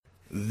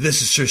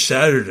This is Sir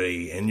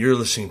Saturday, and you're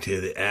listening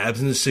to the Abs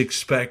and the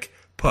Six Pack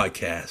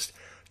podcast.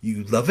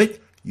 You love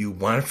it, you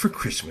want it for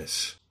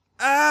Christmas.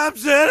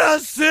 Abs and a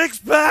Six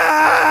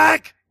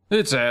Pack!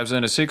 It's Abs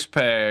and a Six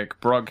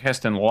Pack,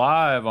 broadcasting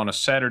live on a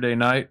Saturday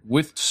night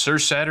with Sir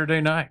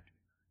Saturday Night.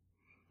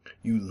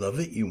 You love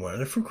it, you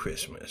want it for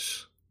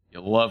Christmas.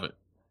 You love it.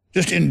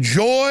 Just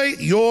enjoy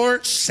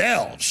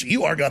yourselves.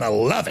 You are going to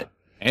love it.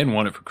 And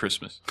want it for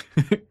Christmas.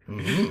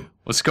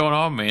 What's going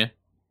on, man?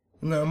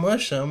 Not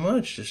much.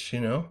 Just,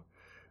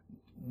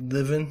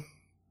 living,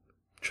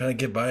 trying to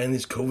get by in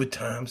these COVID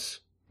times.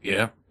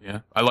 Yeah.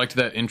 I liked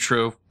that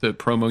intro, the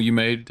promo you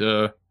made,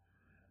 that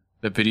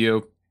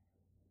video a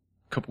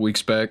couple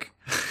weeks back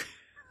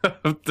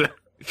of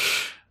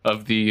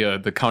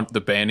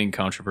the banning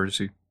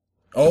controversy.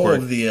 Oh,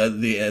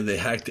 the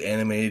hacked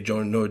animated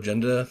No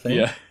Agenda thing?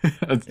 Yeah.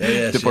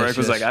 Yes,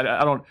 was like,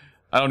 I don't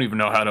even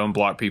know how to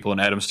unblock people,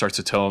 and Adam starts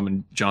to tell him,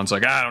 and John's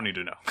like, I don't need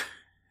to know.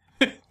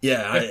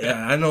 Yeah,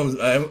 I know.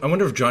 I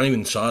wonder if John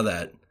even saw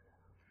that.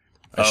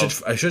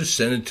 I should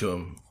send it to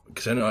him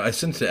because I know I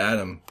sent it to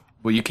Adam.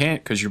 Well, you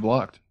can't because you're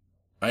blocked.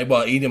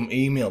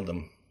 Emailed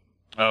him.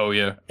 Oh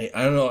yeah.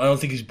 I don't know. I don't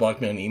think he's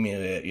blocked me on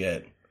email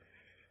yet.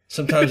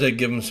 Sometimes I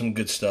give him some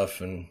good stuff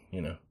and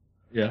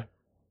yeah,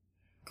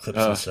 clips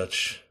and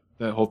such.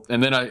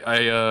 And then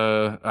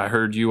I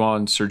heard you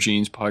on Sir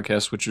Gene's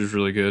podcast, which was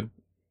really good.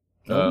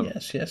 Oh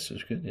yes, it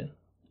was good. Yeah.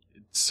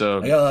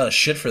 So I got a lot of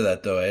shit for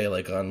that though,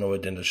 Like on No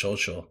Agenda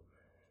Social.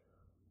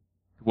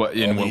 What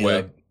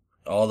way?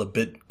 All the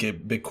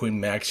Bitcoin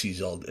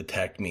maxis all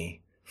attacked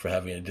me for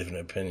having a different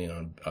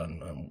opinion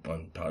on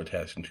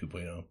podcasting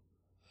 2.0.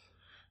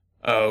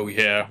 Oh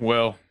yeah,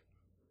 well,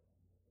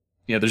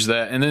 yeah. There's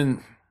that, and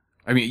then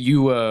I mean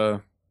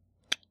you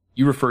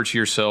refer to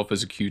yourself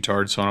as a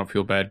Q-tard, so I don't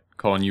feel bad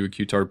calling you a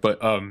Q-tard. But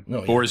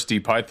Boris D.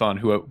 Python,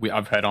 who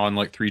I've had on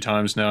like 3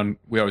 times now, and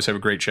we always have a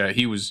great chat.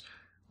 He was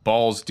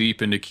balls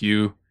deep into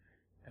Q,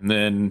 and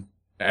then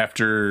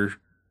after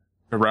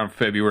around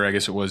February, I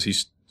guess it was, he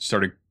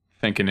started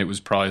thinking it was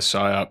probably a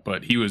psyop,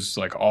 but he was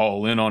like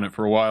all in on it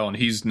for a while, and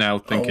he's now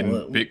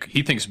thinking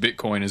he thinks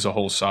Bitcoin is a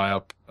whole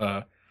psyop.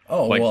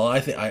 Well,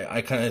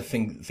 I kind of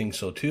think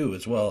so too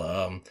as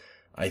well.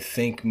 I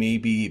think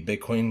maybe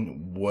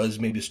Bitcoin was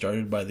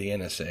started by the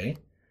NSA.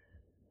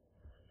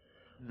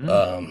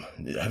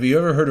 Have you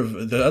ever heard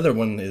of the other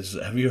one?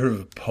 Have you heard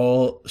of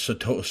Paul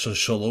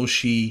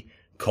Satoshi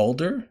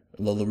Calder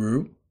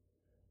LaRue?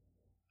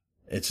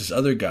 It's this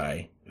other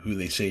guy who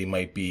they say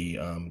might be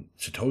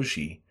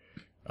Satoshi,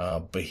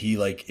 but he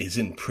is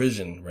in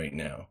prison right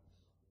now.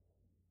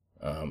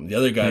 The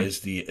other guy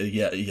is the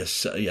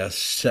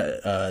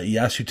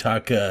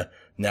Yasutaka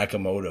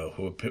Nakamoto,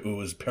 who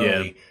was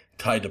apparently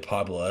tied to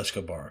Pablo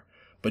Escobar.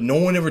 But no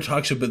one ever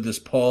talks about this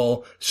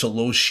Paul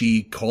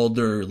Satoshi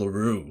Calder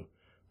LaRue.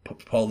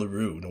 Paul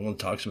LaRue. No one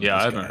talks about this guy.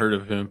 I haven't heard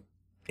of him.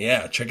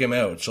 Yeah, check him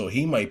out. So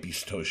he might be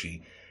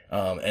Satoshi.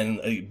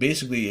 And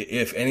basically,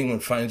 if anyone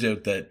finds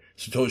out that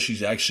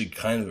Satoshi's actually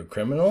kind of a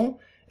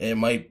criminal, it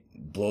might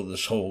blow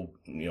this whole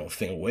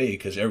thing away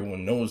because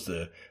everyone knows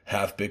the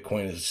half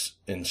Bitcoin is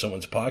in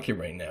someone's pocket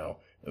right now.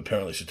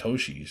 Apparently,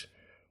 Satoshi's.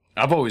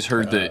 I've always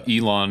heard that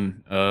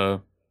Elon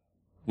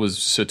was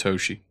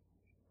Satoshi.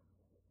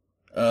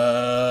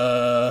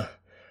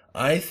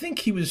 I think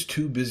he was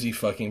too busy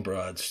fucking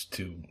broads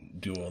to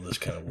do all this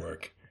kind of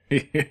work.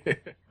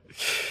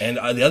 And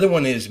the other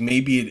one is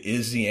maybe it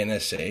is the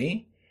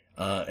NSA.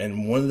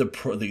 And one of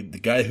the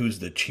guy who's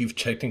the chief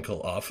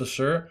technical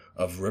officer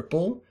of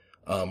Ripple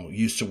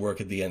used to work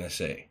at the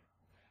NSA.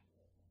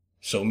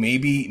 So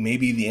maybe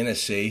the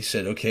NSA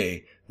said,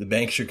 okay, the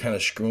banks are kind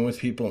of screwing with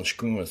people and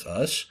screwing with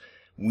us.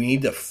 We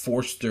need to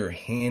force their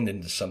hand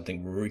into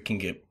something where we can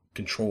get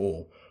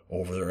control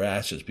over their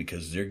assets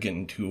because they're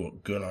getting too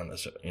good on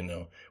us.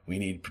 We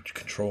need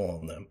control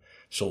on them.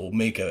 So we'll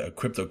make a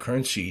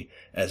cryptocurrency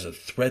as a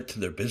threat to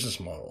their business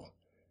model.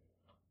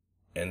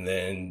 And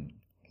then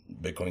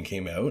Bitcoin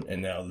came out,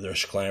 and now they're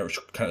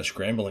kind of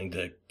scrambling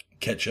to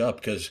catch up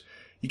because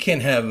you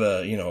can't have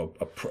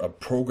a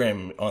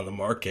program on the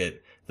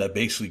market that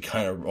basically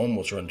kind of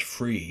almost runs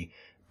free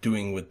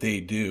doing what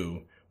they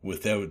do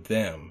without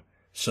them.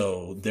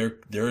 So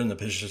they're in the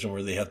position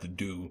where they have to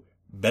do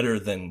better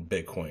than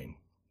Bitcoin.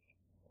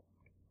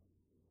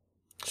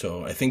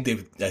 So I think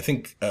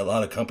a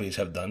lot of companies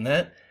have done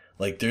that.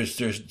 There's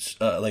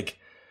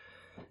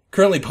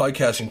currently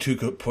podcasting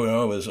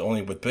 2.0 is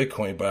only with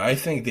Bitcoin, but I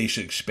think they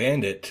should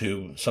expand it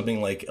to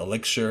something like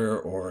Elixir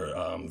or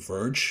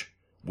Verge,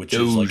 which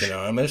is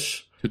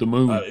anonymous. To the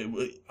moon.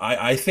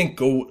 I think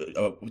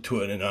go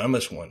to an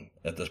anonymous one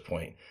at this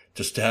point,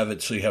 just to have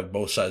it so you have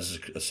both sides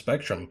of the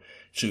spectrum,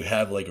 so you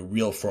have a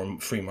real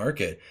free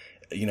market.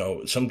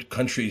 Some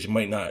countries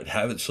might not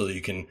have it so that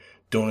you can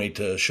donate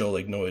to a show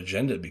like No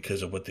Agenda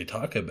because of what they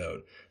talk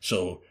about.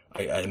 So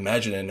I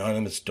imagine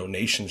anonymous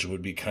donations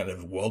would be kind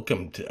of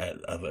welcome at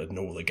a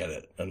No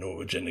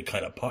Agenda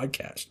kind of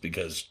podcast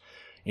because,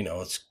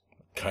 it's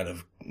kind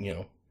of,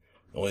 the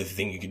only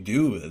thing you can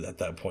do at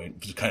that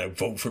point is kind of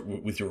vote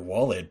with your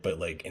wallet, but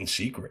in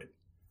secret.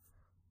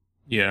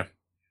 Yeah.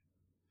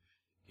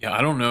 Yeah,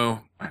 I don't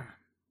know.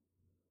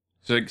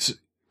 So, like,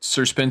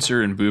 Sir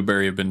Spencer and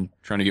Booberry have been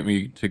trying to get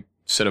me to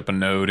set up a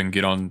node and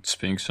get on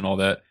Sphinx and all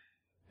that.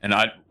 And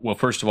well,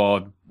 first of all,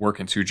 I'm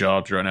working 2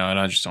 jobs right now, and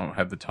I just don't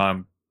have the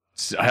time.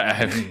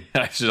 I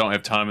just don't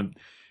have time.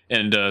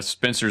 And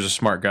Spencer's a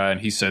smart guy,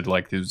 and he said,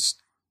 like, it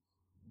was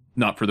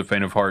not for the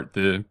faint of heart.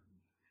 The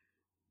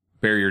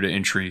barrier to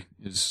entry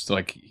is,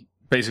 like,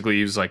 basically,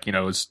 he was like,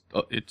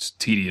 it's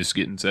tedious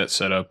getting that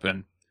set up,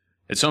 and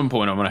at some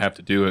point I'm going to have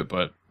to do it,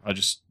 but I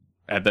just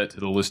add that to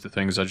the list of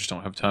things I just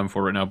don't have time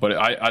for right now. But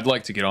I'd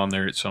like to get on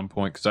there at some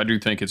point, because I do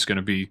think it's going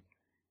to be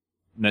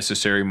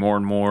necessary more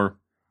and more.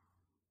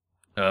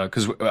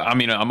 Because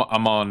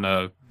I'm on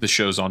the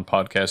shows on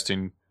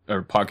podcasting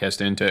or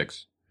Podcast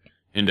Index,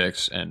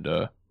 and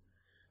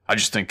I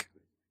just think,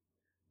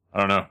 I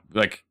don't know,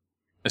 like,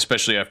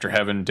 especially after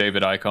having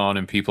David Icahn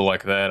and people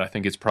like that, I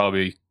think it's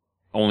probably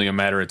only a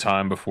matter of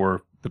time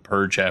before the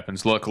purge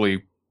happens.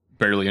 Luckily,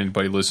 barely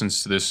anybody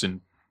listens to this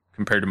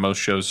compared to most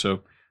shows,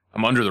 so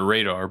I'm under the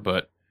radar.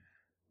 But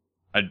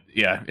at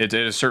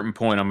a certain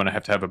point, I'm going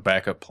to have a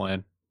backup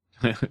plan.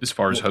 As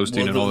far as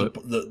hosting and all that.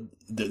 And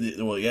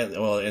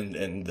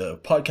the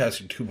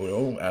Podcasting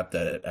 2.0 app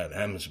that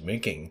Adam's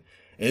making,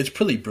 it's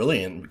pretty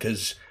brilliant,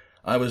 because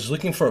I was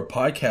looking for a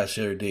podcast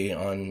the other day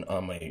on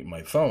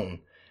my phone,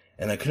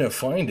 and I couldn't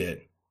find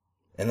it.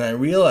 And I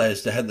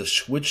realized I had to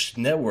switch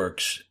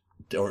networks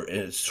or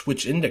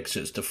switch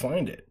indexes to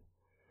find it.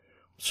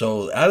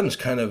 So Adam's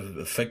kind of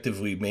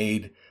effectively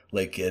made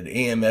like an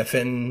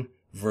AM/FM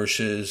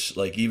versus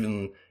like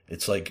even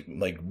it's like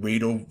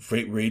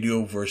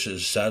radio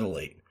versus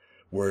satellite,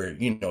 where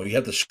you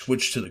have to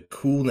switch to the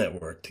cool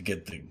network to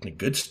get the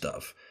good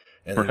stuff,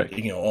 and right.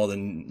 Then, all the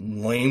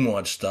lame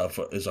watch stuff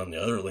is on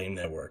the other lame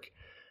network.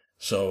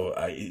 So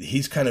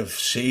he's kind of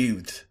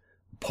saved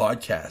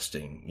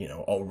podcasting,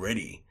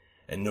 already,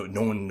 and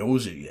no one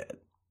knows it yet.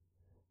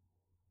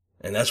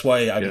 And that's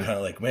why I'm kind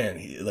of like, man,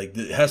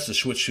 it has to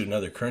switch to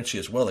another currency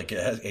as well. Like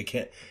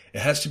it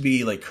has to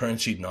be like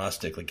currency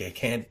agnostic. Like it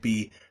can't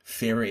be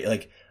fairy.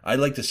 Like I'd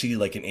like to see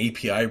like an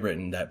API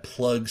written that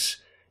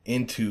plugs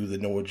into the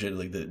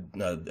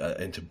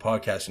into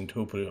podcasting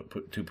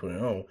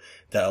 2.0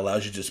 that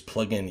allows you to just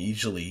plug in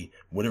easily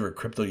whatever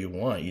crypto you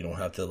want. You don't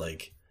have to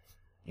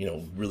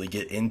really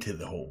get into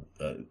the whole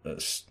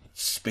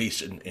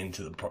space and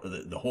into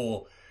the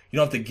whole. You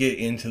don't have to get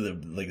into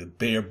the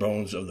bare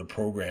bones of the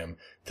program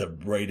to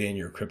write in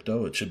your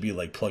crypto. It should be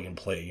like plug and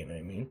play. You know what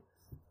I mean?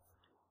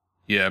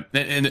 Yeah,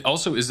 and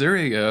also, is there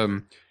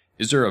a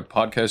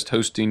podcast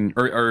hosting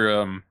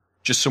or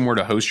just somewhere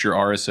to host your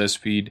RSS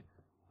feed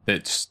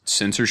that's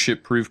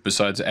censorship proof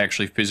besides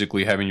actually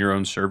physically having your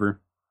own server?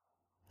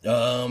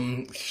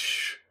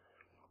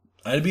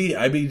 I'd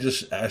be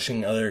just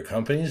asking other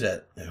companies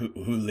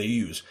who they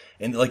use,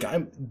 and like I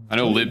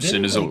know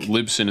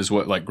Libsyn is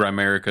what like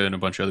Grimerica and a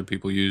bunch of other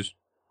people use.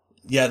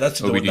 Yeah, that's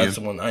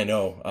the one I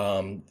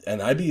know.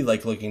 And I'd be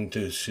like looking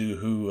to see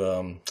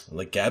who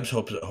like Gab's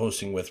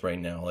hosting with right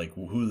now, like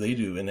who they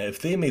do, and if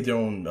they made their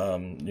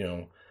own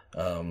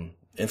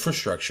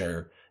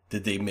infrastructure,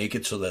 did they make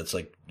it so that's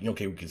like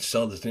okay, we can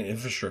sell this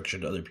infrastructure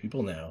to other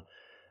people now?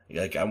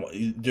 Like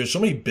there's so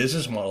many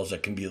business models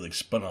that can be like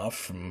spun off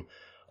from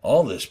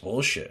all this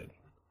bullshit.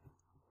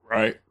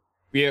 Right.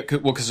 Yeah,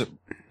 because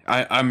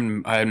I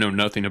know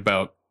nothing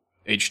about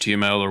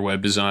HTML or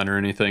web design or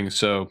anything,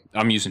 so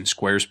I'm using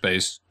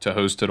Squarespace to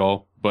host it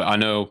all. But I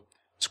know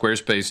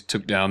Squarespace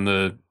took down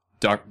the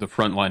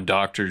frontline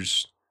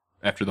doctors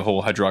after the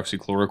whole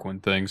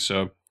hydroxychloroquine thing,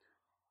 so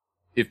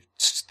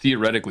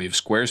theoretically, if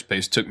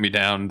Squarespace took me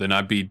down, then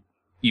I'd be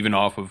even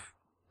off of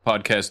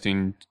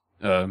podcasting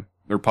or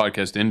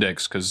Podcast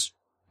Index, because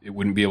it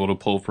wouldn't be able to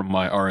pull from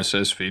my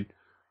RSS feed.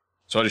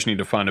 So I just need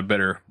to find a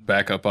better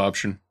backup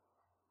option.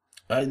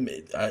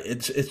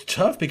 It's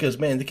tough because,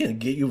 man, they can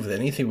get you with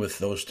anything with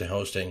those to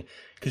hosting,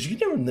 because you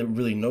never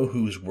really know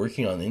who's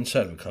working on the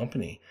inside of a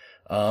company.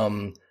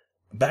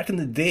 Back in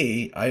the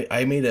day,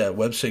 I made a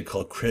website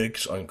called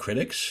Critics on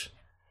Critics,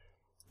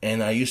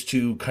 and I used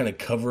to kind of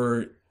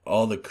cover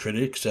all the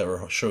critics that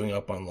were showing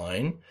up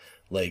online,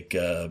 like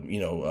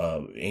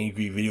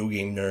Angry Video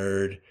Game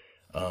Nerd,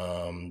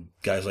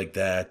 guys like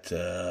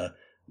that.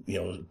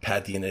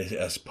 Pat the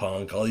NS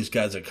Punk, all these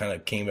guys that kind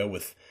of came out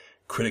with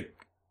critic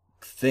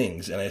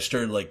things, and I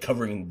started like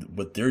covering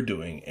what they're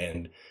doing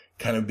and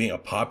kind of being a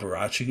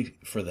paparazzi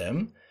for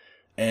them.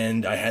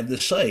 And I had the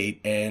site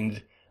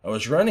and I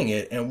was running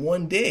it, and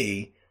one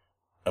day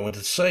I went to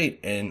the site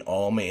and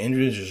all my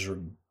images were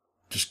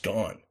just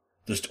gone.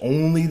 Just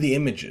only the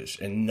images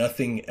and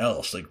nothing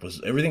else.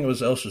 Everything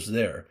else was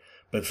there,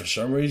 but for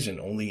some reason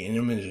only an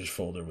images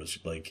folder was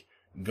like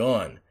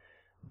gone.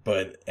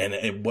 But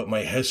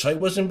my site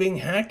wasn't being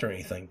hacked or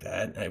anything like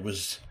that. I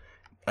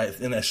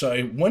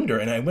wonder,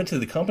 and I went to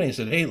the company and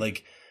said, hey,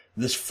 like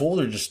this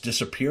folder just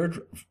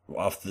disappeared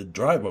off the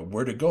drive, but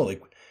where'd it go?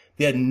 Like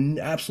they had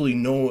absolutely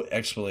no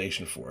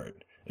explanation for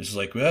it. It's just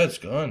like, yeah, it's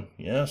gone.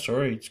 Yeah,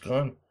 sorry, it's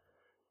gone.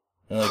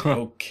 And I'm like,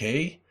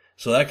 okay.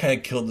 So that kind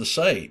of killed the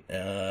site.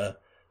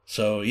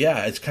 So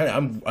yeah, it's kind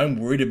of I'm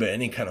worried about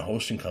any kind of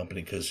hosting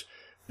company because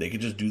they could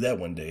just do that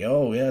one day.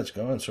 Oh yeah, it's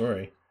gone.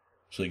 Sorry.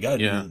 So you got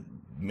to do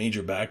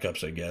major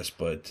backups, I guess.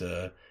 But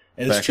and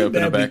it's too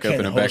bad we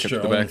can't host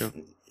our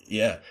own.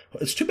 Yeah,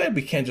 it's too bad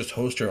we can't just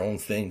host our own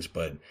things.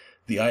 But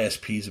the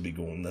ISPs would be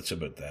going nuts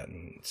about that,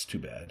 and it's too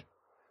bad.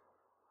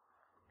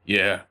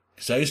 Yeah,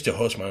 because I used to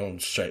host my own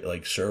site,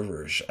 like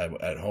servers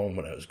at home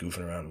when I was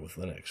goofing around with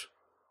Linux.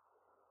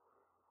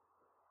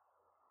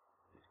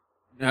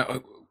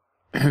 Now,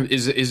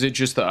 is it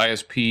just the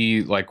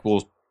ISP like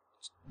will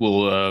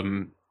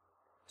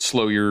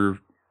slow your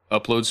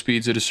upload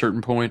speeds at a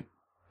certain point?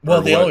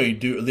 Well, they already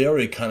do. They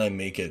already kind of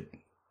make it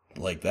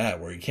like that,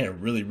 where you can't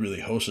really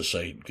host a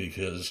site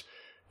because,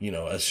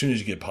 as soon as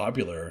you get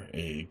popular,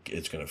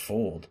 it's going to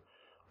fold.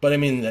 But I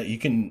mean, that you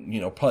can,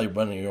 probably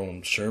run your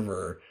own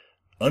server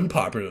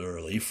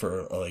unpopularly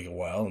for like a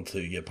while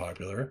until you get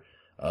popular.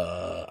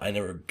 I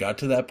never got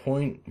to that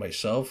point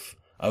myself.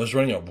 I was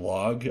running a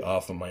blog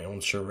off of my own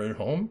server at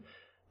home,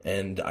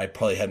 and I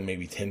probably had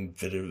maybe 10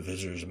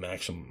 visitors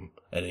maximum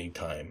at any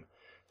time.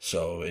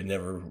 So it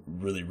never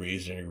really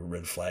raised any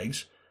red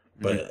flags.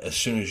 But as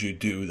soon as you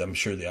do, I'm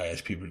sure the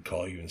ISP would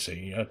call you and say,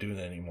 you're not doing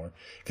that anymore.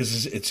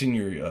 Because it's in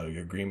your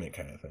agreement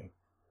kind of thing.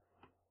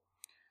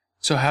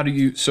 So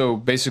so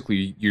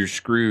basically you're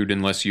screwed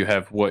unless you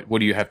have, what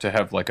do you have to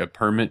have, like a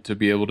permit to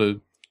be able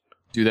to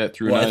do that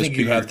through an ISP? I think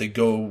you have to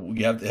go,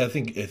 I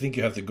think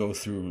you have to go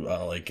through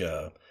like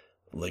a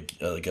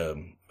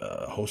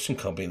hosting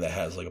company that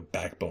has like a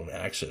backbone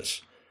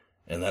access.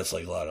 And that's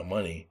like a lot of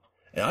money.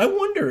 And I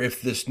wonder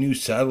if this new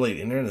satellite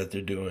internet that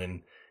they're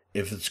doing,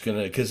 if it's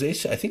gonna, because I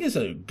think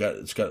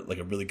it's got like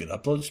a really good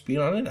upload speed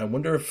on it. I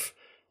wonder if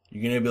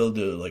you're gonna be able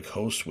to like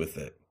host with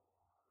it,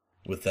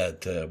 with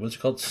that what's it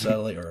called,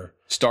 satellite or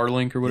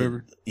Starlink or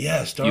whatever.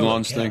 Yeah, Starlink.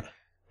 Elon's thing.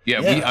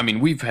 Yeah,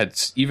 we've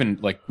had even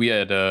like we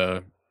had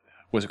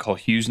what's it called,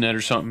 HughesNet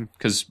or something?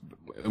 Because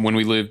when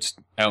we lived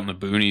out in the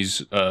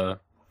boonies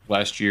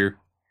last year,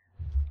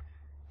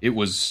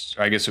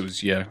 I guess it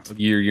was a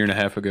year and a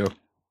half ago.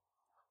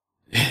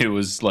 It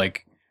was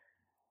like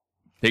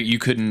you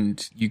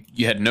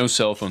had no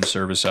cell phone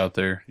service out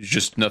there. It's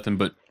just nothing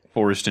but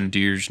forest and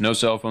deers. No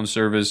cell phone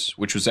service,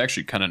 which was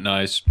actually kind of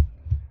nice,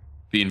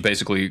 being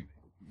basically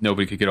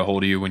nobody could get a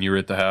hold of you when you were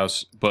at the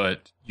house.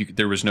 But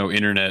there was no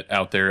internet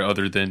out there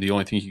other than the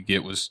only thing you could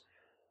get was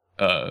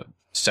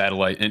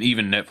satellite. And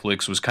even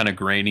Netflix was kind of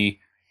grainy,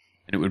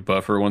 and it would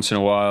buffer once in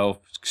a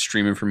while,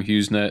 streaming from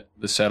HughesNet,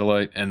 the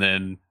satellite. And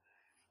then,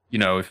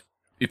 if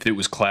it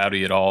was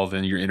cloudy at all,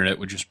 then your internet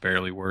would just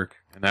barely work.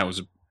 And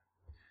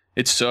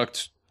it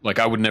sucked. Like,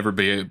 I would never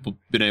been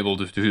able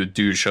to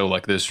do a show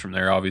like this from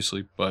there,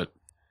 obviously. But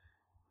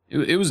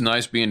it was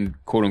nice being,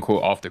 quote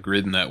unquote, off the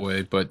grid in that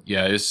way. But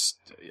yeah,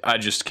 I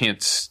just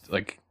can't,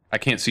 I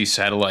can't see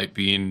satellite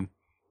being,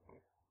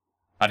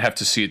 I'd have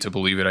to see it to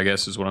believe it, I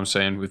guess, is what I'm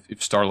saying. If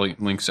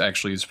Starlink's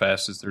actually as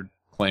fast as they're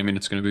claiming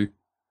it's going to be.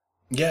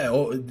 Yeah,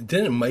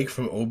 didn't Mike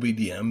from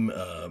OBDM,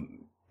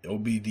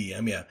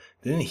 yeah,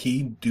 didn't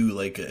he do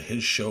like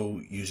his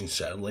show using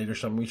satellite or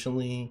something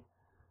recently?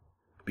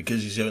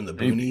 Because he's out in the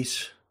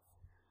boonies?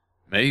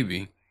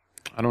 Maybe.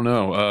 I don't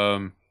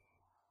know.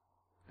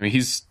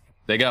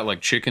 They got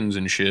like chickens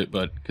and shit,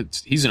 but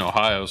he's in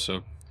Ohio,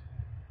 so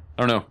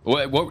I don't know.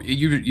 What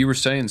you were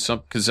saying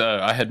something, because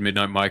I had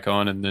Midnight Mike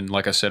on, and then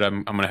like I said,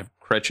 I'm gonna have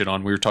Cretchet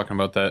on. We were talking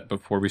about that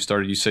before we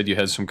started. You said you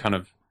had some kind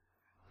of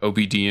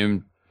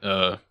OBDM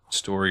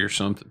story or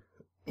something.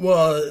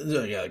 Well,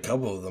 yeah, a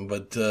couple of them,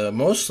 but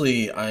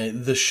mostly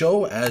the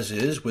show as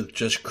is with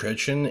just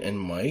Cretchen and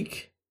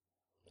Mike.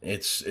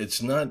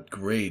 It's not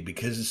great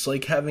because it's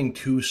like having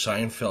two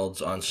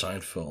Seinfelds on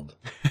Seinfeld.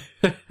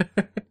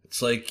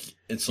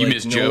 It's you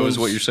miss Joe, is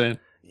what you're saying?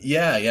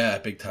 Yeah,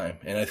 big time.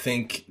 And I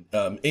think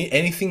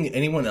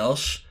anyone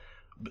else,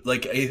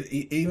 like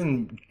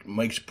even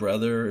Mike's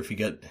brother, if you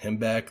get him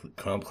back,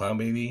 Clown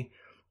Baby,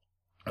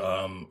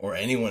 or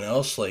anyone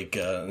else, like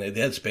they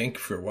had Spank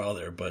for a while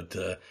there, but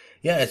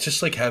yeah, it's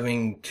just like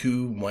having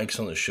two Mikes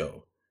on the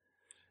show.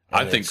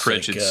 And I think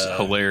Cretchen's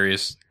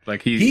hilarious.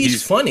 Like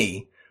he's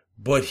funny.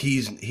 But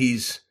he's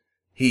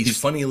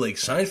funny like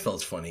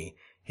Seinfeld's funny.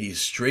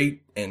 He's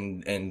straight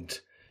and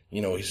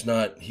he's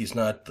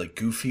not like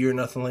goofy or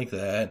nothing like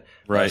that.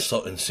 Right.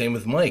 And same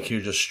with Mike. You're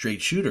just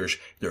straight shooters.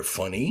 They're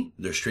funny.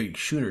 They're straight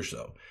shooters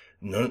though.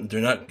 No, they're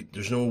not.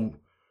 You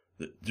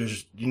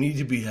need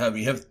to you have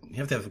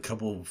to have a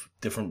couple of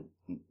different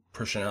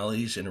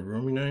personalities in a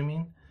room. You know what I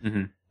mean?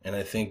 Mm-hmm. And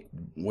I think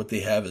what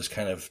they have is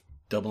kind of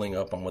doubling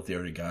up on what they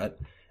already got.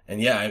 And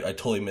yeah, I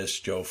totally miss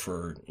Joe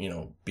for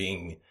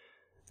being.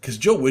 Because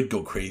Joe would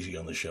go crazy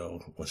on the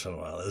show once in a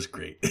while. That was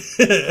great.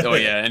 Oh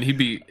yeah, and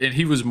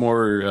he was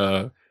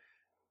more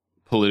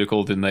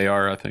political than they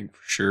are, I think,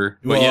 for sure.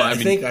 But well, yeah, I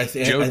think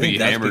Joe would be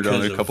hammered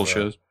on a couple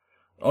shows.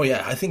 Oh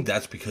yeah, I think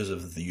that's because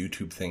of the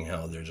YouTube thing.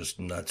 How they're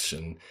just nuts,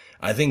 and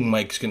I think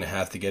Mike's gonna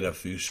have to get a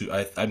few.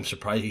 I'm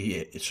surprised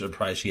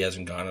he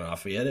hasn't gone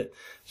off yet.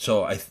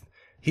 So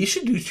he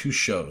should do two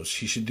shows.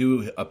 He should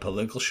do a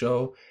political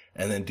show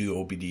and then do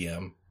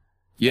OBDM.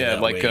 Yeah,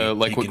 that like way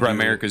like he what can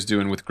do- Grimerica's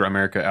doing with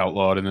Grimerica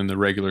Outlawed and then the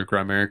regular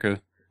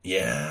Grimerica.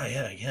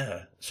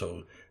 Yeah.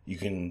 So you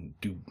can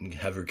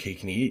have your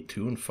cake and eat it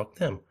too, and fuck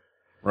them.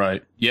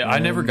 Right. Yeah, I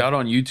never got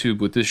on YouTube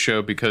with this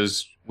show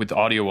because with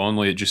audio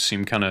only, it just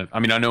seemed kind of. I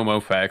mean, I know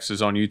MoFax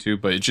is on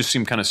YouTube, but it just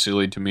seemed kind of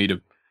silly to me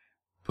to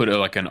put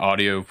like an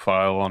audio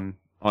file on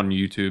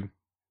YouTube,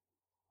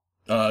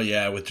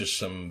 Yeah, with just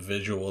some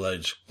visual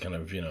that's kind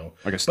of,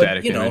 like a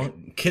static but,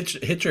 image.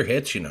 hits are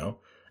hits,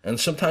 and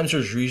sometimes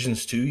there's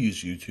reasons to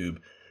use YouTube.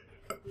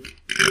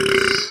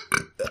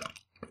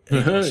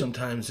 And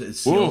sometimes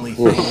it's the only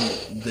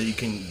thing that you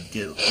can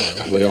get,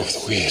 Lay off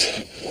the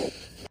weed.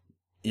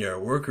 you're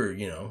at work or,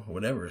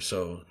 whatever.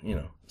 So,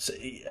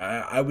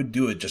 I would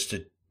do it just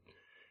to,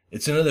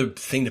 it's another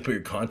thing to put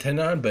your content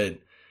on, but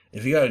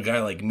if you got a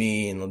guy like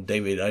me and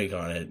David Icke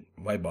on it,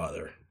 why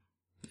bother?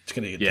 It's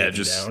going to get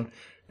taken down.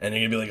 And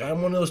you're going to be like,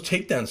 I'm one of those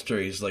takedown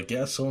stories. Like,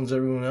 yeah, so is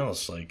everyone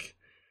else. Like,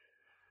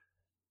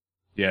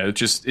 Yeah,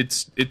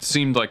 it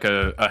seemed like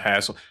a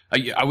hassle.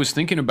 I was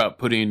thinking about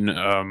putting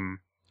and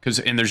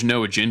there's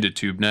No Agenda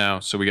Tube now,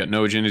 so we got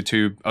No Agenda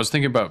Tube. I was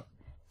thinking about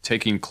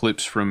taking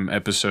clips from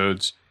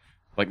episodes,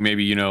 like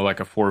maybe like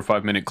a 4 or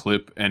 5 minute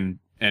clip, and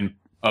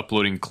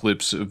uploading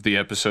clips of the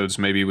episodes,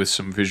 maybe with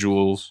some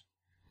visuals.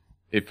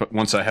 If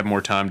once I have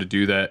more time to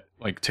do that,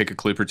 like take a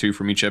clip or two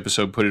from each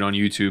episode, put it on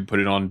YouTube, put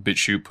it on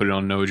BitChute, put it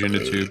on No Agenda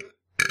Tube.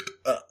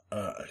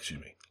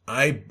 Excuse me.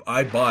 I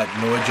bought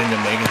No Agenda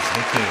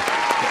magazine.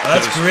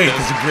 That's great.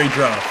 It's a great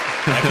drop.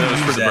 I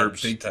can use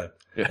that big time.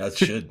 Yeah. That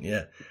should,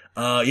 yeah.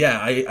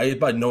 I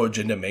bought No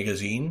Agenda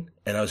magazine,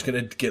 and I was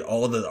going to get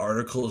all the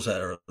articles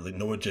that are like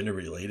No Agenda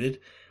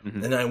related.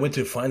 Mm-hmm. And I went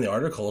to find the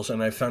articles,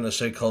 and I found a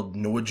site called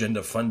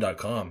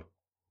noagendafun.com.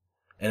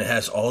 And it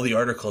has all the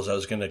articles I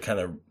was going to kind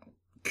of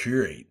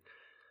curate.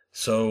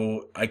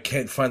 So I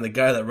can't find the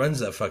guy that runs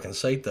that fucking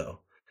site, though.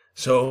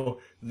 So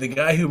the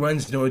guy who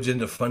runs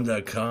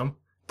noagendafun.com,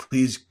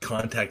 please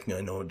contact me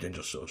on No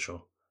Agenda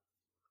Social.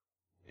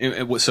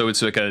 So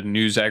it's like a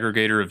news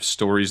aggregator of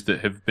stories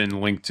that have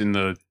been linked in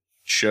the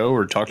show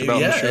or talked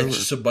about in the show? Yeah, it's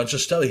just a bunch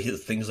of stuff.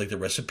 Things like the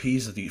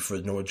recipes for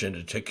No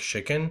Agenda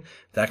chicken,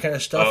 that kind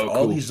of stuff. Oh, cool.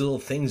 All these little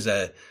things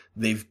that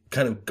they've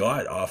kind of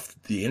got off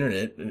the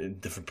internet in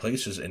different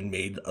places and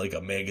made like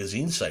a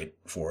magazine site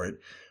for it.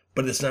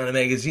 But it's not a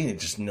magazine.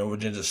 It's just No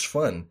Agenda's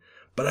fun.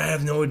 But I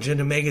have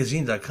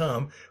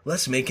noagendamagazine.com.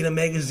 Let's make it a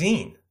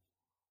magazine.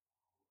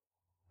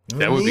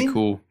 That would be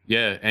cool.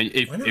 Yeah. And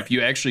if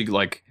you actually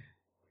like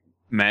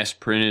mass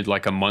printed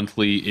like a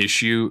monthly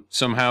issue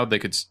somehow, they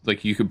could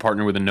like you could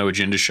partner with the No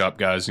Agenda shop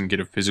guys and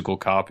get a physical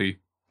copy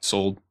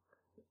sold.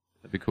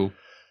 That'd be cool.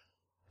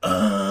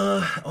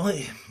 Yeah,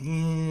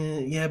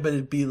 but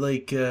it'd be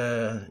like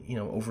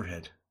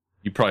overhead.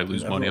 You'd probably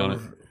lose money on it.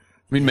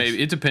 I mean,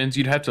 maybe it depends.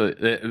 You'd have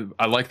to.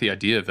 I like the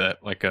idea of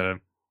that, like a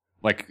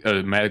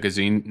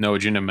magazine, No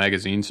Agenda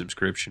magazine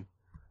subscription.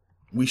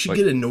 We should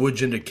get a No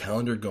Agenda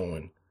calendar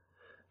going,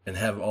 and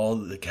have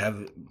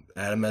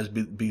Adam as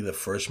be the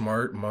first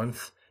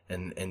month,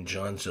 and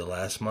John's the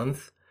last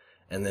month,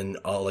 and then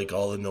all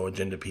the No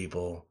Agenda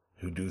people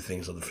who do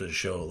things for the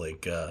show,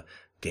 like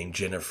Dame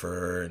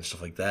Jennifer and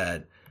stuff like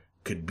that,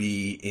 could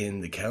be in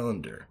the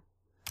calendar.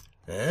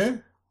 Huh?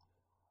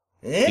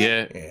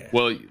 Yeah.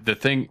 Well,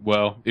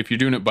 if you're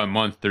doing it by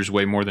month, there's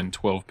way more than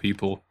 12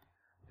 people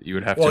that you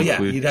would have to include.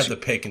 Well, yeah, you'd have to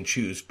pick and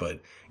choose,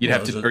 but you'd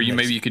have to, or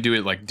maybe you could do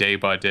it like day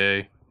by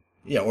day.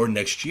 Yeah, or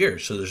next year.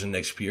 So there's a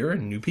next year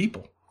and new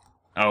people.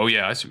 Oh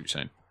yeah, I see what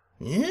you're saying.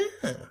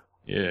 Yeah.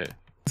 Yeah.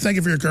 Thank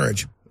you for your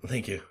courage.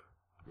 Thank you.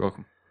 You're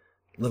welcome.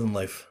 Living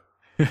life.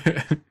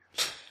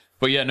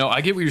 But yeah, no, I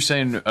get what you're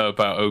saying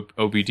about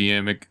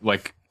OBDM,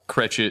 like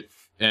Cretchit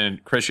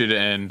and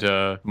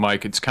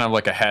Mike. It's kind of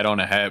like a hat on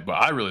a hat, but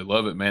I really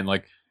love it, man.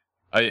 Like,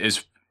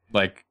 it's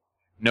like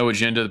No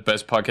Agenda, the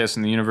best podcast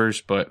in the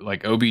universe, but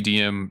like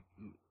OBDM,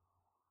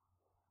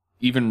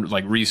 even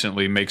like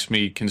recently, makes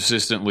me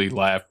consistently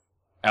laugh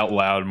out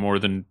loud more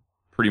than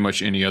pretty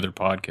much any other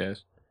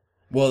podcast.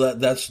 Well,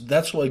 that's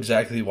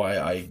exactly why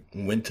I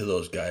went to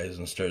those guys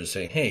and started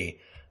saying, hey,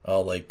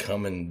 I'll like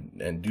come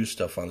and do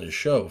stuff on their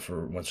show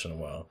for once in a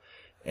while.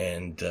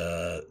 And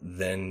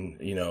then,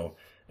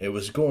 it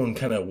was going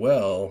kind of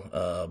well,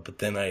 but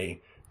then I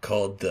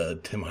called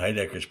Tim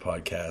Heidecker's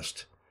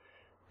podcast,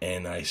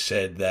 and I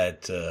said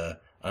that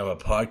I'm a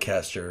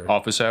podcaster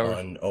Office Hours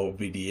on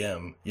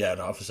OBDM. Yeah, in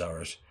Office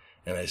Hours.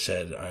 And I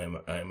said I'm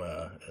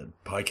a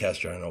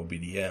podcaster on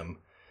OBDM.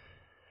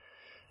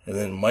 And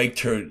then Mike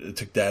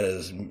took that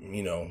as,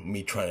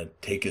 me trying to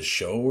take his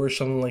show or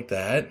something like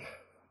that.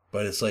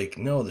 But it's like,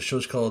 no, the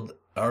show's called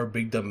Our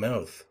Big Dumb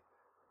Mouth.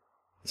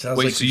 It sounds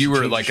Wait, like so you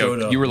were like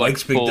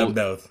Mike's Big Dumb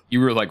Mouth. You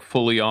were like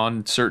fully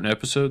on certain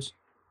episodes?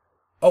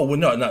 Oh, well,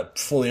 no, not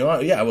fully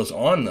on. Yeah, I was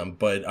on them,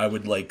 but I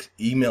would like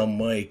email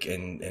Mike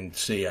and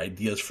say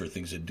ideas for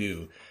things to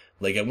do.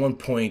 Like at one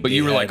point, but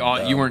you were like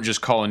on. You weren't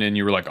just calling in.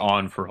 You were like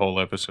on for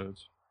whole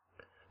episodes.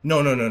 No.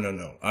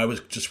 I was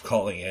just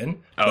calling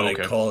in.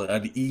 Okay.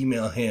 I'd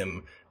email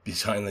him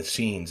behind the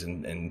scenes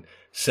and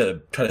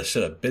try to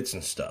set up bits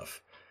and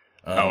stuff.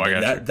 I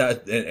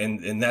got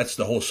and that's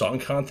the whole song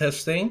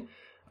contest thing.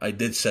 I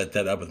did set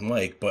that up with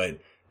Mike, but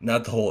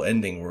not the whole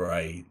ending where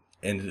I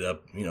ended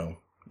up,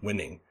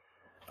 winning.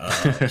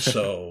 But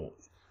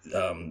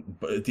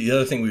the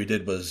other thing we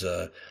did was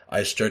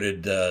I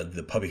started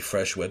the Puppy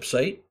Fresh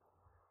website.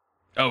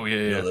 Oh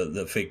yeah,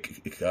 The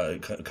fake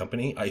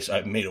company.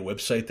 I made a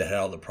website that had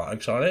all the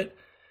products on it.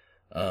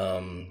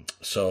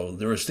 So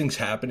there was things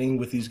happening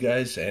with these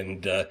guys,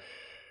 and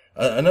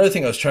another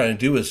thing I was trying to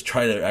do is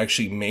try to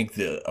actually make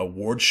the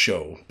award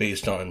show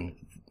based on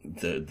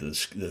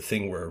the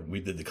thing where we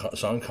did the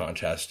song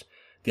contest.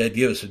 The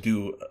idea was to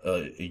do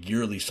a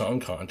yearly song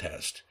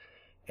contest,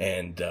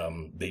 and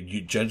they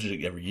judge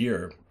it every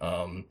year.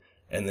 And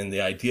then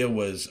the idea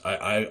was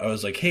I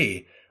was like,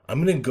 hey,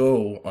 I'm gonna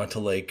go onto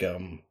like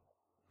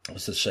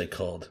what's this site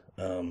called?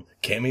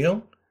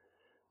 Cameo.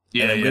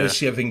 yeah. And I'm gonna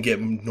see if I can get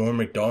Norm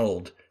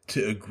Macdonald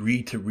to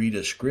agree to read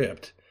a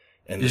script.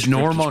 And Is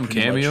Norm on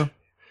Cameo?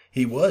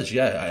 He was,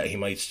 yeah. He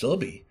might still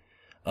be.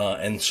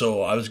 And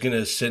so I was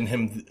gonna send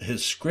him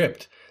his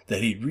script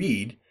that he'd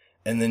read,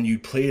 and then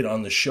you'd play it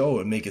on the show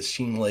and make it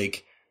seem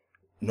like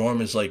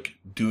Norm is like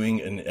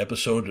doing an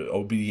episode of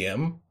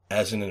OBDM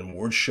as an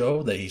award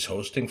show that he's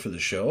hosting for the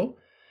show.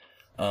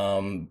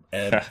 And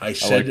I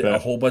said like that. a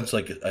whole bunch,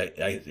 like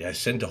I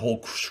sent a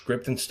whole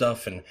script and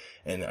stuff, and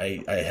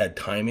I had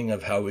timing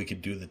of how we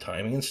could do the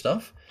timing and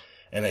stuff.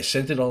 And I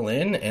sent it all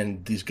in,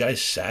 and these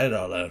guys sat it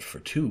all out for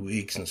 2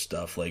 weeks and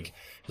stuff. Like,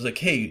 it was like,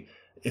 hey,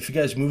 if you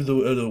guys move the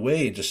other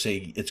way and just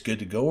say it's good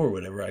to go or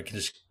whatever, I can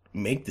just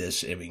make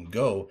this and we can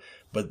go.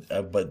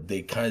 But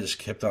they kind of just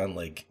kept on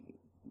like,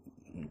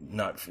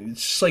 not,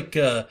 it's just like,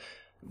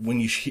 when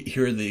you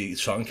hear the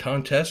song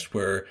contest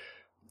where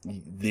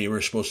they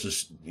were supposed to,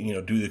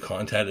 do the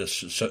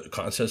contest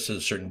at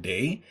a certain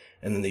day,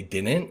 and then they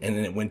didn't, and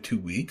then it went 2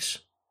 weeks.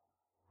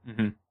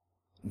 Mm-hmm.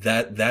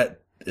 That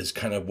is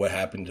kind of what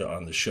happened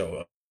on the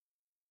show.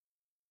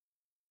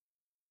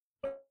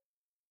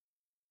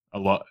 I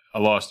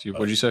lost you.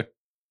 What'd you say?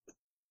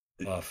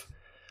 Off,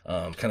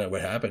 kind of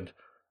what happened.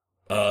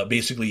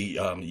 Basically,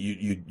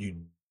 you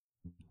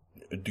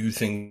do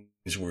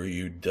things where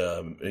you'd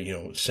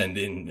send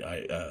in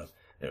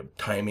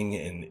timing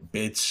and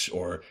bits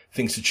or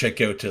things to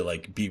check out to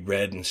like be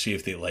read and see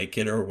if they like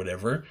it or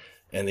whatever,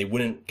 and they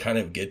wouldn't kind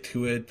of get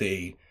to it.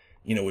 They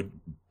would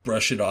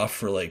brush it off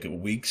for like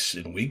weeks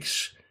and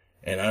weeks,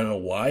 and I don't know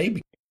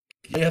why.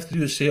 You have to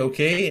do is say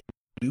okay,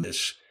 do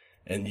this,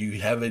 and you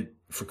have it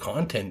for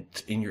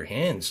content in your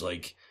hands.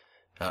 Like,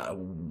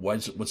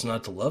 what's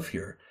not to love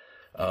here?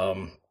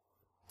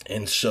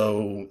 And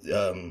so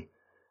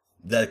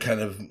that kind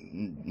of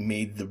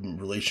made the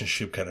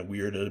relationship kind of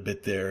weird a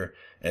bit there.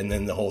 And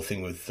then the whole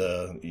thing with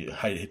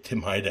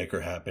Tim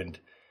Heidecker happened,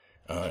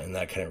 and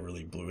that kind of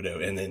really blew it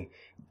out.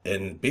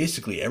 And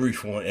basically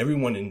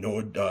everyone in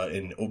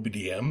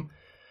OBDM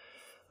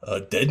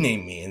dead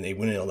named me, and they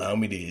wouldn't allow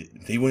me to.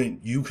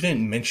 You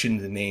couldn't mention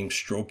the name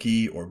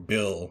Strokey or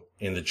Bill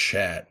in the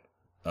chat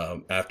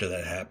after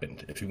that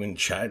happened. If you went in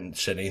chat and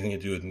said anything to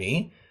do with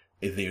me,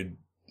 if they would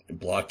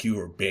block you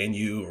or ban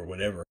you or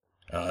whatever.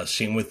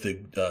 Same with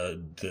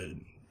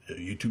the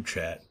YouTube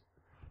chat.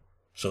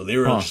 So they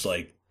were just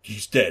like,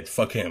 he's dead,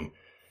 fuck him.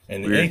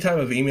 And anytime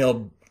I've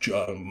emailed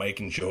Mike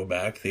and Joe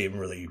back, they haven't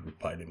really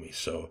replied to me.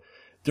 So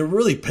they're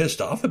really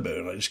pissed off about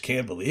it. I just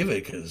can't believe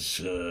it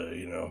because,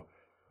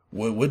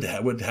 what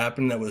would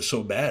happen that was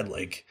so bad?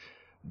 Like,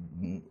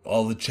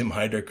 all the Tim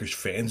Heidecker's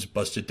fans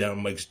busted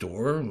down Mike's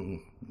door?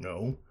 And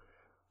no.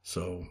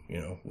 So,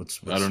 what's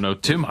I don't know.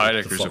 Tim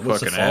Heidecker's a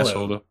fucking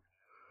asshole, though.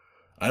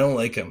 I don't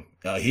like him.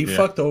 He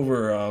fucked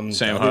over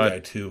Sam the other Hyde guy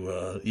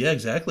too. Yeah,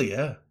 exactly.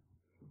 Yeah.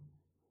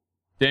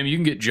 Damn, you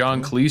can get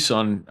John Cleese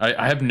on.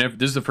 I have never.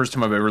 This is the first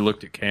time I've ever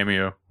looked at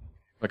Cameo.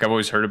 Like, I've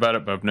always heard about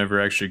it, but I've never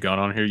actually gone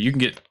on here. You can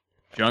get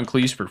John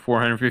Cleese for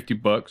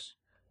 $450.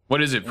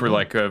 What is it for?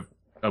 Like a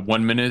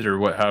 1 minute or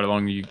what? How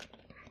long do you?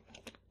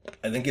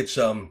 I think it's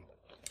I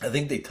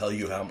think they tell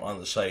you how on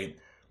the site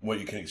what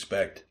you can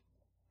expect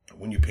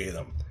when you pay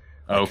them.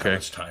 Like okay. How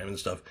much time and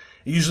stuff.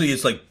 Usually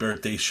it's like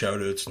birthday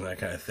shoutouts and that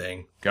kind of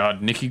thing.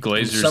 God, Nikki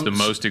Glazer is the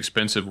most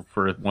expensive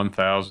for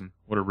 $1,000.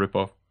 What a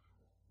ripoff.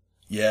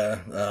 Yeah.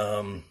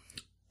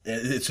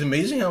 It's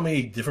amazing how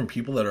many different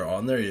people that are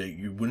on there.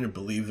 You wouldn't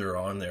believe they're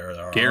on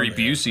there. Gary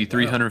Busey,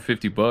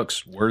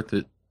 $350. Worth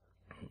it.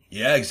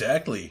 Yeah,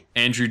 exactly.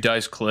 Andrew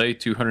Dice Clay,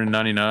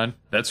 $299.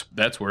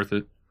 That's worth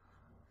it.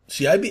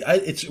 See,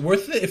 it's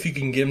worth it if you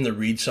can get him to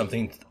read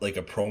something like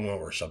a promo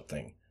or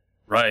something.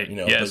 Right.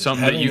 Yeah,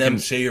 something that you can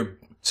say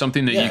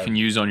something that you can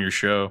use on your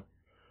show.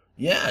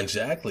 Yeah,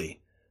 exactly.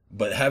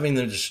 But having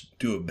them just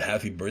do a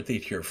happy birthday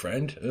to your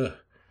friend, ugh.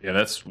 Yeah,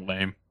 that's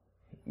lame.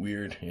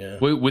 Weird. Yeah.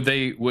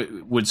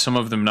 Would some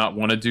of them not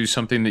want to do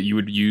something that you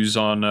would use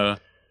on?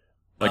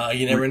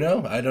 You never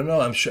know. I don't know.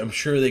 I'm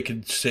sure they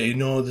could say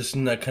no. This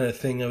isn't that kind of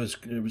thing. I was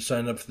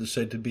signed up for the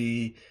site to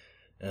be.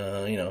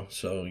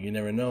 So you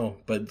never know.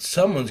 But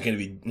someone's going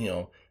to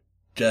be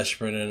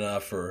desperate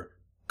enough or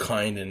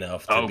kind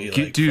enough to be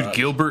like, dude, fuck.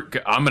 Gilbert,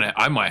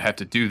 I might have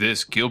to do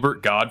this.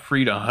 Gilbert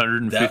Gottfried,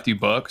 $150,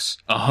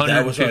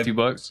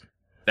 $150.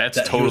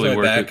 That's totally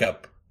worth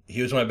backup.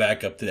 He was my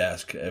backup to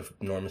ask if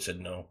Norman said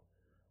no.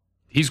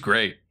 He's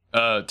great.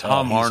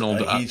 Tom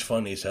Arnold. He's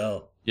funny as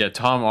hell. Yeah,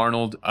 Tom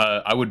Arnold.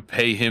 I would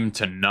pay him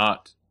to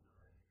not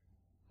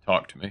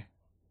talk to me.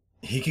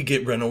 He could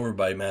get run over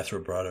by Matthew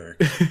Broderick.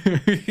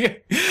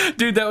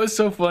 Dude, that was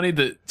so funny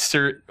that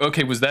Sir.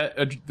 Okay, was that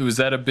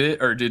a bit,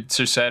 or did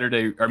Sir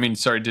Saturday? I mean,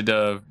 sorry,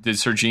 did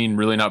Sir Gene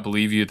really not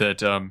believe you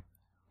that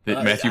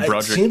Matthew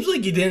Broderick? It seems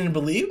like he didn't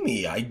believe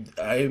me. I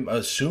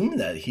assume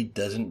that he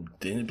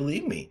didn't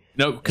believe me.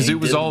 No, because it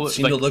was all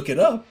seem to look it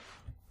up.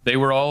 They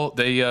were all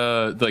they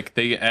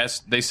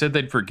said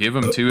they'd forgive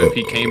him too if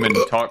he came and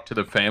talked to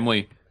the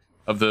family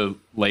of the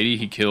lady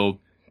he killed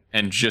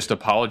and just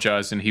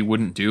apologized, and he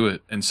wouldn't do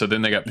it. And so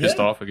then they got pissed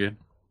off again.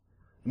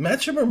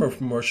 Matt's a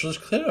remorseless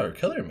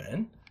killer,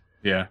 man.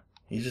 Yeah.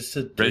 He's just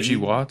a Reggie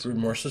Watts.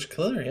 Remorseless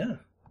killer, yeah.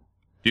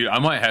 Dude, I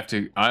might have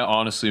to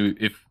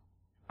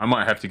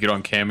get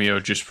on Cameo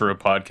just for a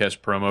podcast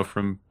promo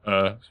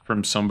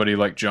from somebody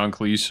like John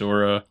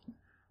Cleese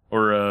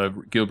or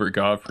Gilbert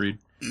Gottfried.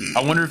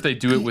 I wonder if they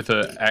do it with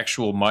an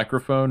actual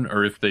microphone,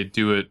 or if they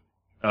do it,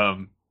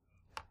 or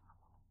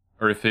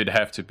if it'd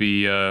have to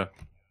be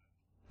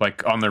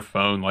like on their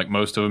phone. Like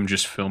most of them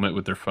just film it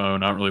with their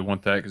phone. I don't really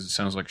want that because it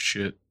sounds like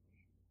shit.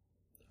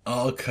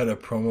 I'll cut a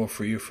promo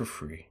for you for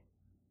free.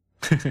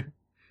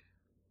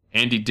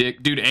 Andy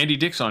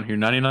Dick's on here,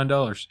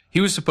 $99.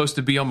 He was supposed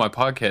to be on my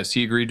podcast.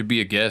 He agreed to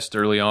be a guest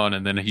early on,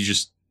 and then he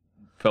just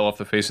fell off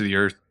the face of the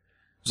earth.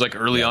 It was like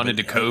early on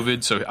into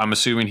COVID, so I'm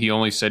assuming he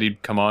only said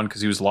he'd come on because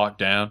he was locked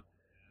down.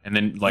 And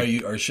then, like,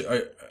 are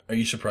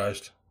you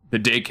surprised? The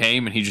day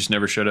came and he just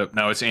never showed up.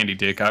 No, it's Andy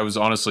Dick. I was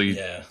honestly,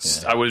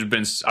 I would have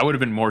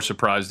been more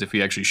surprised if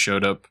he actually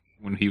showed up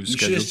when he was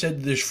scheduled. You should have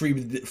said there's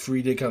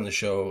free dick on the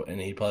show,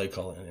 and he'd probably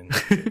call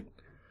in.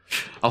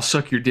 I'll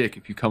suck your dick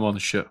if you come on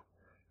the show.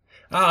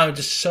 I'm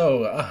just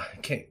so I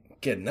can't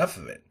get enough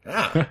of it.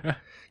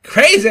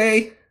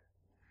 Crazy.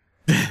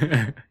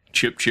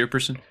 Chip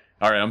Chipperson.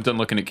 All right, I'm done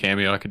looking at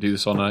Cameo. I could do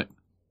this all night.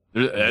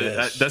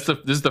 Yes. This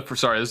is the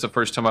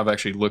first time I've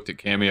actually looked at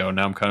Cameo.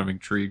 Now I'm kind of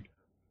intrigued.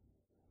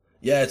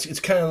 Yeah, it's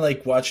kind of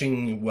like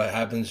watching what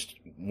happens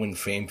when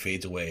fame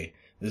fades away.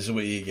 This is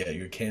what you get.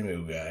 You're a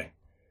Cameo guy.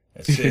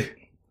 That's it.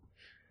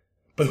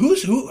 But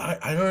who?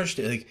 I don't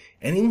understand. Like,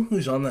 anyone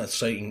who's on that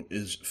site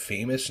is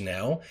famous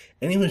now.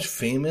 Anyone who's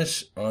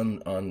famous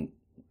on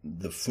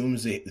the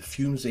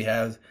fumes they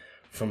have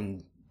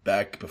from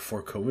back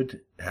before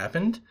COVID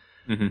happened.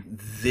 Mm-hmm.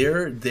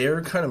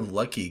 They're kind of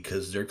lucky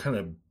because they're kind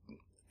of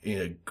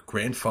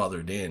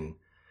grandfathered in,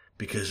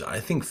 because I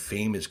think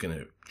fame is going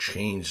to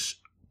change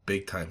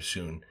big time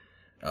soon,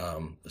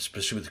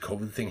 especially with the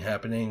COVID thing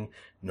happening.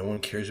 No one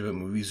cares about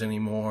movies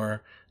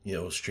anymore.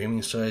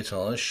 Streaming sites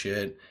and all this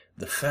shit.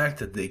 The fact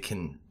that they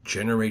can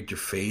generate your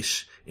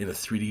face in a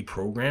 3D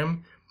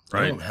program,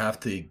 right? You don't have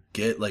to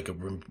get like a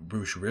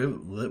Bruce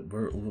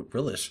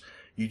Willis.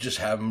 You just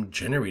have them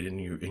generated in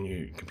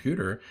your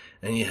computer,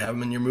 and you have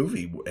them in your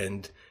movie.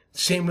 And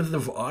same with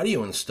the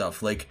audio and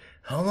stuff. Like,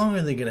 how long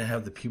are they going to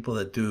have the people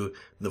that do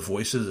the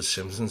voices of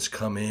Simpsons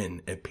come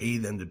in and pay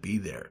them to be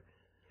there?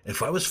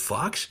 If I was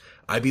Fox,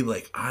 I'd be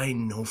like, I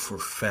know for a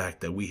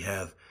fact that we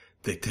have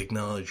the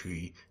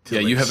technology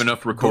to you have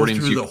enough recordings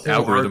go through the whole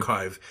algorithm.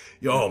 Archive.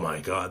 Oh my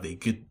God, they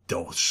could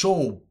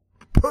so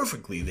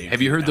perfectly.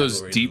 Have you heard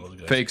those deep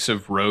fakes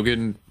of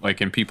Rogan,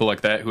 like, and people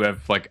like that who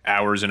have like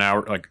hours and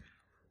hours, like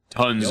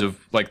tons of,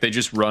 like, they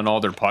just run all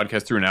their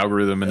podcasts through an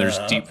algorithm, and there's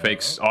deep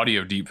fakes,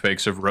 audio deep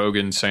fakes of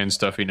Rogan saying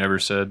stuff he never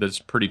said. That's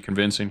pretty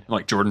convincing.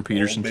 Like Jordan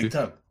Peterson big too.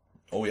 Time.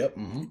 Oh yep.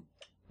 Mm-hmm.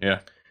 Yeah.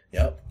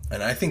 Yep.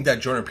 And I think that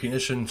Jordan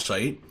Peterson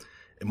site,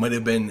 it might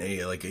have been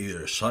either a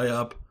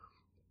PSYOP.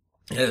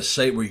 He had a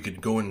site where you could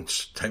go and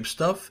type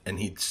stuff, and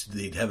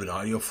they'd have an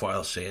audio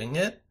file saying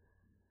it.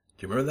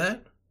 Do you remember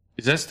that?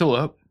 Is that still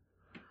up?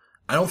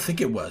 I don't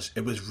think it was.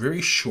 It was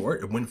very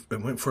short. It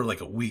went for like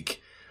a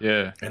week.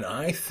 Yeah. And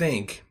I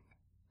think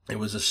it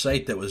was a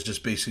site that was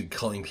just basically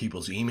calling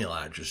people's email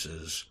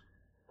addresses.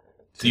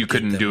 So you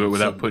couldn't do it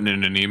without putting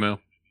in an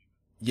email?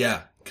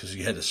 Yeah, because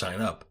you had to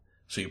sign up.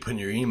 So you put in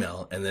your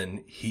email, and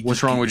then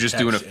What's wrong with just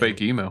doing a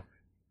fake email?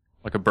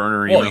 Like a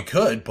burner email? Well, he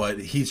could, but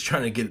he's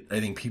trying to get, I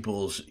think,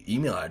 people's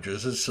email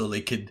addresses so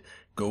they could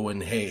go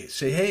and,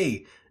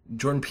 say,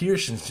 Jordan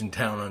Peterson's in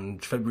town on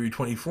February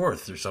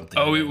 24th or something.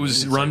 Oh, it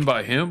was run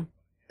by him?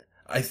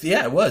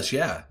 Yeah, it was,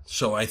 yeah.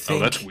 So I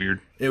think... Oh, that's weird.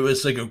 It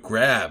was like a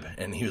grab,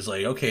 and he was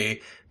like, okay,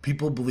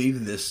 people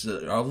believe this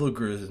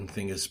algorithm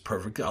thing is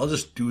perfect. I'll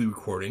just do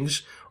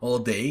recordings all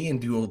day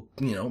and do,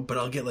 but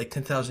I'll get like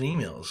 10,000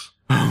 emails.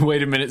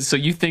 Wait a minute. So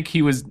you think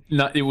it was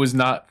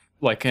not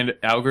like an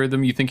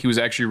algorithm? You think he was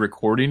actually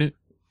recording it?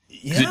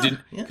 Yeah.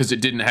 Because it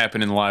didn't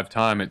happen in live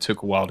time. It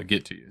took a while to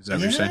get to you. Is that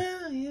what you're saying?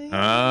 Yeah.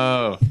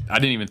 Oh, I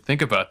didn't even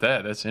think about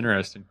that. That's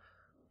interesting.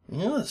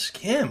 Yeah, a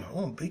scam.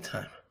 Oh, big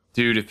time.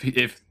 Dude,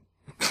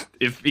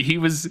 if he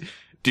was,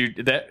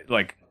 dude, that,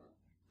 like,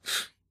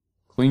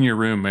 clean your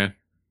room, man.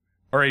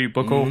 Alrighty,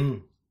 Buckle.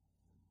 Mhm.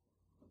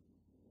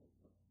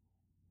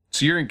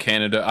 So you're in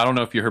Canada. I don't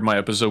know if you heard my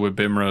episode with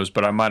Bimrose,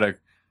 but I might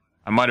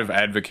have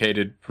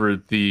advocated for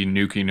the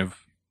nuking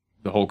of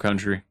the whole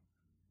country.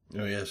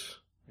 Oh yes.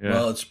 Yeah.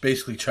 Well, it's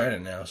basically China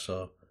now,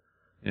 so.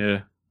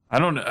 Yeah. I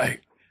don't know.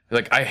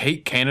 I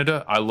hate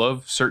Canada. I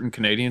love certain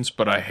Canadians,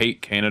 but I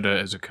hate Canada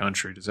as a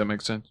country. Does that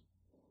make sense?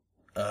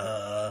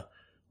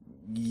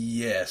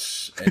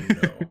 Yes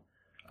and no.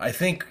 I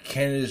think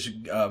Canada's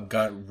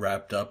got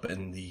wrapped up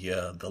in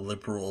the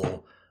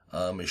liberal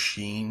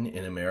machine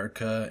in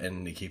America,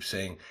 and they keep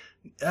saying,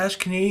 "Ask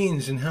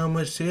Canadians and how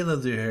much they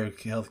love their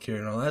healthcare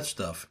and all that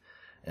stuff,"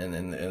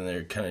 and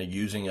they're kind of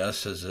using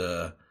us as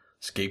a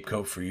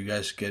scapegoat for you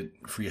guys to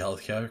get free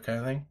healthcare kind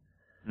of thing.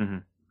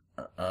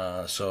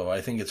 Mm-hmm. So I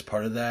think it's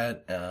part of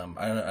that.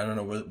 I don't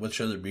know what's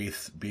your other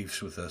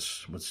beefs with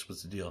us. What's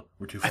the deal?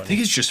 We're too funny. I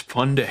think it's just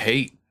fun to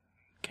hate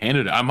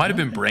Canada. I might have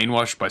been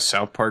brainwashed by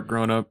South Park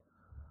growing up.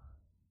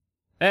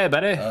 Hey,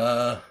 buddy.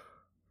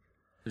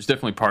 There's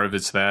definitely part of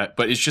it's that,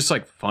 but it's just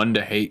like fun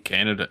to hate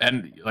Canada,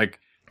 and like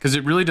because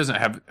it really doesn't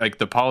have like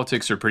the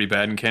politics are pretty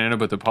bad in Canada,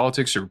 but the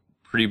politics are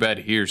pretty bad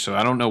here. So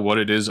I don't know what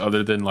it is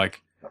other than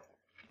like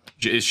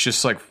it's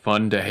just like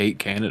fun to hate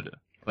Canada.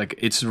 Like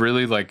it's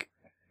really like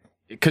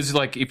because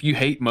like if you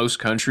hate most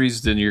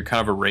countries, then you're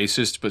kind of a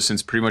racist. But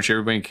since pretty much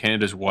everybody in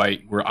Canada is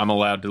white, I'm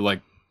allowed to like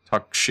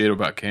talk shit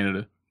about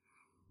Canada.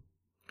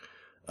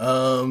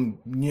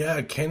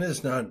 Yeah,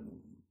 Canada's not.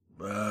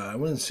 I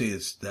wouldn't say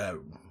it's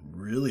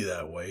really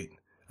that white.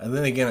 And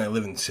then again, I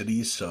live in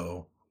cities,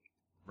 so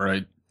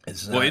right.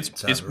 It's not.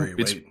 It's very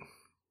white.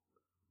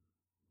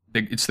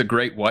 It's the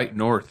Great White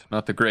North,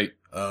 not the Great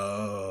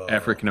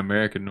African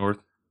American North.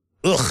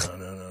 Ugh.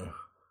 No.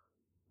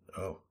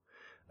 Oh,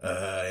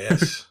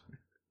 yes.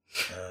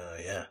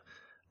 Yeah.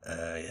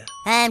 Yeah.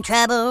 I'm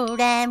troubled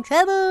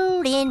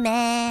in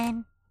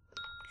mind.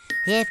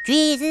 If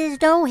Jesus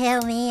don't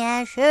help me,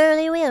 I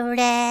surely will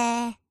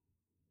die.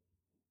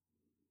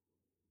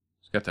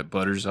 It's got that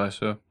Butters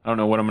ISO. I don't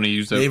know what I'm going to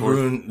use that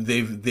for.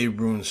 They've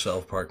ruined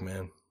South Park,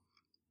 man.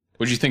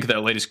 What did you think of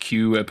that latest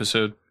Q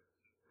episode?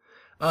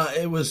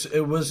 It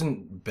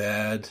wasn't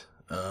bad.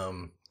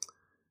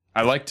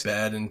 I liked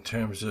bad in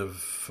terms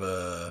of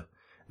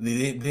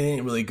they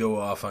didn't really go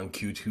off on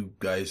Q2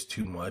 guys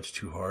too much,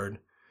 too hard.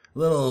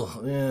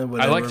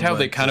 Whatever, I liked how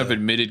they kind of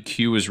admitted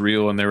Q was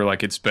real, and they were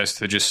like, it's best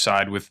to just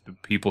side with the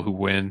people who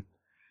win.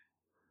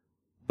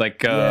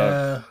 Like,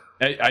 yeah.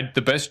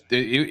 The best,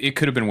 it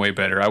could have been way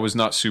better. I was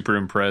not super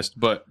impressed,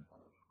 but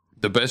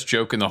the best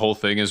joke in the whole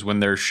thing is when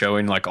they're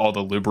showing like all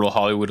the liberal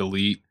Hollywood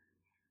elite,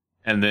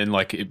 and then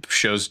like it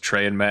shows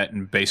Trey and Matt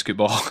in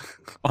basketball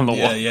on the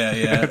wall. Yeah,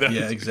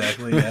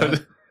 exactly. Yeah.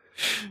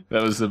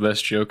 That was the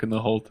best joke in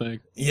the whole thing.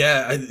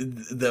 Yeah,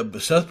 the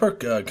South Park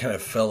kind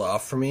of fell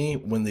off for me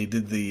when they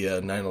did the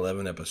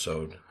 9/11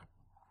 episode.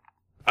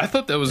 I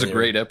thought that was a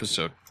great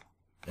episode.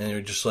 And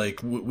you're just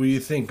like, what do you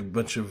think? A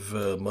bunch of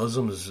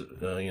Muslims,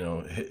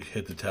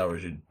 hit the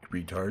towers, you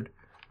retard.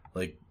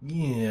 Like,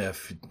 yeah,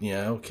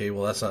 okay.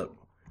 Well, that's not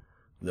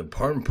the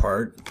important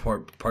part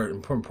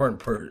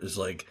is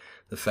like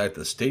the fact that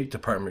the State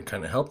Department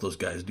kind of helped those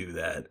guys do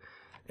that,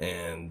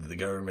 and the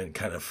government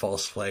kind of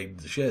false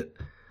flagged the shit.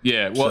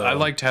 Yeah, well, so, I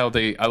liked how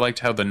the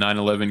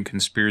 9/11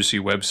 conspiracy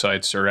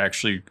websites are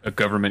actually a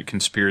government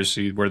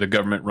conspiracy where the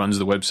government runs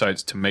the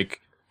websites to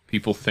make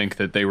people think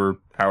that they were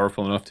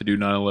powerful enough to do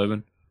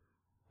 9/11.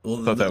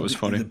 Well, I thought that was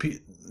funny.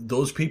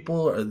 Those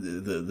people are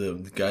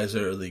the guys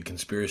that are the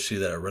conspiracy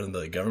that are running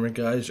the government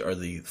guys are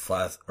the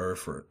flat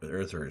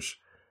earthers.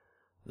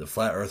 The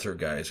flat earther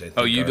guys, I think.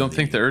 Oh, you don't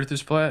think the earth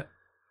is flat?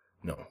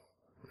 No.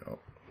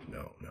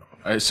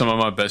 Some of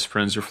my best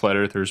friends are flat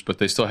earthers, but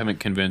they still haven't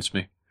convinced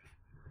me.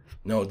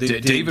 No,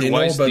 David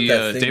Weiss,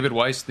 David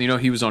Weiss,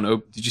 he was on.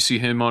 Did you see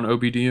him on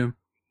OBDM?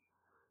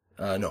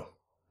 No.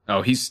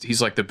 Oh,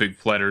 he's like the big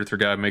flat earther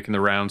guy making the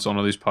rounds on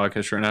all these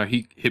podcasts right now.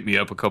 He hit me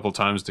up a couple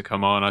times to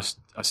come on. I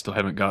still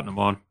haven't gotten him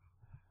on.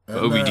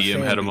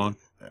 OBDM had him on.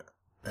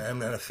 I'm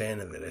not a fan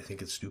of it. I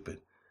think it's stupid.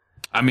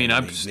 I mean,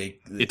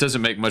 it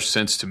doesn't make much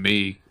sense to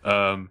me.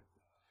 But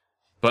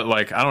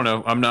like, I don't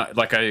know. I'm not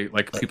like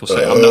people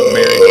say. I'm not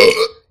married.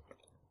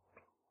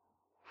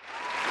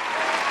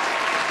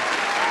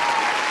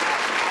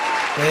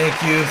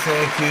 Thank you.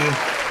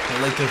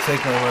 I'd like to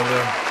thank my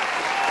mother.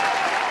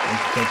 I'd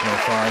like to thank my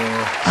father.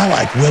 I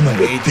like women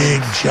with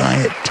big,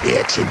 giant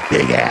tits and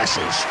big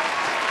asses.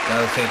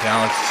 Gotta thank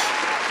Alex.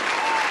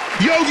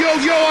 Yo,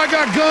 I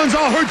got guns.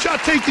 I'll hurt you. I'll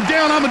take you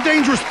down. I'm a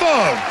dangerous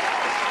thug.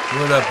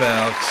 What up,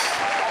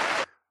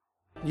 Alex?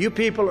 You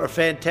people are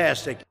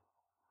fantastic.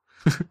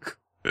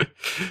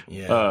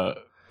 Yeah.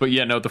 But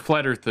yeah, no, the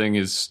flat earth thing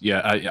is,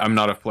 I'm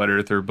not a flat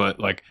earther, but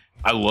like,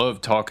 I love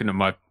talking to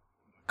my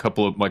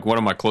one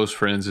of my close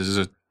friends is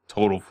a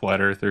total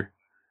flat earther.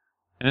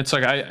 And it's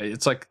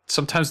like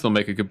sometimes they'll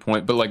make a good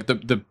point, but like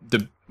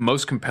the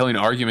most compelling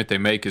argument they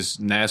make is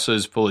NASA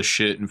is full of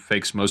shit and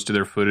fakes most of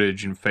their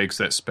footage and fakes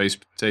that space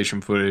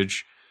station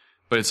footage.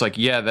 But it's like,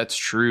 yeah, that's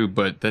true,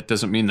 but that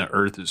doesn't mean the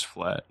earth is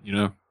flat, you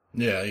know?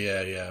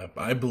 Yeah.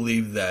 I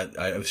believe that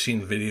I've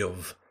seen video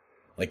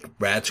like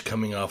rats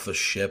coming off of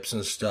ships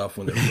and stuff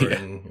when they're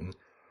burning.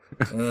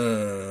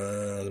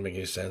 Doesn't make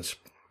any sense.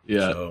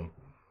 Yeah. So,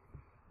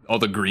 all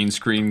the green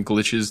screen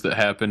glitches that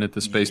happen at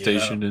the space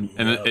station,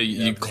 and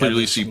you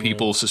clearly see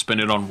people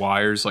suspended on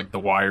wires, like the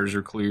wires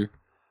are clear.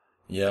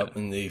 Yep,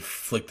 and they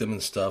flick them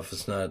and stuff.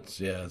 It's not,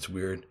 it's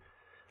weird.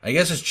 I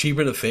guess it's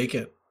cheaper to fake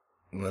it,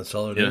 and that's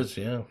all it is.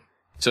 Yeah.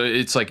 So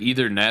it's like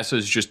either NASA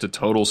is just a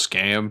total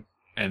scam,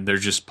 and they're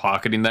just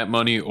pocketing that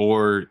money,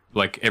 or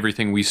like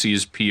everything we see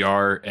is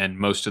PR, and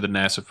most of the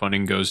NASA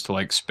funding goes to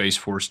like Space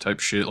Force type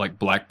shit, like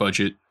black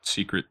budget,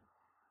 secret.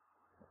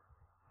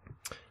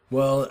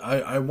 Well,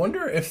 I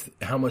wonder if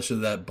how much of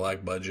that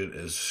black budget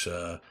is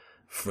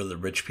for the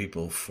rich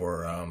people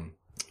for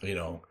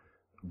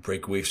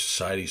breakaway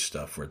society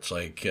stuff, where it's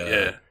like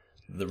the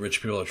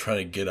rich people are trying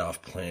to get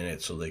off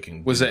planet so they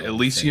can. Was that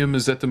Elysium?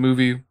 Is that the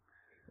movie?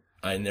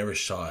 I never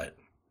saw it.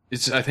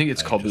 I think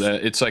it's called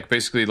that. It's like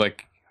basically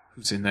like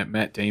who's in that,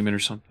 Matt Damon or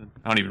something.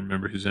 I don't even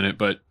remember who's in it,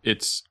 but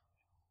it's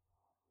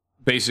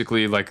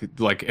basically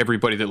like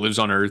everybody that lives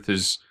on Earth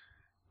is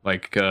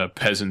like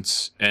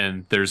peasants,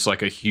 and there's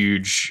like a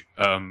huge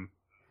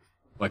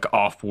like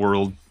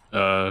off-world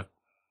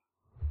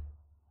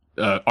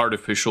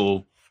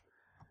artificial,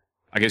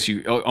 I guess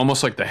you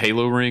almost like the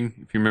Halo ring,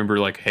 if you remember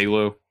like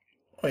Halo.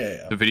 Oh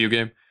yeah. The video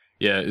game.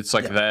 Yeah, it's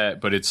like that,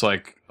 but it's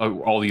like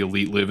all the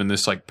elite live in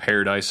this like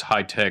paradise,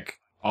 high-tech,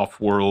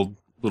 off-world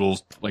little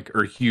like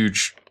or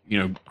huge,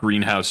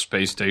 greenhouse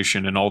space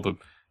station, and all the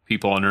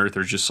people on Earth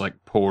are just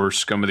like poor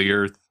scum of the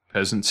earth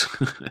peasants.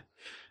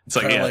 It's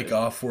kind of like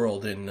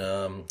Off-World in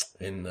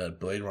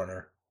Blade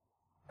Runner.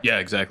 Yeah,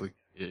 exactly.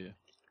 Yeah.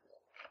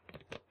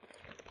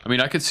 I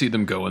mean, I could see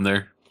them going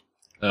there.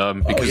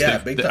 Because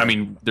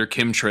they're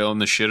chemtrailing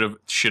the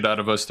shit out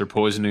of us. They're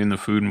poisoning the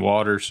food and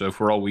water. So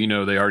for all we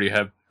know, they already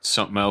have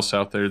something else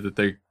out there that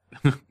they.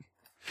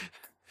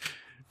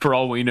 For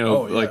all we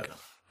know,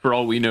 for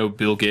all we know,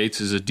 Bill Gates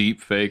is a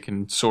deep fake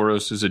and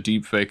Soros is a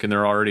deep fake, and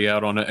they're already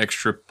out on an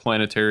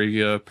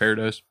extraplanetary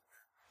paradise.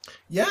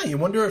 Yeah, you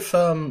wonder if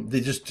they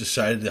just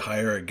decided to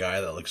hire a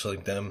guy that looks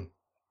like them,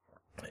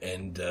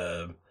 and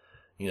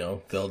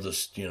they'll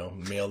just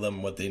mail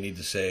them what they need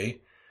to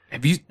say.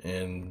 Have you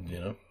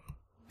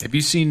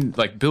seen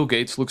like Bill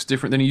Gates looks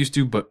different than he used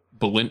to, but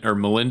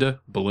Melinda,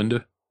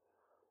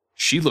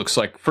 she looks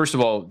like, first of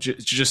all,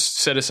 just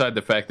set aside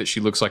the fact that she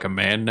looks like a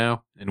man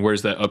now and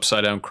wears that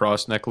upside down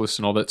cross necklace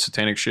and all that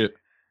satanic shit.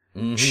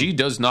 Mm-hmm. She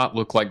does not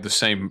look like the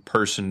same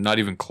person, not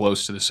even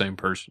close to the same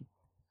person.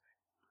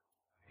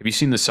 Have you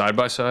seen the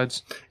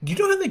side-by-sides? Do you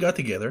know how they got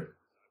together?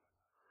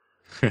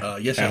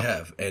 Yes, I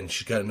have. And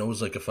she's got a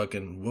nose like a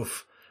fucking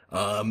wolf.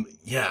 Have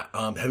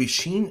you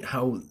seen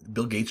how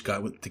Bill Gates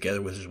got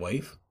together with his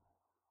wife?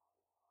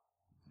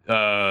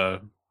 No.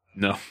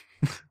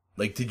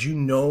 Like, did you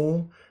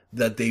know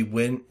that they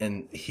went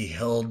and he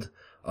held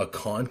a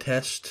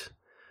contest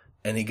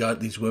and he got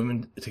these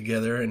women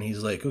together and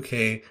he's like,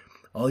 okay,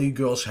 all you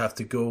girls have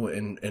to go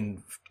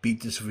and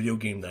beat this video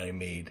game that I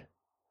made.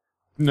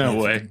 No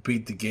and way. If you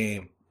beat the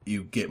game,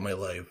 you get my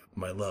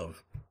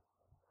love.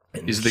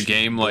 And is the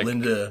game like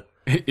Linda?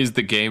 Is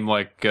the game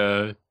like?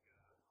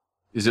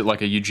 Is it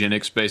like a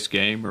eugenics-based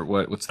game or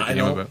what? What's the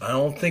game about? I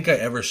don't think I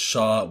ever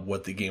saw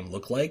what the game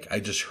looked like. I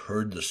just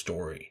heard the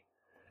story,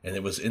 and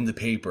it was in the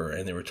paper,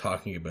 and they were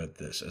talking about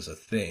this as a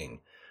thing,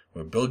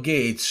 where Bill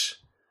Gates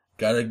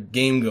got a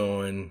game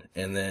going,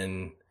 and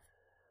then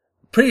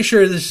pretty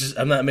sure this is.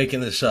 I'm not making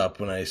this up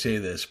when I say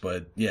this,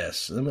 but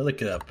yes, let me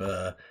look it up.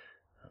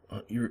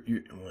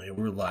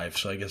 We're live,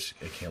 so I guess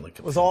I can't look it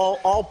up. It was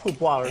all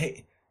poop water.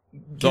 Hey,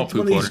 get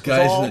one of these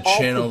guys in the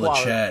channel in the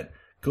chat.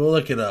 Go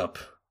look it up.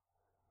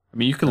 I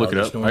mean, you can look it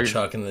up. No one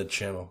chalking the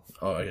channel.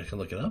 Oh, I can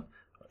look it up?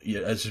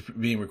 Yeah, is it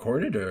being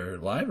recorded or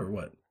live or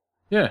what?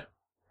 Yeah.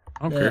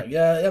 I don't care.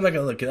 Yeah, I'm not going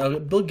to look it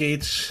up. Bill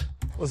Gates.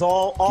 It was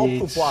all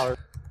poop water.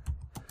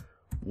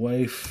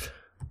 Wife.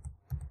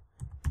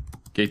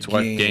 Gates'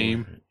 wife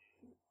game.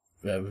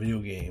 Video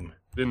game.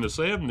 In the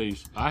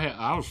 70s,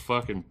 I was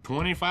fucking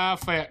 25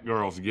 fat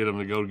girls to get them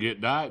to go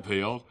get diet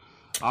pills.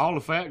 All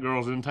the fat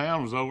girls in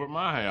town was over at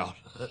my house.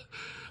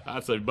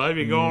 I'd say,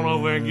 baby, go on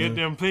over there and get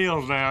them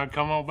pills now and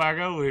come on back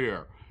over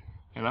here.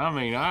 And I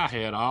mean, I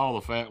had all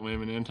the fat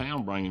women in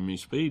town bringing me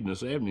speed in the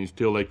 70s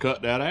till they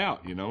cut that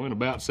out, In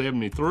about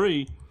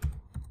 73,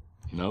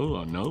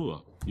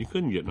 no, you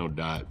couldn't get no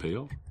diet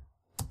pills.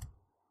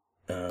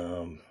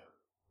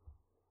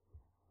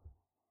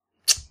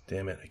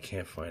 Damn it, I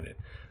can't find it.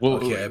 Well,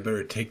 okay, I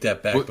better take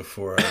that back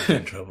before I get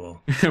in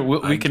trouble.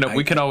 we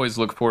can always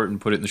look for it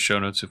and put it in the show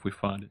notes if we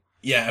find it.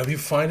 Yeah, if you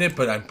find it,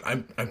 but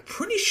I'm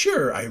pretty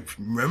sure I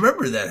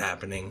remember that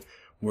happening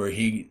where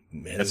he.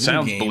 That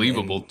sounds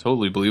believable,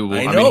 totally believable.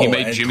 I know, mean,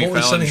 he made Jimmy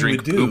totally Fallon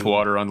drink poop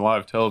water on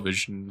live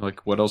television.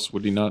 Like, what else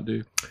would he not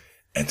do?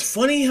 It's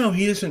funny how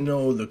he doesn't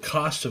know the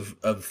cost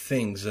of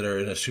things that are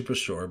in a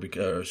superstore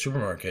or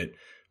supermarket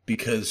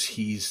because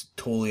he's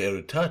totally out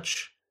of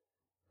touch.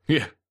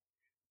 Yeah.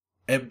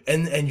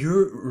 And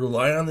you're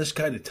relying on this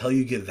guy to tell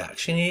you get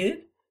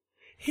vaccinated?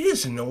 He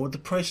doesn't know what the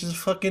price of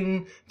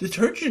fucking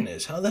detergent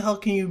is. How the hell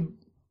can you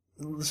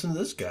listen to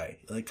this guy.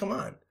 Like, come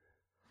on.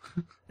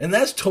 And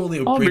that's totally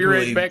a I'll be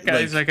breakaway. right back,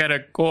 guys. I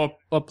gotta go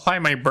apply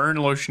my burn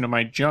lotion to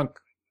my junk.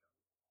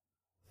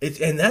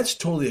 And that's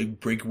totally a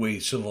breakaway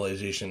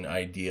civilization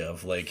idea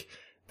of like,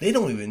 they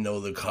don't even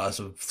know the cost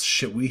of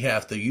shit we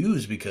have to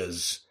use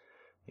because,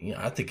 you know,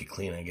 I think it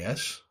clean, I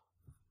guess.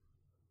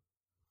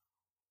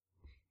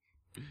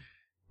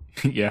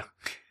 Yeah.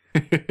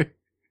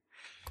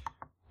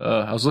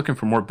 I was looking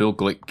for more Bill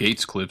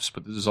Gates clips,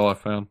 but this is all I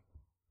found.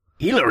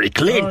 Hillary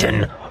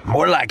Clinton?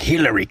 More like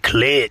Hillary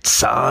Clit,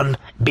 son.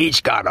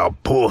 Bitch got a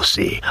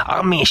pussy.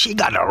 I mean, she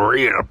got a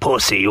real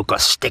pussy you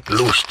could stick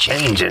loose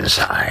change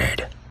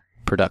inside.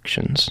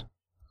 Productions.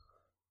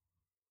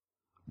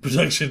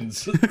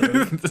 Yikes.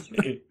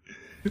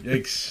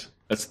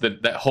 That's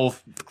that whole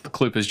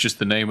clip is just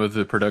the name of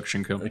the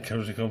production company.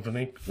 The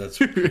company? That's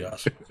pretty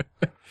awesome.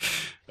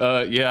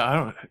 Yeah,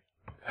 I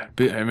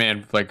don't.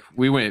 Man, like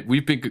we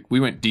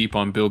went deep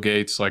on Bill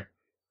Gates like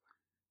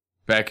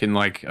back in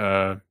like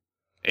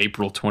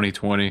April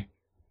 2020,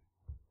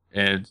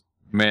 and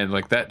man,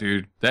 like that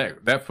dude,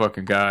 that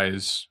fucking guy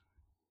is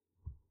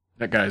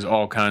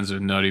all kinds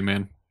of nutty,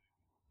 man.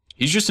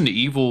 He's just an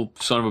evil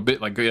son of a bitch.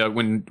 Like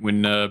when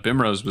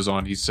Bimrose was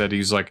on, he said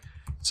it's like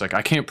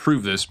I can't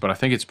prove this, but I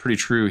think it's pretty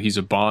true. He's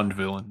a Bond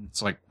villain.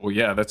 It's like, well,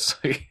 yeah, that's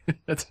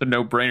that's a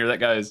no brainer. That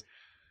guy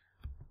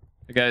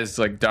is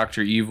like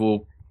Dr.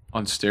 Evil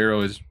on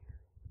steroids.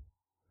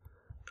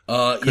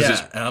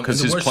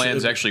 Because his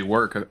plans actually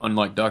work,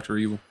 unlike Dr.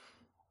 Evil.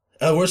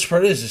 Worst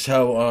part is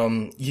how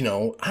you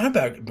know, I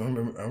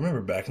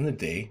remember back in the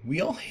day, we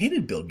all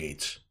hated Bill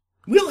Gates.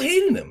 We all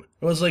hated him.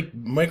 It was like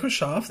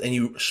Microsoft, and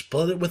you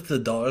split it with the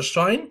dollar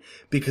sign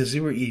because they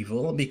were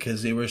evil,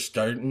 because they were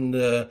starting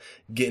to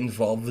get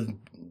involved with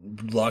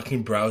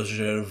blocking browsers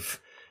out of,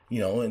 you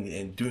know,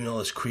 and doing all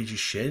this crazy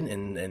shit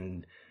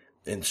and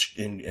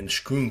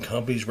screwing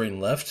companies right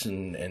and left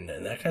and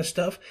that kind of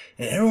stuff.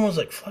 And everyone was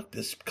like, fuck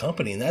this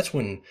company. And that's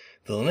when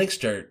the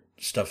Linux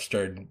stuff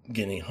started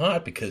getting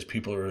hot because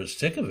people were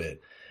sick of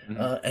it.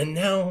 Mm-hmm. And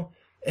now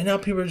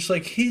people are just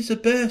like, he's the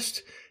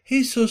best.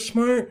 He's so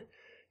smart.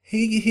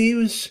 He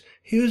was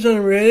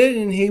on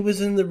Reddit, and he was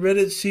in the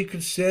Reddit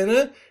Secret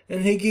Santa,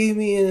 and he gave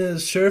me a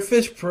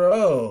Surface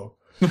Pro.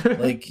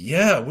 Like,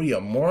 yeah, what are you,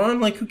 a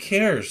moron? Like, who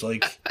cares?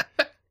 Like,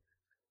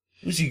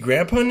 is he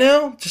grandpa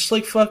now? Just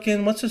like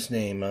fucking, what's his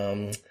name?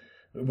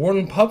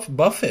 Warren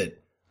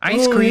Buffett.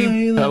 Ice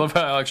cream. Yeah, I love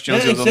how Alex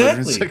Jones yeah, goes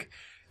over. exactly.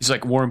 He's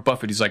like Warren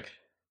Buffett. He's like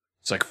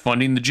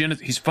funding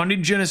he's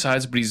funding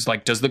genocides, but he's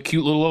like does the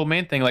cute little old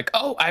man thing. Like,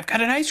 oh, I've got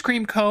an ice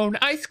cream cone.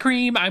 Ice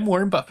cream. I'm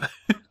Warren Buffett.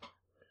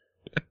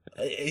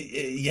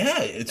 Yeah,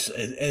 it's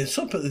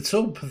so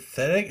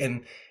pathetic,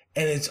 and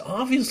it's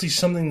obviously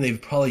something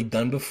they've probably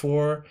done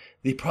before.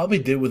 They probably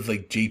did with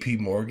like J.P.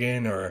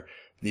 Morgan, or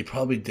they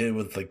probably did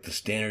with like the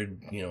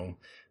Standard, you know,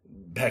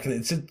 back in.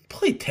 It's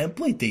probably a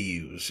template they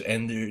use,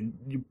 and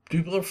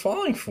people are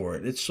falling for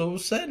it. It's so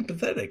sad and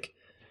pathetic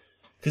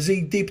because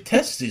they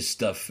test this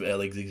stuff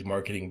like these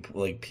marketing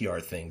like PR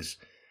things.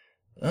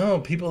 Oh,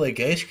 people like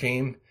ice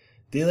cream.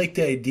 They like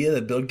the idea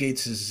that Bill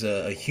Gates is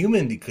a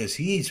human because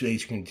he eats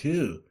ice cream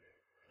too.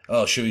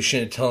 Oh,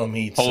 shouldn't tell him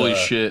he eats, holy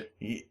shit.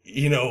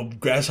 You know,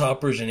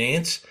 grasshoppers and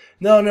ants?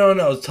 No.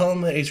 Tell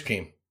him the ice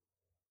cream.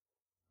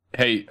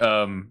 Hey,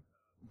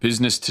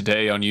 Business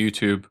Today on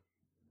YouTube.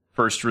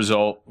 First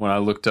result when I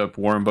looked up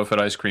Warren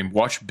Buffett ice cream.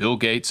 Watch Bill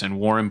Gates and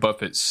Warren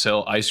Buffett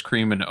sell ice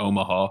cream in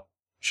Omaha.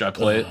 Should I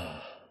play it?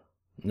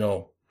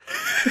 No.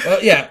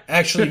 Yeah,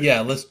 actually,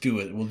 yeah, let's do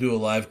it. We'll do a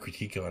live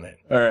critique on it.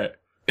 All right.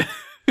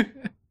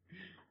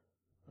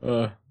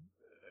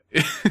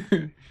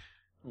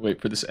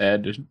 Wait for this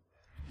ad to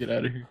get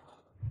out of here.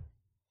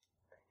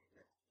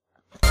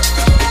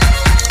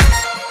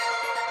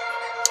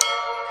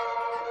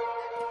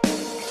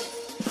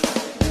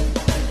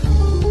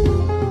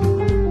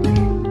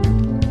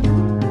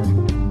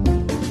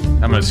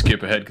 I'm gonna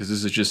skip ahead because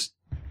this is just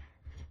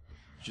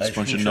a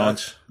bunch of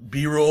nonsense.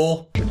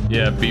 B-roll.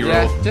 Yeah, B-roll.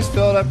 Yeah, just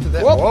fill it up to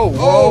that. Whoa.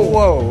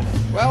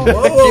 Well, keep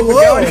it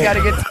going. You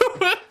gotta get.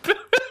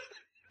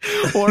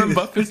 Warren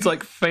Buffett's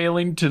like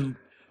failing to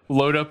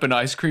load up an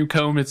ice cream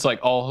cone. It's like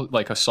all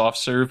like a soft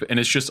serve, and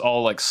it's just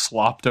all like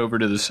slopped over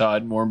to the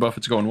side. And Warren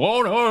Buffett's going,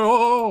 whoa, no,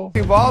 whoa.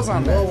 Two balls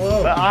on there.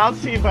 Whoa. I'll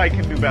see if I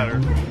can do better.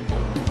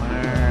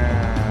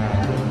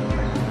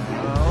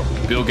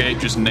 Bill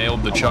Gates just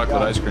nailed the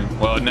chocolate ice cream.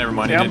 Well, never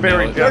mind. Yeah, He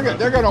didn't nail it.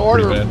 they're going to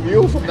order Pretty bad.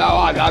 you from now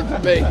on, not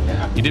from me.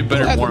 He did better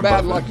than That's Warren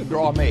bad Buffett. luck to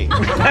draw me.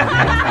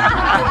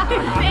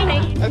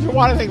 If you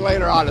want anything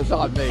later on, it's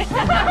on me.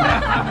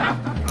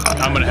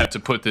 I'm going to have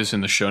to put this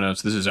in the show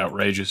notes. This is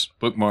outrageous.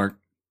 Bookmark.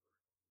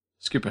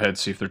 Skip ahead,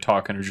 see if they're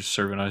talking or just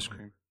serving ice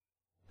cream.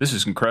 This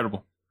is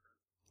incredible.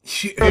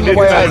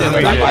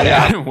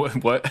 What?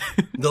 What?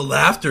 The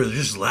laughter, they're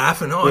just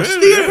laughing. Oh, it's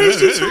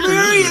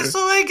hilarious.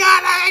 Oh my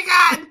god.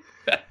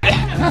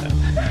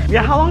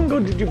 Yeah, how long ago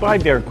did you buy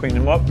Dairy Queen,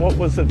 and what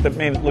was it that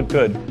made it look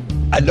good?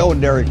 I've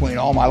known Dairy Queen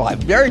all my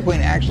life. Dairy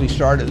Queen actually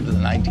started in the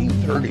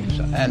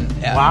 1930s, and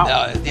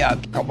wow. Yeah, a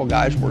couple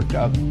guys worked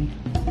out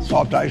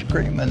soft ice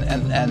cream,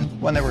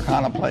 and when they were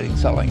contemplating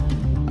selling,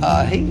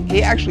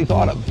 he actually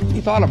thought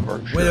of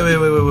Berkshire.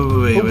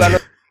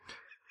 Wait.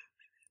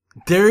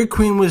 Dairy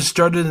Queen was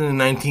started in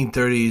the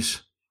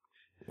 1930s.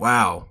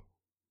 Wow.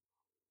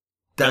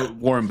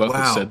 Warren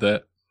Buffett said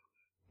that.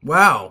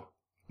 Wow.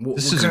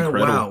 This is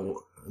incredible. Wow.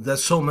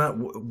 That's so mad.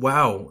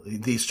 Wow.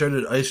 They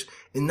started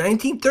in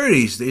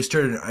 1930s. They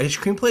started an ice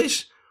cream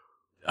place.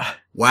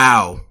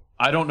 Wow.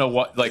 I don't know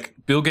what, like,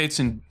 Bill Gates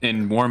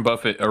and Warren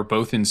Buffett are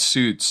both in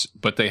suits,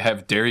 but they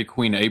have Dairy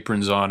Queen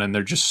aprons on, and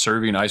they're just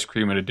serving ice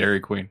cream at a Dairy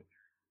Queen.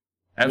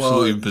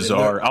 Absolutely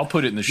bizarre. I'll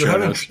put it in the show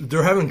notes.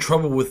 They're having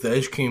trouble with the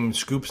ice cream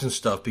scoops and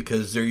stuff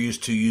because they're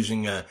used to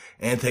using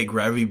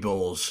anti-gravity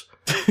bowls.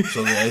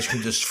 So the ice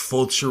cream just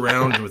floats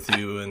around with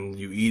you, and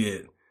you eat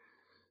it.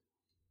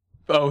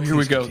 Oh, here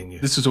we go. Continue.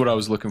 This is what I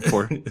was looking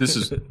for. This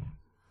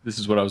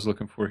is what I was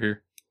looking for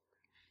here.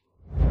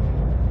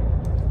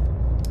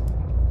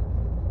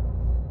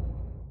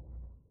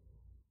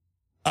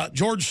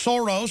 George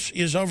Soros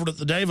is over at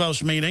the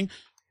Davos meeting,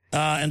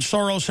 and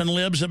Soros and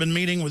Libs have been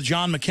meeting with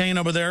John McCain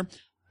over there.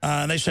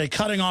 And they say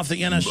cutting off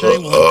the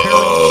NSA will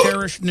imperil the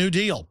cherished New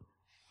Deal.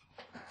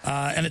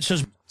 And it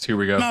says, here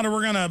we go.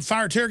 We're going to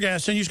fire tear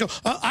gas, and you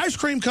just go, ice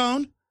cream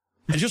cone.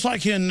 And just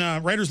like in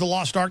Raiders of the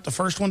Lost Ark, the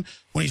first one,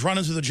 when he's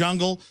running through the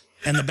jungle,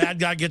 and the bad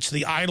guy gets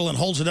the idol and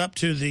holds it up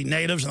to the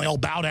natives, and they all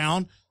bow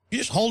down. You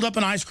just hold up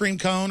an ice cream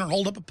cone, or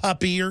hold up a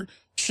puppy, or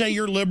say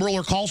you're liberal,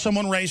 or call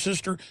someone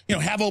racist, or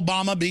have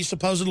Obama be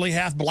supposedly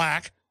half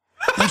black,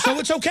 and so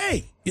it's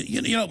okay.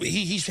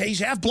 He's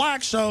half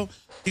black, so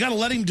you got to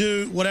let him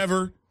do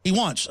whatever he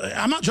wants.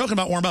 I'm not joking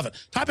about Warren Buffett.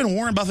 Type in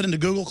Warren Buffett into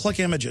Google, click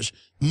images.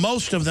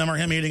 Most of them are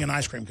him eating an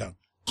ice cream cone.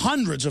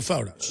 Hundreds of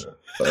photos.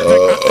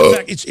 In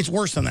fact, it's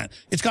worse than that.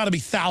 It's got to be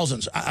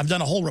thousands. I've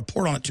done a whole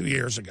report on it 2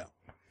 years ago,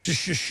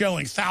 just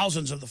showing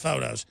thousands of the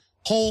photos,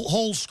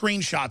 whole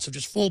screenshots of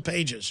just full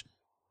pages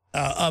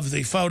of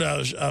the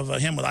photos of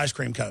him with ice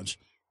cream cones.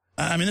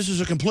 I mean, this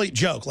is a complete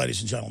joke,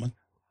 ladies and gentlemen.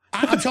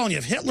 I'm telling you,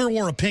 if Hitler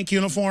wore a pink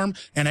uniform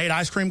and ate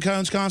ice cream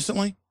cones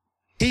constantly,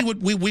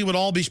 we would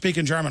all be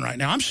speaking German right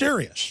now. I'm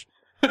serious.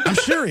 I'm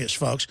serious,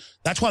 folks.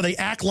 That's why they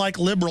act like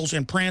liberals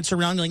and prance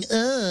around going,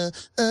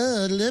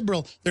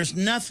 liberal. There's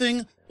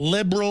nothing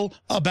liberal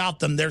about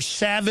them. They're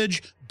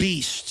savage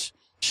beasts,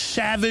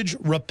 savage,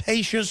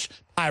 rapacious,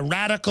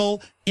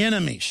 piratical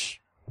enemies.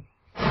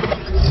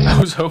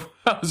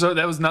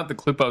 That was not the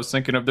clip I was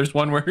thinking of. There's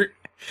one where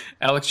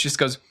Alex just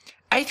goes,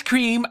 ice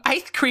cream,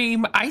 ice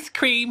cream, ice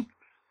cream.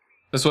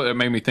 That's what it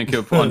made me think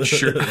of on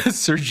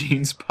Sir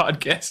Gene's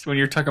podcast when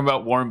you're talking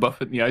about Warren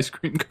Buffett and the ice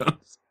cream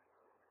cones.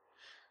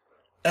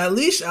 At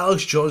least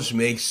Alex Jones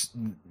makes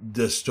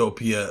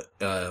dystopia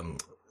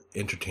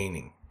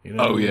entertaining.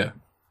 Oh, yeah.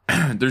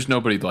 There's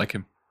nobody like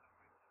him.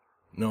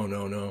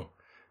 No.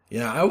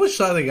 Yeah, I always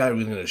thought the guy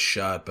was going to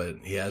shot, but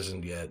he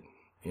hasn't yet,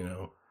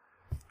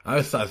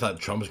 I thought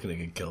Trump was going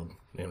to get killed.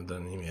 They haven't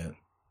done him yet.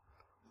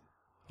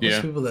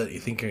 Most people that you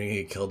think are going to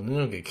get killed, they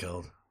don't get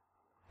killed.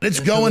 It's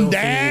going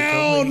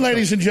down,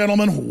 ladies and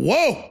gentlemen.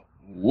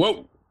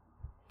 Whoa.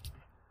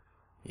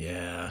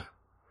 Yeah.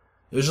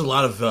 There's a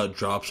lot of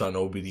drops on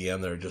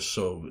OBDM that are just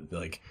so,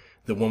 like,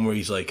 the one where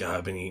he's like,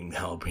 I've been eating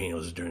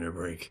jalapenos during the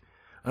break.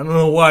 I don't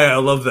know why I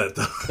love that,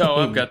 though.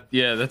 Oh, I got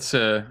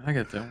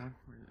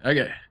that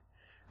one.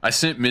 I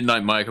sent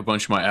Midnight Mike a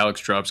bunch of my Alex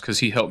drops because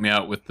he helped me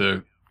out with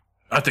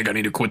I think I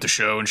need to quit the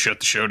show and shut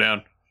the show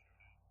down.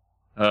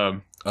 A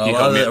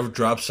lot of the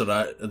drops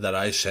that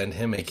I send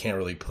him, he can't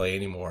really play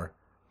anymore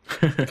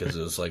because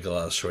there's like a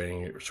lot of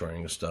swearing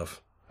and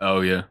stuff.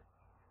 Oh, yeah.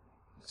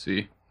 Let's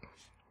see.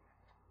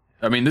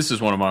 I mean, this is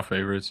one of my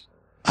favorites.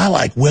 I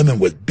like women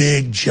with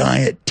big,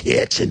 giant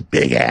tits and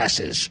big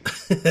asses.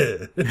 He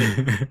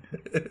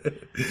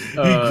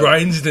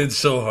grinds it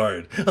so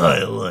hard.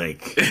 I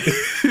like.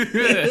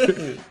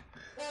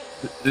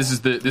 This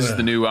is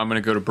the new. I'm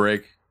going to go to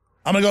break.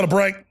 I'm going to go to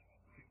break.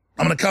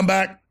 I'm going to come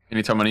back.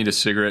 Anytime I need a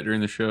cigarette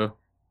during the show.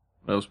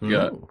 What else we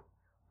got?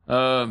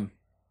 I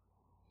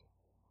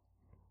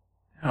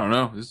don't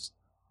know.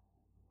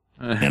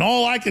 And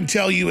all I can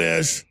tell you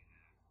is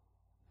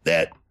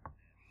that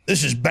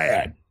this is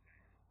bad.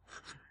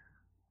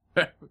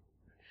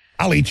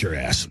 I'll eat your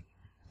ass.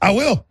 I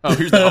will. Oh,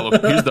 here's the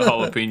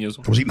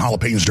jalapenos. I was eating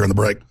jalapenos during the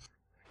break.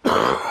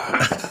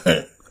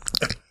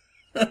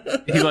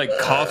 He like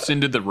coughs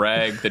into the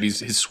rag that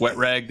his sweat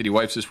rag that he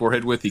wipes his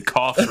forehead with. He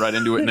coughs right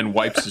into it and then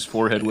wipes his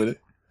forehead with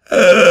it.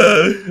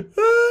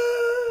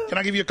 Can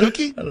I give you a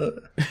cookie?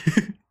 Can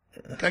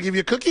I give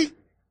you a cookie?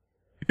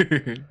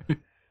 A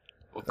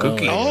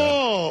cookie.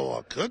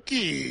 A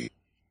cookie.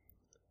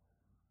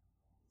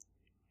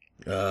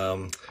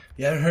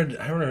 Yeah, I heard.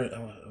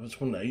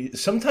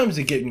 Sometimes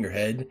they get in your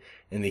head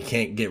and they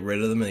can't get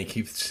rid of them, and they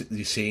keep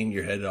saying in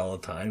your head all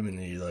the time,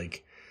 and you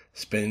like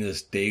spending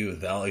this day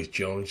with Alex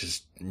Jones,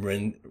 just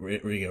living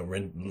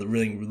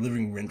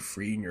rent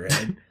free in your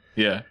head.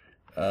 Yeah.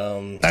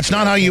 That's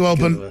not how you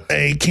open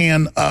a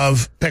can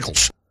of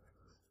pickles.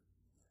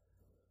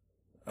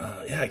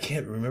 Yeah, I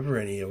can't remember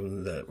any of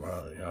them that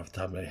off the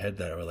top of my head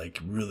that are like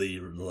really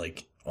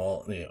like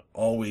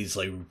always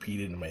like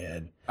repeated in my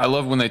head. I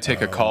love when they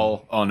take a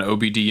call on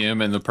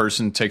OBDM and the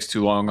person takes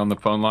too long on the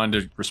phone line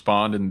to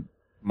respond, and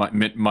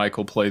Mike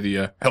will play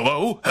the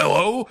hello.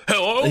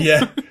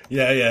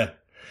 Yeah.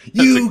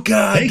 You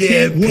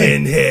goddamn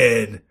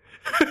pinhead.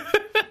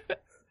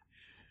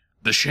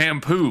 The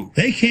shampoo.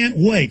 They can't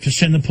wait to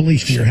send the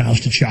police to your house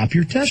to chop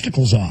your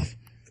testicles off.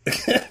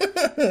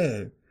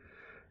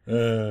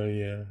 Oh,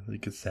 yeah.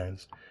 Good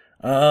sounds.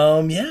 What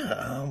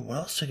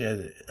else I got?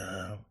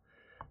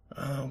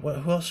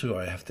 Who else do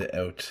I have to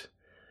out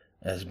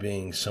as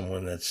being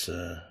someone that's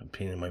a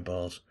pain in my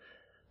balls?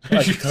 So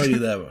I can tell you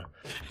that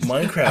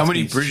Minecraft. How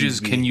many bridges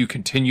can you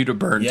continue to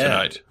burn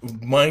tonight?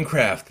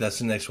 Minecraft. That's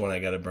the next one I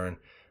got to burn.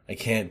 I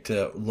can't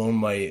load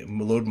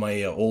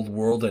my old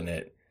world in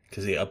it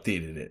because they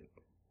updated it.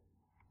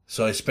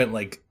 So I spent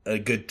like a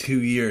good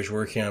 2 years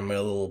working on my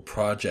little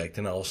project,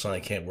 and all of a sudden I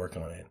can't work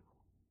on it.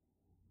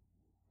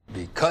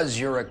 Because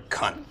you're a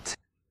cunt.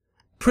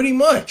 Pretty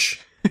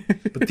much.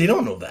 But they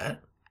don't know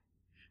that.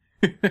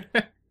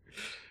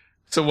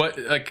 So what,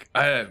 like,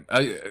 I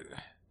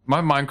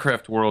my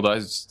Minecraft world,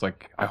 I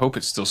hope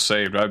it's still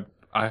saved.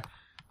 I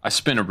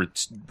spent a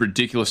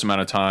ridiculous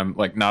amount of time,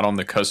 like, not on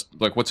the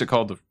what's it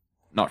called?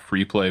 Not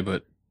free play,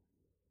 but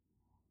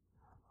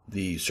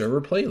the server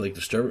play, like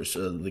the server,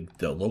 like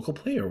the local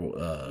play, or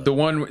the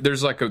one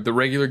there's like the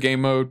regular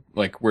game mode,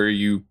 like where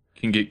you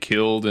can get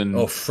killed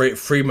and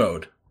free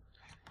mode.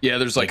 Yeah,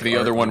 there's like the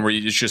other one where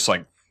it's just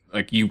like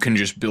you can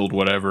just build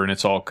whatever and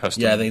it's all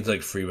custom. Yeah, I think it's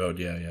like free mode.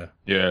 Yeah.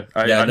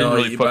 I didn't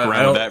really fuck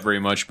around with that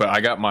very much, but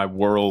I got my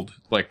world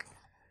like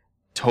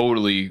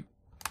totally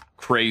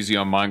crazy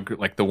on mine,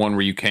 like the one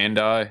where you can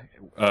die,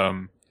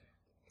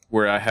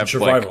 where I have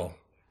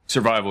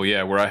survival,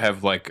 yeah, where I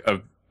have like a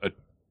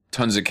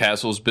tons of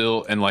castles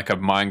built and like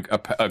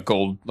a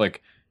gold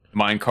like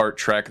minecart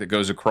track that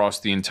goes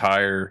across the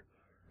entire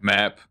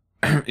map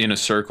in a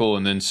circle,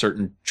 and then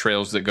certain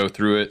trails that go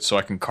through it so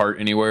I can cart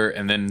anywhere.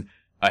 And then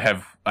I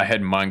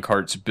had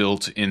minecarts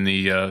built in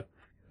the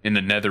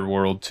nether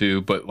world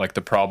too, but like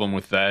the problem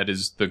with that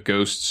is the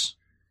ghosts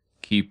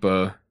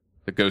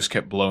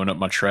kept blowing up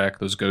my track,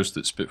 those ghosts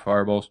that spit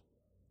fireballs.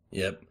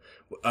 Yep.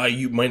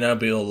 You might not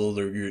be able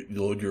to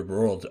load your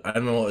world. I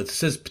don't know. It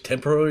says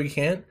temporary you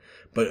can't,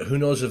 but who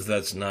knows if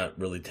that's not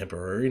really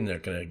temporary and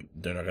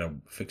they're not gonna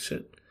fix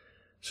it.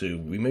 So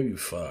we may be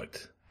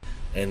fucked.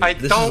 And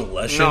this is a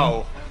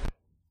lesson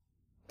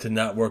to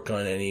not work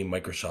on any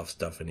Microsoft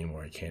stuff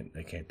anymore. I can't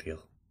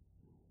deal.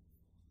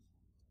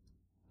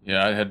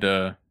 Yeah, I had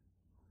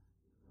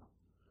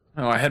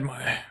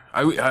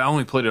I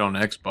only played it on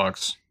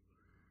Xbox.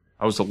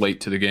 I was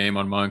late to the game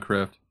on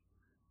Minecraft.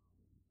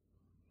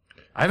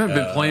 I haven't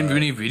been playing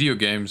any video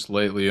games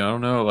lately. I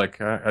don't know. Like,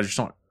 I just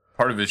don't.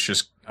 Part of it's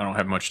just I don't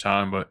have much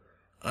time. But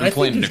I've been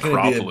playing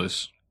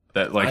Necropolis.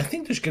 I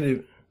think there's gonna.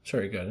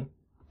 Sorry, go ahead.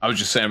 I was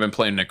just saying I've been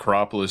playing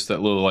Necropolis,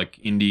 that little like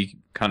indie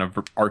kind of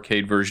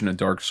arcade version of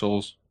Dark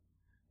Souls,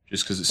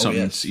 just because it's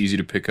something that's easy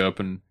to pick up,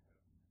 and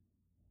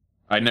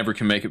I never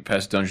can make it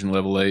past dungeon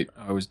level 8.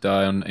 I always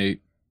die on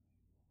 8.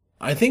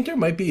 I think there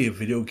might be a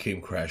video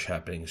game crash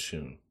happening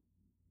soon.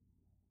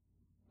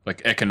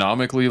 Like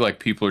economically, like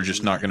people are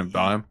just not going to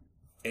buy them.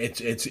 I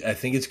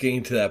think it's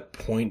getting to that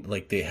point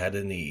like they had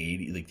in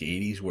the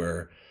 80s,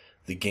 where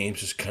the games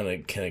just kind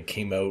of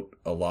came out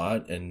a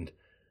lot, and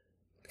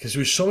because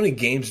there's so many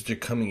games that are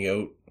coming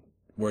out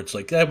where it's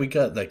like, we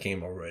got that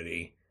game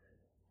already,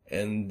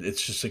 and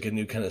it's just like a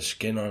new kind of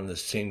skin on the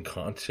same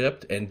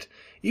concept, and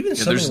even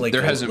something like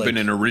there hasn't been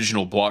an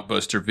original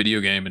blockbuster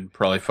video game in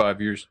probably 5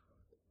 years.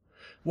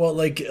 Well,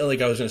 like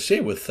I was gonna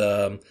say with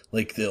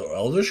like the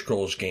Elder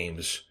Scrolls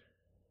games.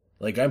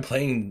 Like, I'm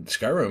playing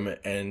Skyrim,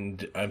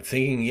 and I'm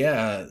thinking,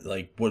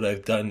 like, what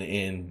I've done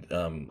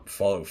in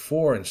Fallout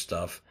 4 and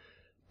stuff,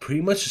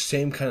 pretty much the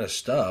same kind of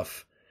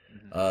stuff.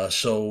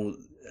 So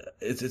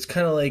it's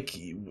kind of like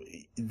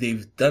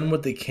they've done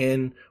what they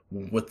can,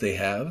 what they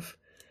have,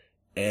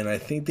 and I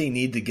think they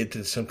need to get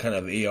to some kind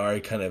of AI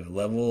kind of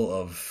level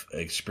of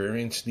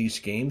experience in these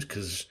games,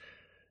 because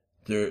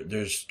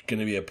there's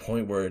going to be a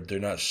point where they're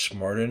not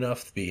smart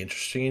enough to be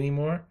interesting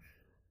anymore.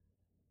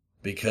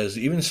 Because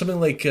even something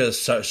like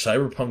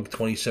Cyberpunk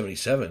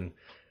 2077,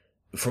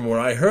 from what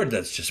I heard,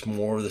 that's just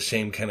more of the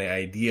same kind of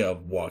idea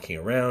of walking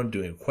around,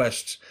 doing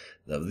quests,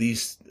 of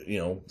these,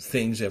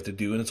 things they have to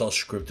do, and it's all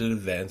scripted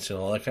events and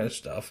all that kind of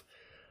stuff.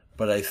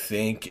 But I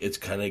think it's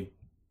kind of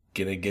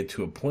going to get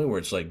to a point where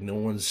it's like no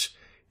one's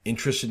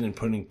interested in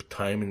putting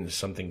time into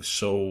something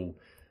so,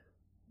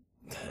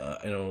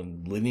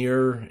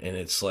 linear, and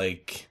it's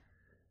like...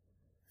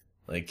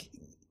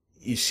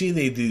 You see,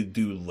 they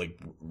do like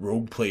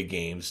rogue play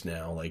games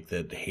now, like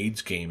that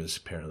Hades game is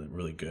apparently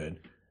really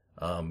good.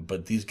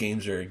 But these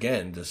games are,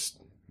 again,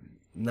 just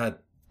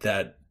not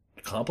that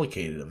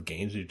complicated of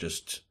games. You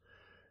just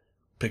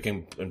pick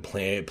and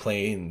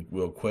playing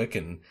real quick,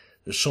 and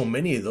there's so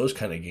many of those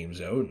kind of games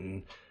out,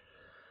 and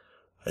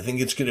I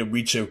think it's going to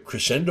reach a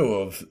crescendo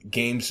of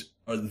games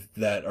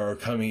that are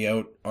coming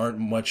out aren't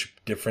much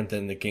different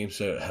than the games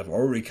that have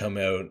already come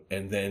out.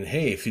 And then,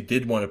 hey, if you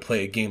did want to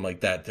play a game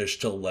like that, there's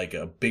still like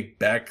a big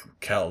back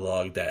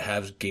catalog that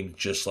has games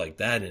just like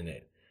that in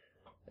it.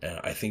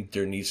 I think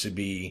there needs to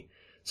be,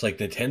 it's like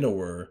Nintendo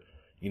where,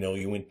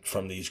 you went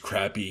from these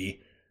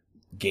crappy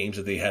games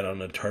that they had on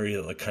Atari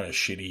that looked kind of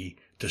shitty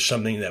to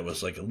something that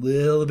was like a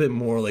little bit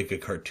more like a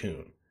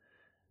cartoon.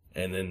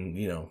 And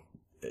then,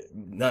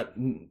 not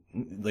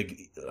like,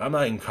 I'm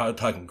not even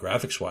talking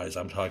graphics wise.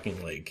 I'm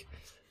talking like,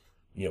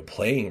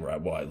 playing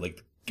wise,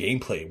 like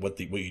gameplay, what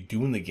you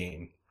do in the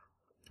game.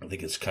 I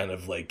think it's kind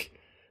of like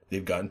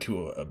they've gotten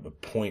to a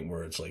point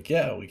where it's like,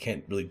 yeah, we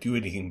can't really do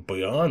anything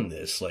beyond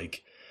this.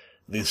 Like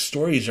the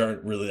stories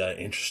aren't really that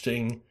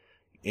interesting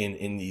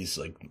in these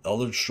like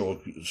Elder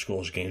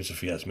Scrolls games,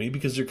 if you ask me,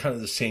 because they're kind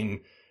of the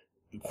same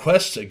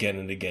quests again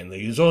and again.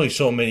 Like, there's only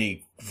so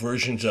many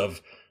versions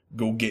of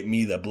go get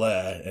me the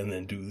blah and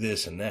then do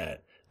this and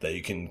that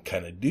you can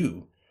kind of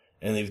do.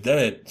 And they've done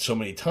it so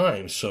many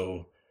times.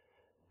 So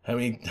how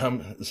many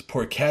times this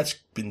poor cat's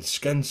been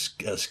skinned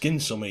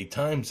so many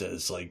that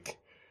it's like,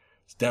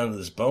 it's down to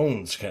his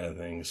bones kind of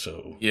thing.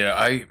 So yeah,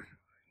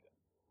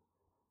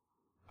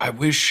 I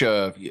wish,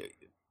 well,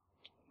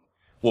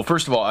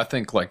 first of all, I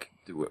think like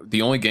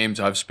the only games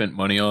I've spent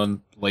money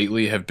on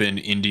lately have been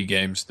indie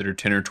games that are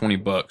 $10 or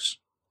 $20.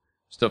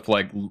 Stuff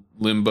like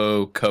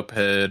Limbo,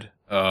 Cuphead,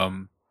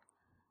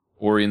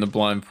 Ori and the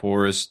Blind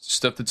Forest,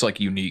 stuff that's like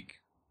unique,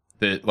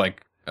 that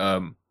like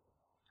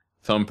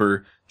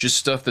Thumper, just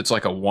stuff that's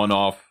like a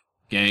one-off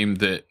game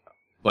that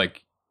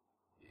like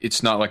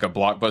it's not like a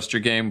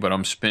blockbuster game, but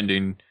I'm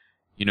spending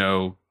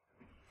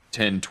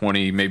 10,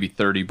 20, maybe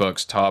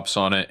 $30 tops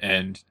on it,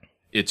 and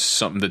it's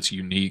something that's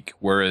unique.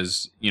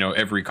 Whereas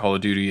every Call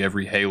of Duty,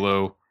 every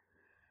Halo,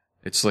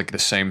 it's like the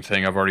same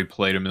thing I've already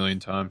played a million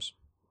times.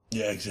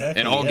 Yeah, exactly.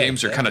 And all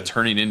games are kind of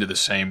turning into the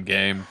same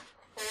game.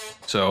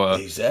 So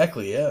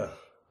exactly, yeah.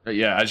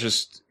 Yeah,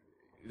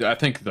 I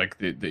think like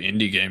the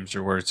indie games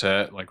are where it's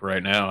at. Like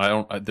right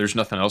now, there's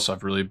nothing else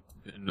I've really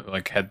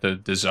like had the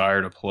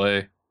desire to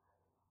play.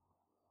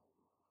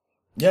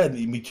 Yeah,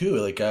 me too.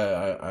 Like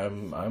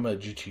I'm a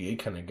GTA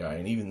kind of guy,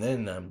 and even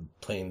then I'm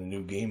playing the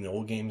new game, the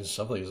old games and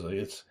stuff like that.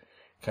 It's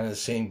kind of the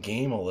same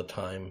game all the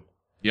time.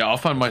 Yeah, I'll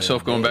find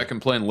myself going back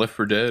and playing Left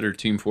 4 Dead or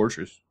Team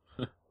Fortress.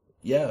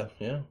 Yeah.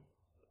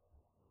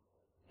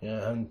 I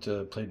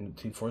haven't played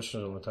Team Fortress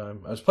all the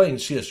time. I was playing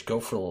CS:GO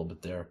for a little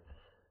bit there,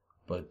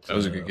 but that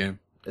was a good game.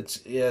 It's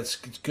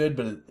good,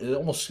 but it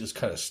almost is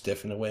kind of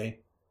stiff in a way.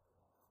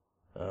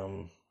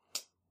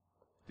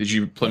 Did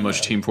you play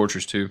much Team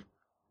Fortress 2?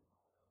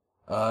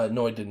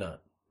 No, I did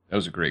not. That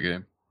was a great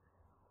game.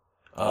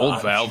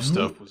 Old Valve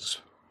stuff was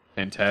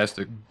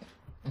fantastic.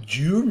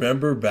 Do you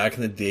remember back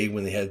in the day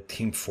when they had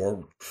Team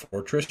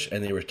Fortress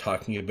and they were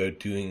talking about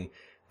doing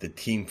the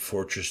Team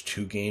Fortress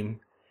 2 game?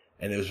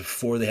 And it was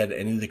before they had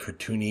any of the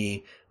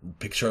cartoony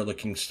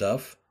Pixar-looking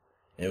stuff.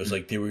 And it was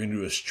like they were going to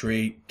do a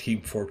straight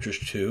Team Fortress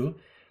 2.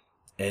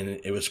 And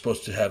it was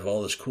supposed to have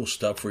all this cool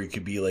stuff where you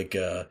could be like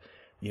a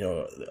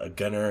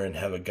gunner and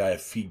have a guy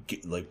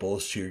feed like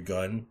bullets to your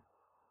gun.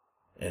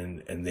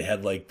 And they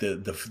had like the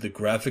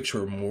graphics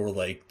were more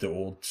like the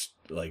old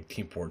like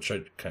Team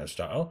Fortress kind of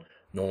style,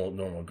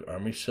 normal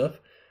army stuff.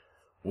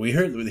 We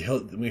heard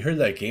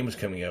that game was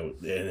coming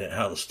out and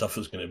how the stuff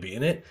was going to be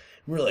in it.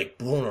 We were like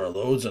blowing our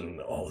loads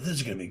on, this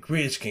is going to be the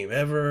greatest game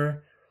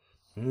ever.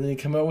 And then they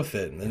come out with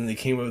it, and then they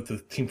came out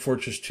with Team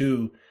Fortress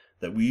 2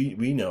 that we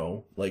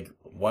know like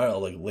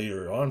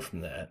later on from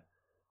that.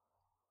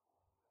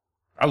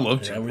 I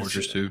love Team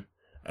Fortress 2.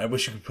 I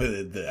wish you could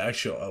put the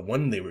actual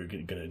one they were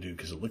going to do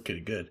because it looked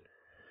pretty good.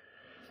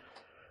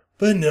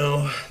 But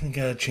no, they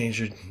got to change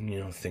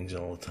their things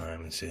all the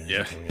time and say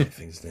they're doing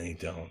things they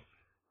don't.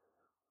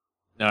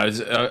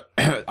 No,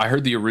 I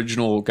heard the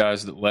original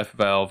guys that left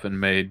Valve and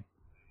made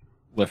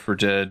Left 4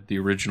 Dead, the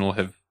original,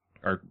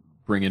 are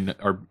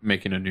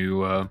making a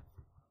new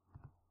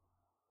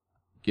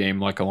game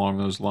like along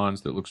those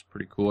lines that looks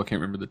pretty cool. I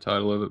can't remember the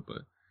title of it,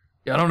 but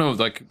yeah, I don't know.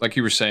 Like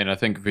you were saying, I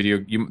think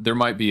there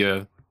might be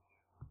the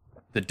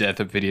death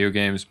of video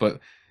games, but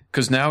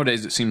because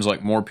nowadays it seems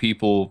like more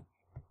people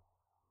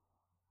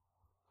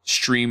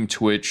stream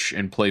Twitch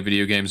and play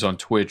video games on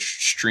Twitch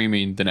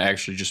streaming than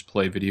actually just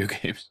play video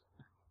games.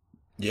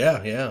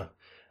 Yeah.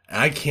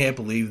 I can't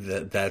believe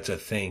that that's a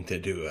thing to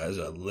do as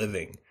a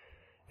living.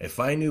 If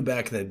I knew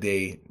back in the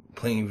day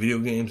playing video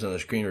games on a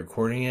screen,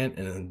 recording it,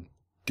 and then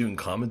doing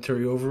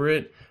commentary over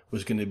it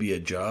was going to be a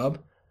job,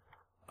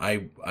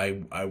 I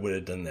would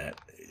have done that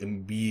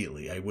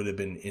immediately. I would have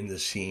been in the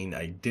scene.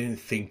 I didn't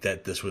think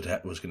that this was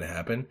going to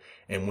happen.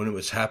 And when it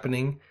was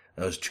happening,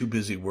 I was too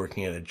busy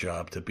working at a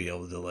job to be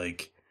able to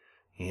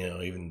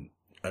even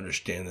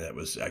understand that it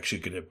was actually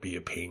going to be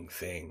a paying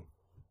thing.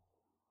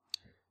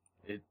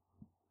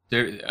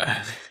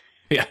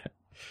 Yeah,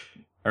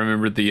 I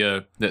remember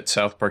that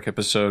South Park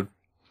episode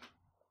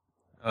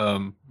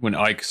when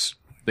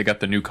they got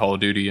the new Call of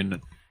Duty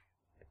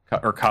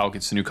or Kyle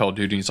gets the new Call of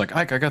Duty. And he's like,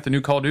 Ike, I got the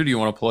new Call of Duty. You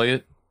want to play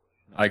it?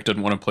 Ike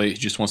doesn't want to play it. He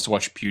just wants to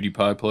watch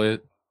PewDiePie play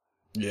it.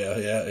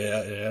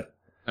 Yeah.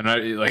 And I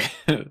like,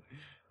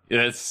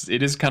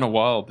 it is kind of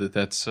wild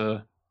that's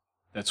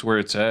where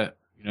it's at,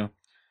 you know.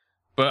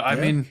 But I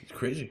mean, it's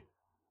crazy.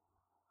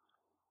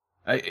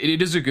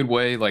 It is a good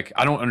way. Like,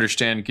 I don't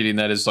understand getting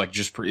that as like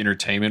just for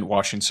entertainment,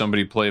 watching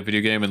somebody play a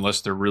video game,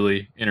 unless they're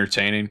really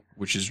entertaining,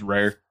 which is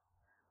rare.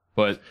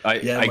 But I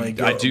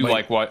do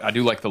like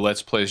the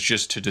Let's Plays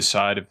just to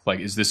decide if like,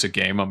 is this a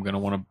game I'm going to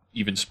want to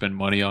even spend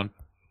money on?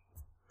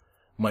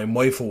 My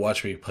wife will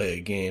watch me play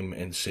a game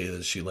and say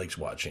that she likes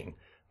watching,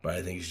 but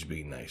I think she's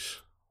being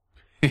nice.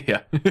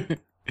 Yeah.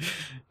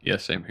 Yeah,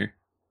 same here.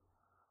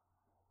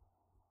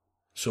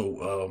 So,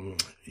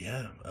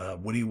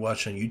 what do you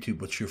watch on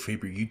YouTube? What's your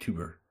favorite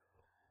YouTuber?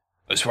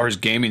 As far as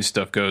gaming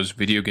stuff goes,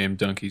 Video Game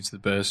Donkey's the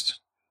best.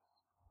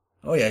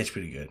 Oh, yeah, it's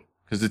pretty good.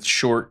 Because it's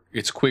short,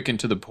 it's quick and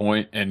to the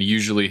point, and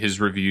usually his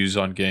reviews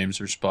on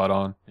games are spot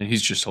on, and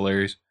he's just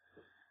hilarious.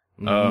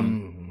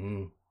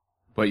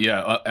 But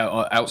yeah,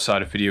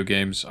 outside of video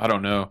games, I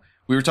don't know.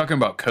 We were talking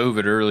about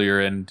COVID earlier,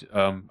 and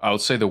I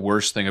would say the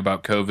worst thing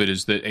about COVID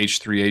is that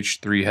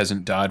H3H3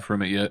 hasn't died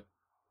from it yet.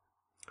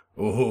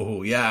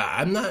 Oh, yeah,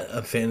 I'm not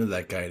a fan of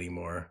that guy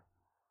anymore.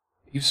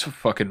 He's so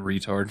fucking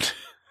retard.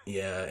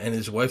 Yeah, and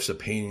his wife's a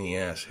pain in the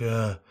ass.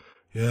 Yeah.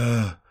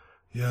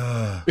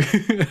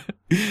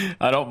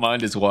 I don't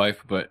mind his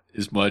wife, but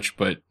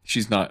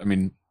she's not. I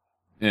mean,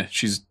 yeah,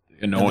 she's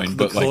annoying.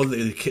 But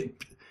like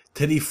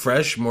Teddy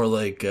Fresh, more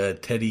like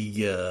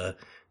Teddy.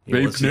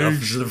 What's the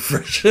opposite of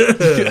Fresh?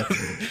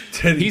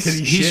 Teddy.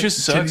 He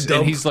just sucks,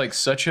 and he's like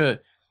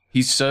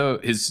his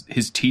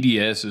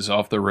TDS is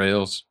off the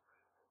rails.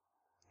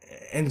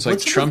 And it's like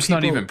Trump's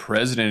not even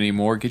president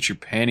anymore. Get your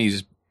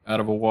panties out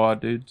of a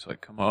wad, dude. It's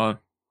like, come on.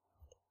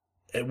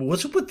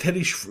 What's up with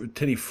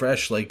Teddy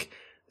Fresh? Like,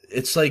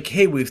 it's like,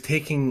 hey, we've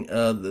taken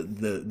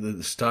the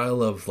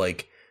style of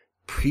like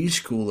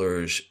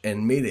preschoolers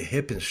and made it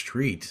hip and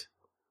street.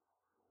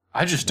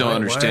 I just don't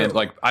understand.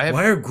 Like, I have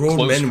why are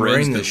grown men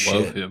wearing this shit?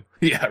 Love him.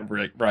 Yeah,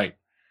 right.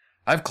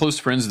 I have close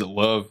friends that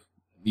love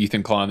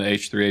Ethan Klein, the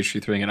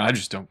H3H3 thing, and I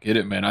just don't get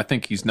it, man. I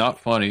think he's not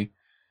funny.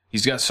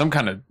 He's got some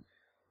kind of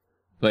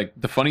like,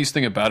 the funniest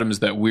thing about him is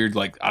that weird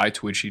like eye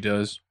twitch he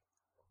does.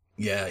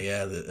 Yeah,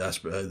 the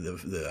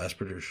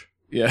Asperger's.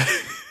 Yeah.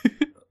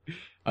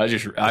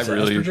 It's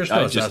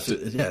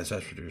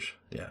Asperger's.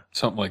 Yeah.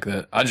 Something like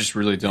that. I just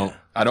really don't. Yeah.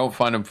 I don't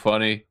find him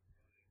funny.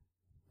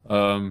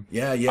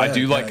 I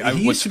do like.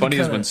 What's funny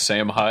is when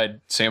Sam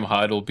Hyde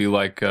will be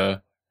like,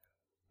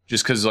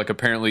 just because like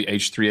apparently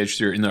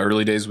H3H3 in the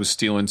early days was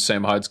stealing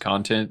Sam Hyde's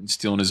content and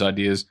stealing his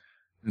ideas,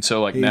 and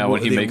so like now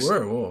when he makes,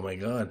 oh my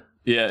god,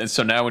 yeah, and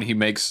so now when he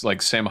makes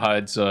like Sam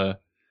Hyde's,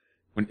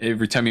 when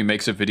every time he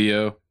makes a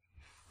video,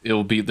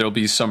 there'll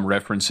be some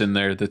reference in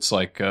there that's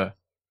like,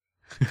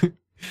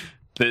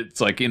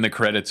 that's like in the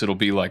credits it'll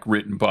be like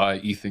written by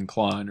Ethan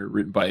Klein or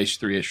written by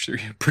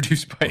H3H3,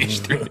 produced by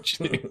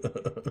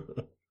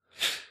H3H3.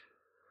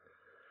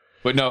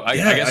 But no, I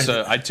guess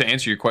to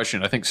answer your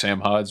question, I think Sam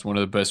Hyde's one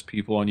of the best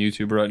people on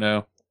YouTube right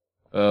now.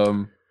 I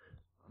don't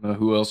know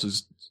who else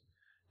is.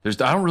 I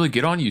don't really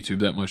get on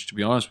YouTube that much, to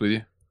be honest with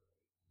you.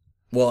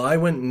 Well, I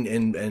went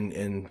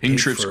and Ping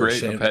Trip's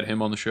great. I've had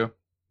him on the show.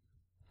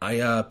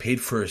 I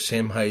paid for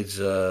Sam Hyde's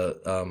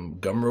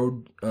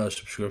Gumroad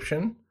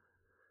subscription.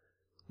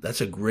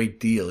 That's a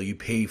great deal. You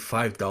pay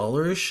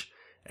 $5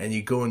 and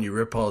you go and you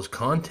rip all his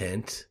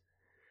content,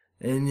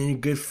 and then you're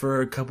good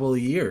for a couple of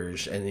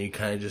years, and then you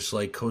kind of just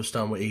like coast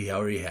on what he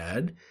already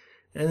had,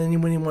 and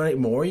then when you want it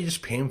more, you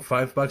just pay him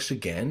 $5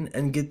 again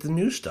and get the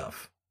new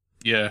stuff.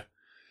 Yeah,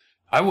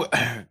 I've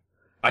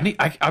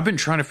been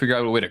trying to figure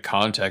out a way to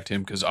contact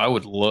him because I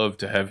would love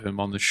to have him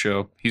on the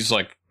show. He's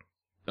like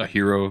a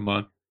hero of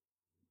mine.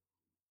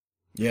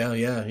 Yeah.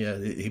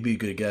 He'd be a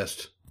good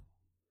guest.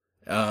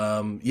 But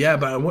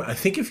I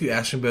think if you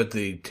asked him about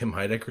the Tim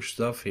Heidecker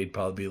stuff, he'd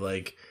probably be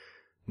like,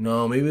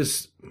 no,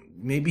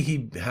 maybe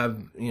he'd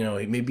have,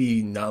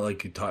 maybe not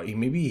like you talk.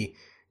 Maybe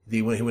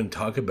he wouldn't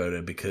talk about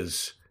it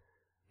because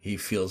he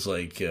feels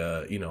like,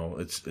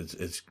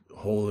 it's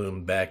holding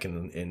him back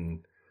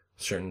in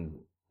certain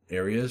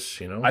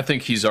areas. I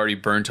think he's already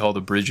burnt all the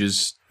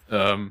bridges.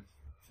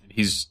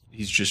 He's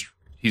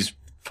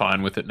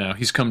fine with it now.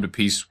 He's come to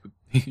peace.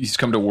 He's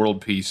come to world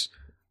peace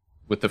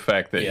with the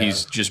fact that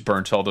he's just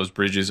burnt all those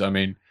bridges. I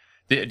mean,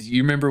 do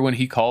you remember when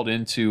he called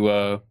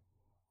into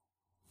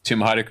Tim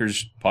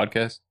Heidecker's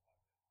podcast?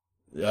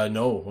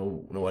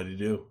 No. What did he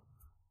do?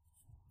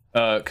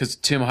 Because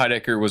Tim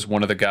Heidecker was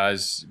one of the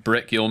guys,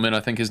 Brett Gilman, I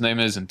think his name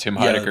is, and Tim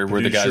Heidecker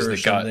were the guys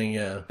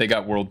that they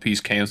got World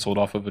Peace canceled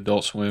off of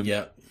Adult Swim.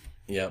 Yeah,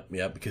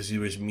 because he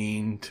was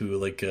mean to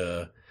like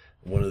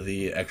one of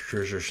the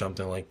extras or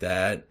something like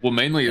that. Well,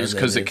 mainly it was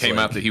because it came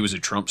out that he was a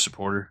Trump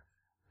supporter.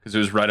 Because it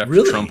was right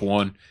after Trump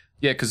won.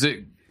 Yeah, because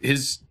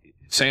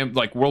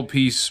World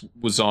Peace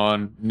was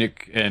on.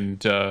 Nick and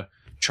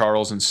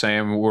Charles and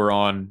Sam were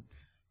on.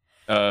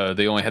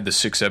 They only had the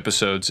 6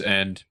 episodes,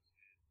 and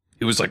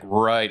it was like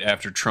right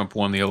after Trump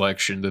won the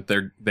election that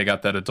they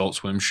got that Adult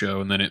Swim show,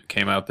 and then it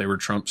came out they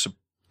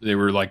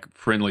were like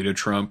friendly to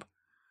Trump,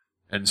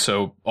 and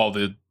so all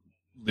the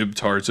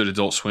libtards at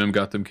Adult Swim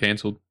got them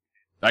canceled.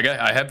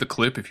 I have the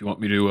clip if you want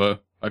me to.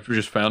 I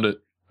just found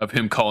it of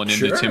him calling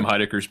into Tim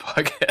Heidecker's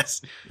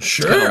podcast.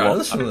 Sure, I'll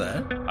listen to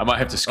that. I might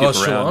have to skip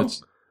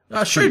around.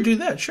 Sure, do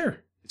that. Sure.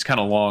 It's kind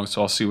of long,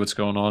 so I'll see what's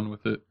going on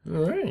with it.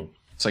 All right.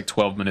 It's like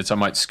 12 minutes. I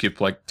might skip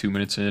like 2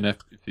 minutes in if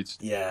it's.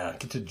 Yeah,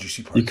 get to the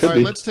juicy part. All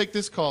right, let's take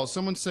this call.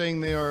 Someone's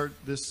saying they are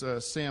this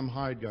Sam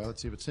Hyde guy.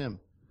 Let's see if it's him.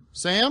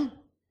 Sam?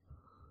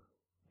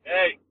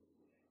 Hey.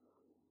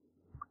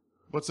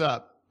 What's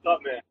up? What's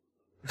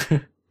up,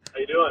 man? How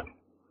you doing?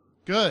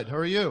 Good. How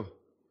are you?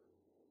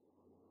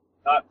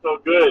 Not so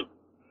good.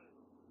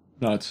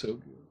 Not so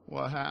good.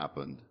 What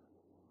happened?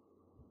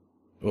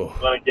 Oh.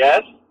 Want to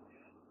guess?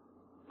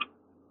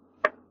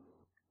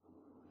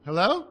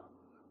 Hello?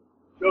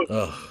 Show's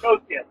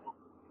canceled.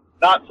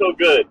 Not so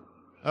good.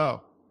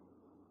 Oh.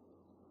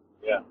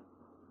 Yeah.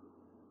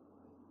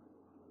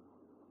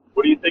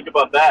 What do you think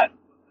about that?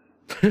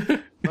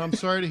 I'm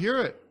sorry to hear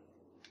it.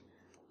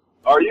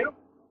 Are you?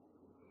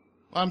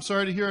 I'm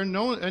sorry to hear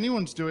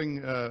anyone's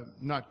doing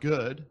not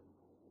good.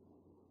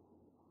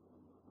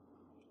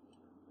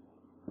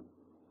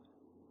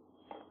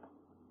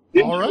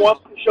 Didn't All right. you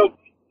want the show?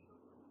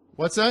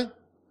 What's that?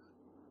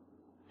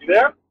 You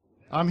there?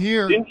 I'm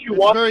here. Didn't you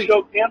want the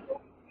show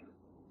canceled?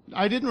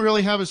 I didn't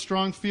really have a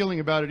strong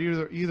feeling about it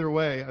either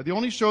way. The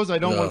only shows I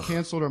don't want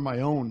canceled are my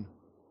own.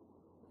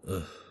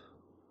 Ugh.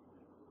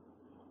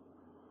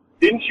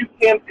 Didn't you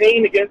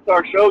campaign against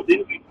our show?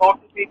 Didn't you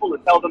talk to people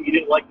and tell them you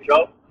didn't like the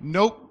show?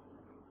 Nope.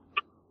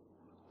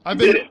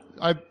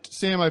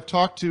 Sam, I've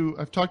talked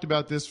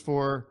about this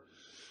for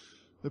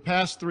the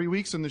past 3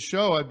 weeks on the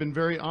show. I've been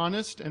very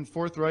honest and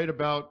forthright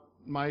about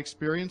my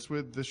experience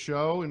with the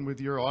show and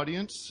with your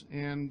audience,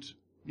 and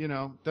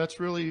that's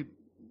really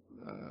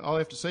all I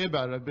have to say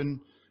about it. I've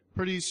been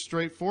pretty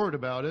straightforward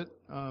about it.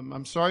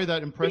 I'm sorry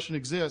that impression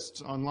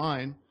exists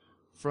online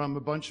from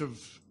a bunch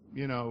of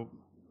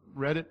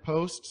Reddit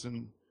posts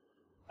and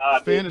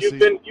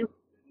fantasies.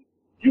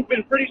 You've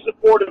been pretty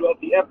supportive of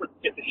the effort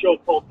to get the show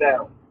pulled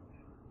down.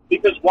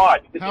 Because why?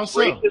 Because How it's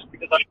so? racist.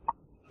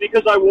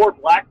 Because I wore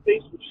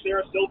blackface, which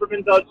Sarah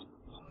Silverman does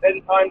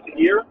 10 times a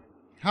year.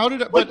 How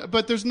did?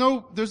 But there's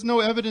no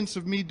evidence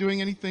of me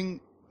doing anything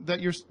that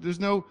there's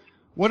no.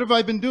 What have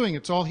I been doing?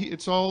 It's all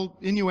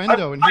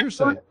innuendo and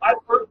hearsay.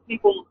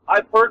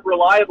 I've heard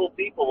reliable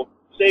people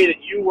say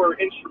that you were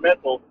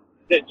instrumental.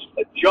 That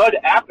Judd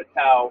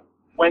Apatow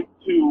went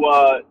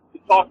to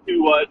talk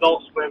to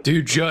Adult Swim.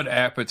 Dude, Judd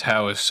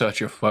Apatow is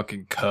such a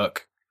fucking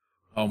cuck.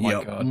 Oh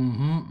my god.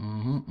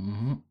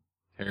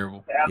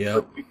 Terrible.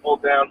 To be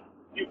pulled down.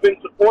 You've been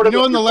supportive.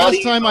 When the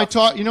last time I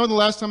talked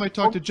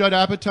to Judd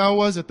Apatow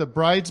was at the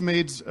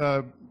Bridesmaids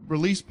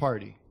release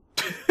party.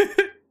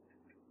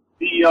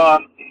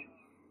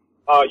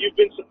 You've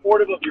been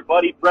supportive of your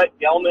buddy Brett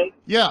Gelman.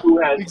 Yeah, who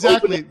has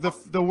exactly.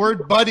 The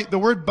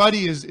word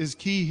buddy is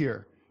key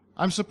here.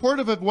 I'm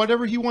supportive of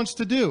whatever he wants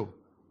to do.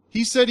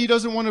 He said he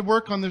doesn't want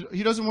to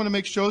he doesn't want to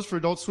make shows for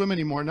Adult Swim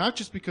anymore, not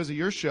just because of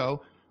your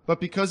show,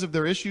 but because of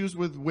their issues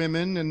with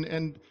women,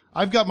 and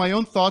I've got my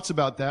own thoughts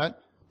about that.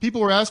 People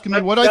were asking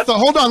me what I thought.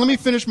 Hold on, let me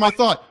finish my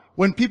thought.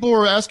 When people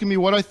were asking me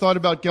what I thought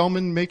about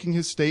Gelman making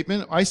his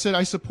statement, I said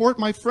I support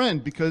my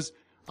friend because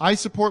I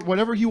support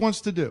whatever he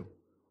wants to do.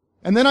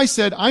 And then I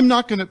said, I'm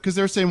not going to, because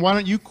they're saying, why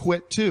don't you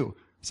quit too?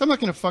 So I'm not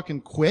going to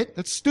fucking quit.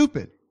 That's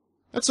stupid.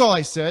 That's all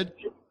I said.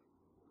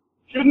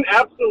 Shouldn't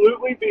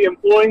absolutely be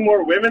employing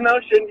more women, though?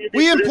 Shouldn't you be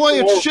We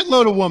employ a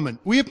shitload of women.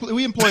 We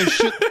employ a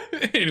shit.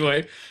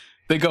 Anyway,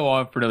 they go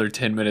on for another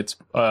 10 minutes.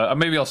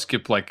 Maybe I'll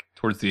skip like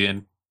towards the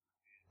end.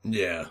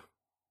 Yeah.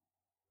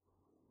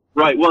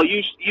 Right. Well,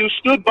 you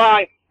stood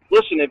by.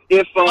 Listen,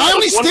 if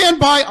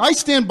I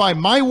stand by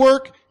my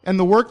work and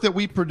the work that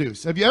we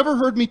produce. Have you ever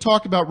heard me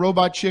talk about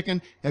Robot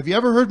Chicken? Have you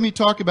ever heard me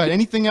talk about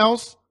anything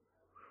else?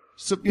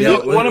 So,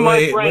 one of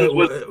my friends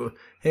was.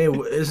 Hey,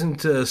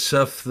 isn't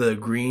Seth the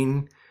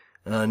Green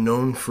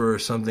known for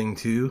something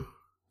too?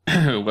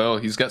 Well,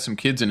 he's got some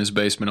kids in his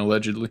basement,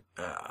 allegedly.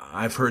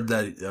 I've heard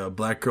that a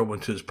black girl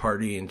went to his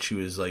party and she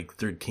was like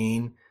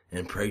 13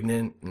 and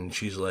pregnant, and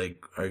she's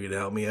like, "Are you gonna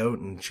help me out?"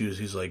 And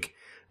he's like,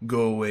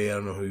 "Go away, I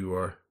don't know who you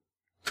are."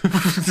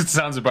 That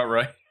sounds about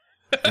right.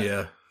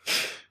 Yeah.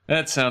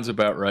 That sounds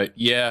about right.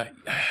 Yeah.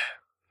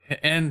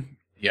 And,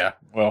 yeah,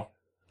 well.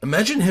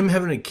 Imagine him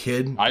having a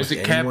kid.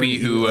 Isaac Cappy,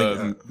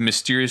 who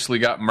mysteriously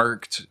got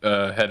murked,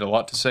 had a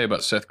lot to say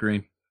about Seth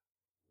Green.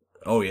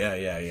 Oh, yeah.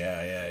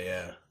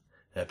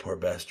 That poor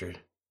bastard.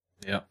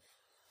 Yeah.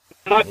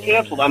 I'm not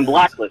canceled. I'm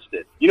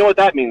blacklisted. You know what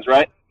that means,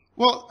 right?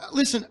 Well,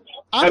 listen,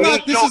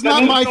 this is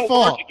not my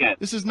fault.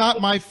 This is not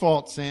my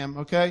fault, Sam,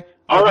 okay?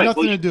 I have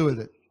nothing to do with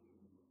it.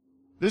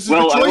 This is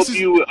the choices.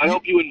 I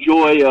hope you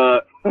enjoy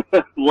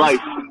life.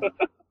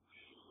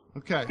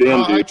 Okay.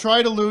 Damn, I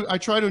try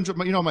to enjoy.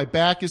 My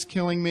back is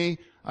killing me.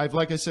 I've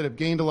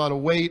gained a lot of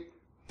weight.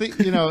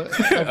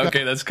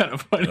 Okay, that's kind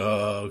of funny.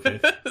 Oh, okay.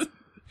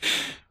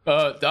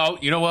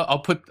 You know what?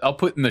 I'll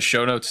put in the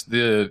show notes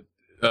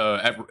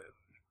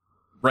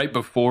right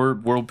before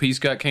World Peace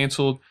got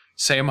canceled,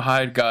 Sam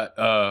Hyde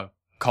got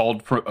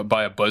called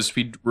by a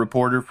BuzzFeed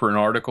reporter for an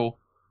article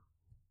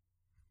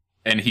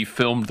and he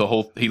filmed the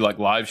whole. He like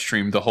live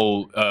streamed the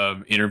whole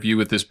interview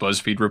with this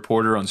BuzzFeed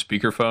reporter on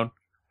speakerphone,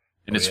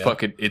 and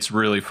it's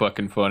really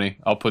fucking funny.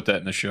 I'll put that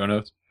in the show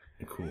notes.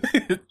 Cool.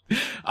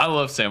 I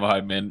love Sam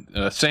Hyde, man.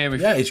 Sam,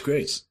 he's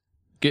great.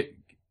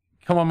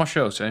 Come on my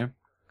show, Sam.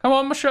 Come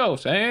on my show,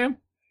 Sam.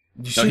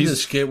 Did you see the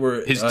skit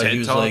where his he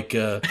was talk? like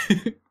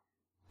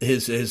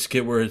his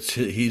skit where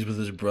he's with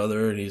his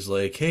brother and he's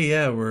like, hey,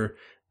 yeah, we're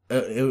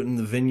out in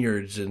the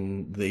vineyards,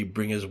 and they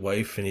bring his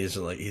wife, and he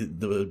doesn't like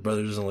the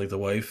brother doesn't like the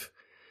wife,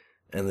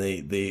 and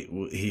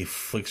he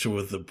flicks her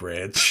with the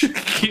branch.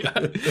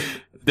 Yeah,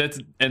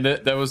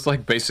 that was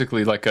like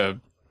basically like a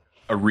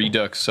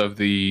redux of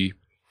the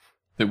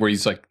where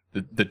he's like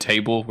the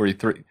table where he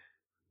threw.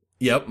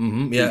 Yep.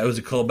 Mm-hmm. Yeah, it was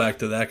a callback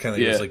to that kind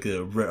of. Yeah. It was like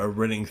a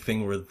running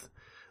thing with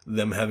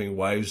them having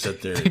wives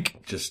that they're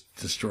just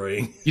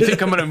destroying. You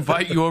think I'm going to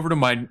invite you over to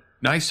my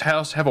nice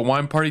house, have a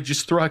wine party,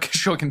 just so I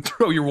can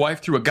throw your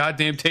wife through a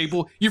goddamn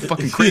table? You're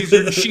fucking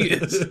crazier than she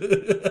is.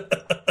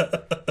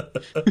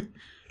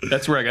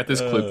 That's where I got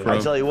this clip from. I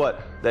tell you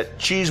what, that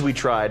cheese we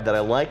tried that I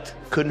liked,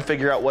 couldn't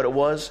figure out what it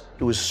was.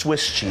 It was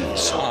Swiss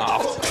cheese.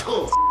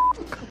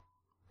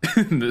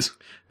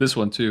 This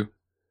one too.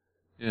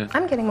 Yeah.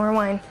 I'm getting more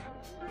wine.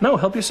 No,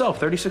 help yourself.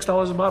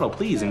 $36 a bottle.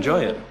 Please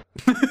enjoy it.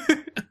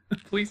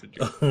 Please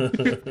enjoy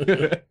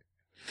it.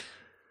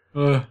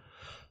 Oh,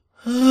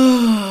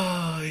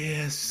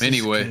 yes.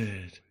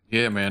 Anyway,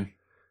 yeah, man.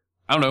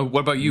 I don't know.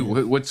 What about you?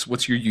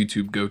 What's your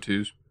YouTube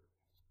go-tos?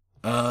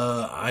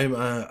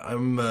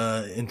 I'm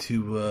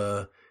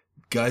into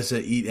guys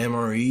that eat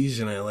MREs,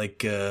 and I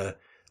like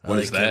What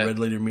is that? Red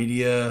Letter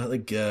Media.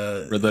 Like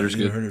Red Letter's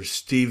good. Heard of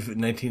Steve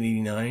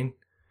 1989?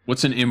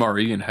 What's an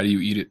MRE and how do you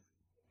eat it?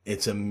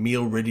 It's a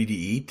meal ready to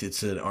eat.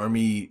 It's an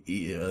army,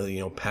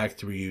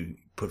 packed where you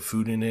put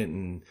food in it,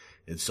 and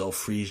it's all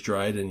freeze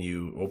dried, and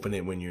you open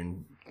it when you're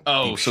in.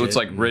 Oh, so it's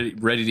like ready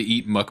to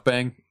eat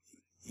mukbang.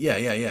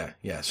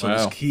 Yeah. So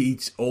wow. he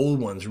eats old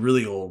ones,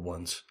 really old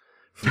ones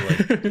from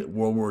like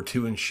World War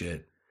II and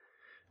shit.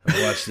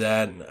 I watch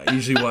that. And I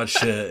usually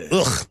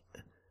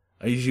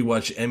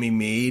watch Emmy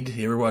Made.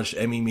 You ever watch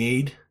Emmy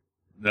Made?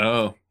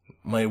 No.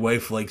 My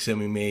wife likes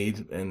Emmy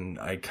Made, and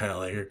I kind of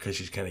like her because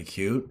she's kind of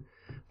cute.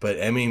 But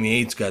Emmy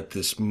Made's got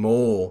this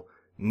mole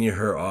near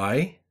her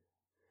eye,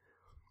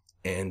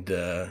 and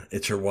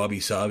it's her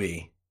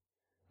wabi-sabi.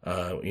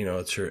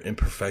 It's her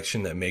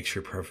imperfection that makes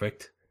her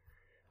perfect.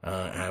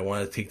 And I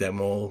want to take that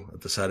mole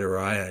at the side of her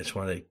eye, and I just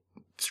want to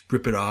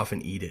strip it off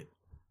and eat it.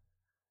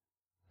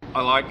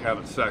 I like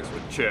having sex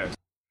with chicks.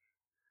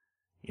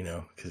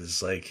 Because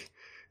it's like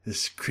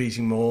this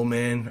crazy mole,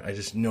 man. I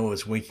just know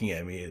it's winking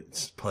at me.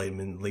 It's probably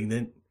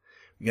malignant.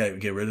 We got to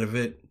get rid of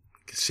it.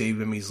 Save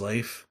Emmy's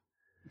life.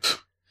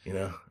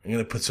 I'm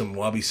gonna put some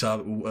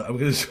wabi-sabi. I'm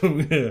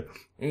gonna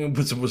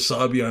put some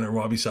wasabi on her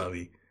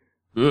wabi-sabi.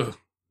 Ugh.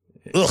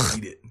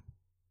 Eat it.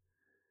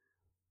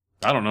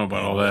 I don't know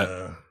about all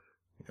that.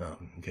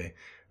 Okay.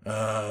 Who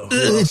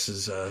else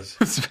is?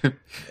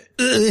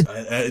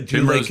 Do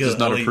you like does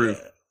not approve.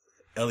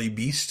 Ellie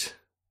Beast?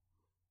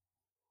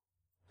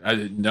 I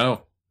didn't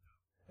know.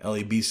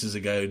 Ellie Beast is a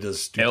guy who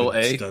does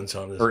stupid stunts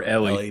on his. Or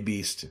Ellie? Ellie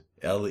Beast.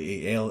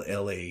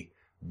 L.A.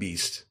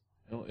 Beast.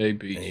 L.A.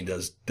 Beast. And he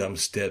does dumb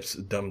stunts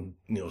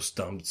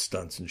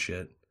and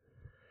shit.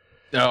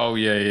 Oh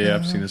yeah.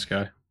 I've seen this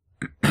guy.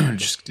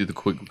 Just do the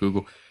quick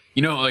Google.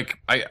 I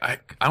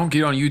don't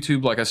get on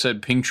YouTube. Like I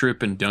said, Pink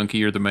Trip and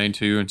Donkey are the main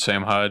two, and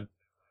Sam Hyde.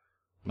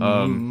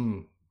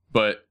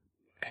 But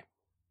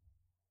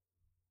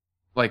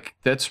like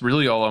that's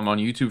really all I'm on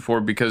YouTube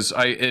for, because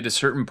at a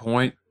certain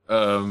point,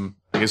 I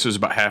guess it was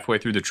about halfway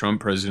through the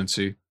Trump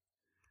presidency,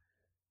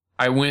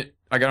 I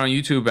got on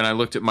YouTube and I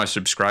looked at my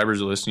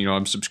subscribers list.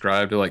 I'm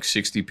subscribed to like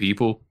 60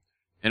 people,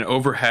 and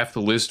over half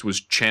the list was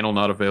channel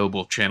not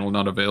available.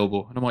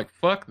 And I'm like,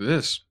 fuck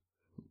this.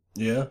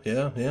 Yeah.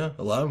 A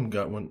lot of them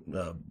got one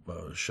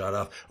shot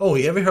off. Oh,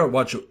 you ever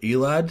watch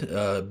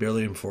Elad,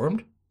 Barely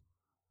Informed?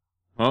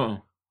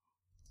 Oh.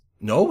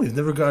 No, we've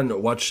never gotten to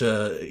watch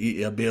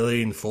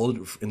Barely Informed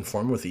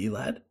with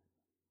Elad?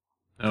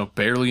 No,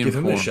 Barely Give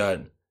Informed. him a shot.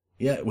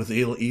 Yeah, with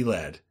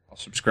Elad. I'll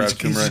subscribe to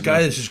him He's right this guy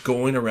now. that's just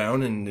going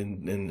around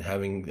and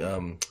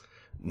having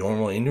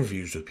normal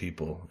interviews with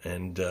people.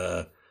 And,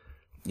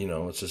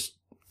 it's just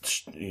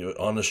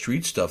on the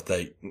street stuff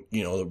that,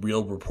 the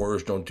real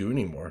reporters don't do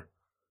anymore.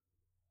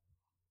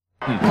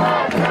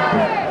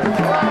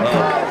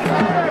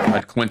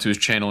 I went to his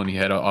channel and he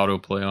had an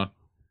autoplay on.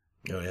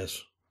 Oh,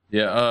 yes.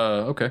 Yeah,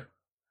 okay.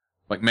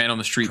 Like man on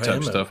the street Try type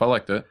him stuff. out. I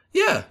like that.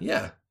 Yeah.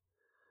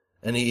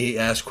 And he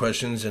asks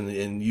questions,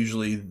 and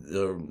usually,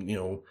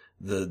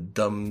 the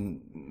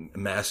dumb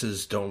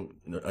masses don't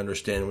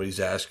understand what he's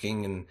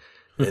asking,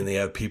 and they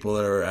have people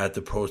that are at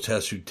the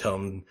protests who tell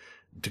him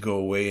to go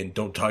away and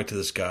don't talk to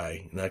this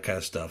guy and that kind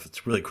of stuff.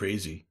 It's really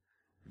crazy.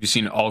 Have you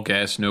seen All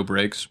Gas, No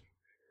Brakes?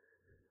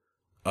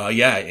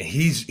 Yeah,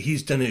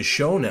 he's done his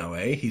show now,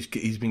 eh?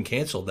 He's been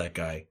canceled, that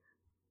guy.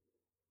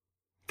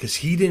 Because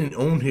he didn't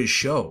own his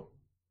show.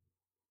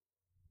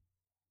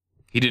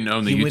 He didn't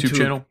own the YouTube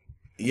channel?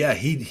 Yeah,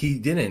 he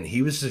didn't.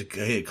 He was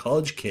a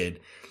college kid,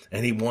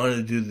 and he wanted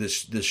to do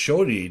this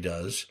show that he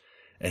does,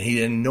 and he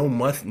had no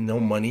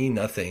money,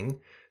 nothing.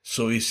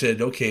 So he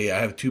said, okay, I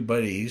have two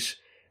buddies,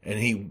 and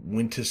he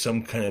went to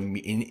some kind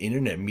of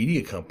internet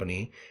media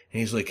company, and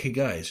he's like, hey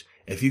guys,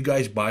 if you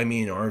guys buy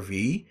me an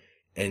RV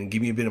and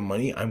give me a bit of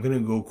money, I'm going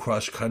to go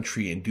cross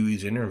country and do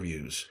these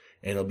interviews,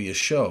 and it'll be a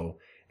show.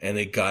 And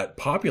it got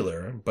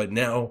popular, but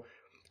now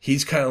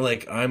he's kind of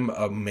like, I'm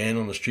a man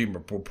on the street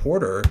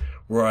reporter,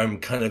 where I'm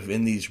kind of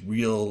in these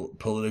real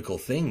political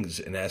things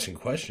and asking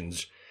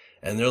questions.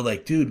 And they're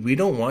like, dude, we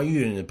don't want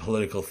you in the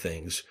political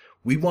things.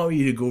 We want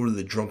you to go to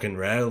the drunken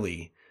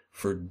rally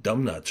for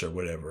dumb nuts or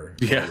whatever.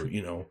 Yeah. Or,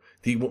 you know,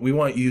 we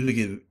want you to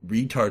get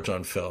retards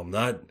on film,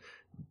 not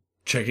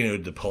checking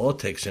out the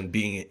politics and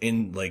being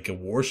in like a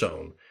war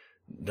zone.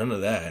 None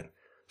of that.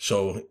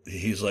 So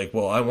he's like,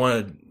 well, I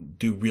want to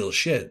do real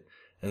shit.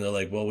 And they're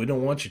like, well, we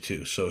don't want you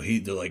to. So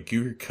they're like,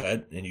 you're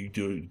cut and you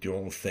do your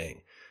own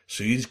thing.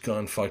 So he's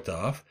gone fucked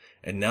off.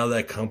 And now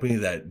that company,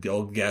 that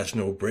Old Gas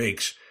No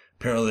Brakes,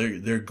 apparently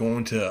they're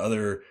going to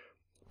other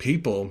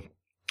people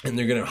and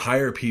they're going to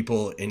hire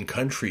people in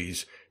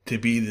countries to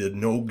be the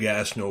no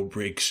gas, no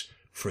brakes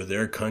for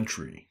their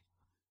country.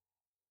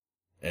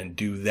 And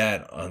do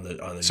that on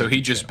the So he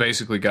just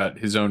basically got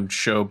his own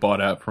show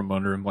bought out from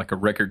under him like a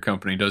record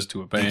company does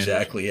to a band.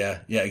 Exactly, yeah.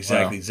 Yeah,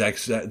 exactly. Wow.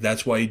 Exactly.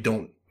 That's why you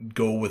don't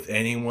go with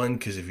anyone,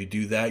 because if you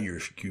do that, you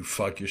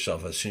fuck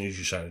yourself as soon as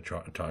you sign a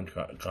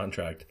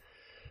contract.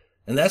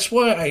 And that's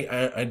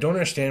why I don't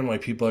understand why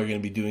people are going to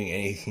be doing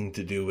anything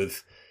to do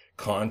with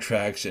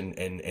contracts and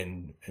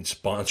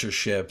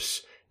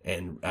sponsorships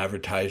and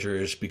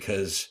advertisers,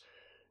 because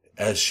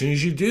as soon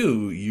as you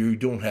do, you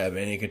don't have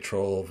any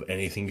control of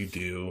anything you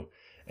do.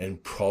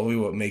 And probably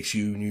what makes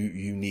you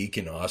unique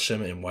and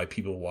awesome and why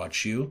people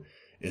watch you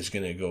is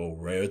going to go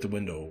right out the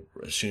window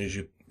as soon as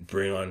you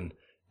bring on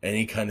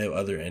any kind of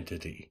other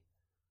entity.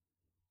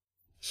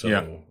 So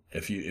yeah.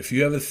 if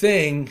you have a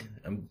thing,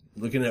 I'm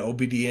looking at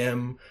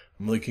OBDM,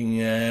 I'm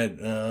looking at,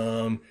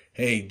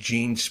 hey,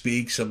 Gene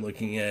Speaks, I'm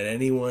looking at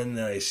anyone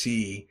that I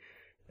see,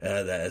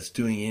 that's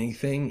doing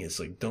anything.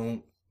 It's like,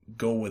 don't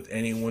go with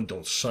anyone,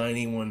 don't sign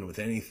anyone with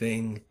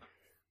anything.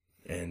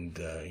 And,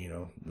 you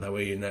know, that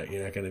way you're not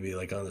going to be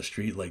like on the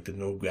street like the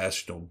no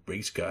gas, no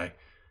brakes guy.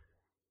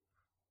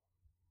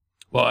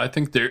 Well, I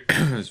think they're,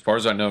 as far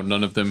as I know,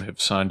 none of them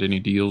have signed any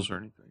deals or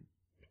anything.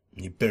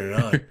 You better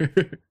not.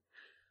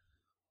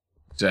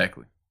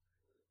 Exactly.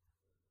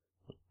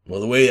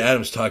 Well, the way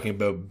Adam's talking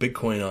about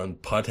Bitcoin on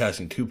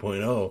Podcasting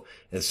 2.0,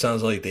 it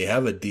sounds like they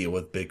have a deal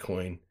with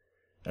Bitcoin.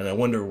 And I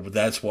wonder if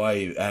that's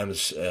why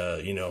Adam's,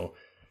 you know,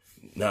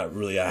 not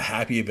really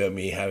happy about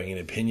me having an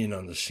opinion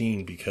on the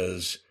scene,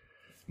 because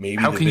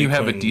maybe how can you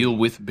have a deal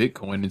with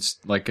Bitcoin? It's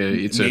like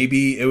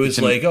maybe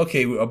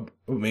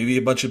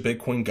a bunch of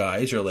Bitcoin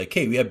guys are like,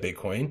 hey, we have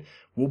Bitcoin.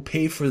 We'll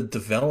pay for the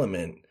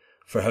development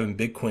for having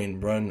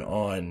Bitcoin run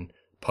on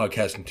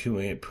Podcasting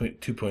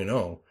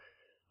 2.0,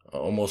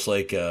 almost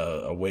like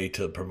a way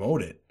to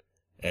promote it.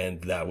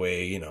 And that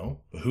way, you know,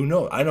 who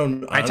knows? I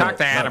talked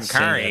to Adam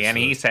Curry, and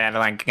he said,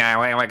 like,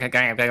 I was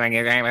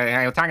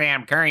talking to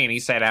Adam Curry, and he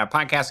said,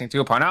 Podcasting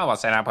 2.0 will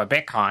set up a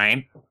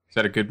Bitcoin. Is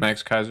that a good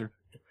Max Kaiser?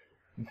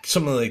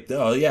 Something like,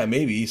 oh yeah,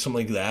 maybe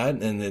something like that.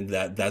 And then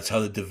that's how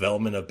the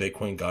development of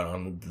Bitcoin got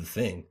on the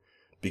thing,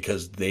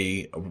 because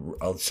they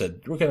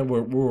said,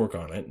 we'll work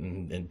on it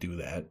and do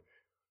that.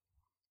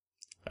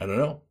 I don't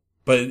know,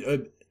 but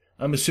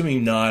I'm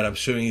assuming not. I'm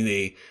assuming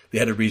they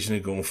had a reason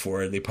to go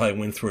for it. They probably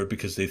went through it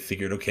because they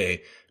figured,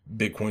 okay,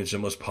 Bitcoin's the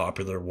most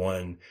popular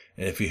one,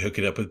 and if you hook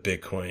it up with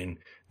Bitcoin,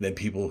 then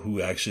people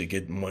who actually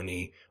get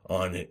money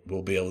on it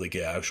will be able to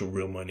get actual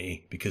real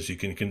money, because you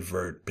can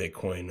convert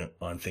Bitcoin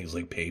on things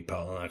like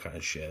PayPal and that kind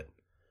of shit.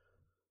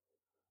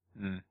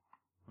 I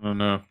don't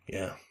know.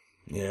 Yeah.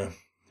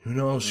 Who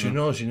knows? Who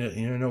knows? You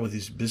never know with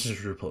these business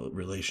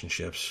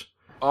relationships.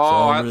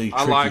 Oh, really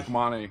I like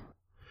money.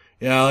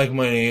 Yeah, I like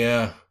money.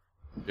 Yeah.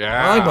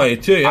 Yeah. I like money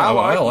too. Yeah,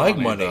 I like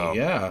money. money.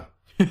 Yeah.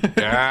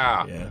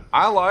 Yeah. Yeah.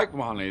 I like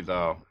money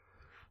though.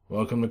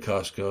 Welcome to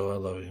Costco. I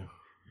love you.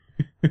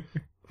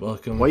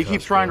 Welcome. Why you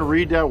keep trying to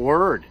read that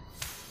word?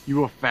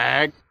 You a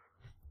fag?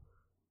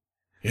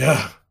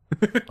 Yeah.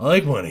 I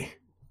like money.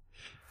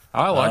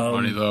 I like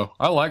money though.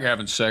 I like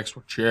having sex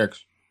with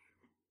chicks.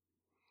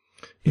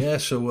 Yeah.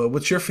 So,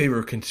 what's your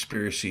favorite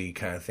conspiracy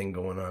kind of thing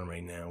going on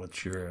right now?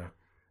 What's your?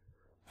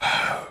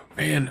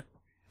 Man,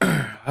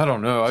 I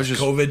don't know. I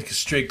just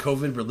straight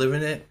COVID. We're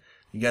living it.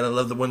 You gotta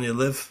love the one you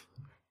live.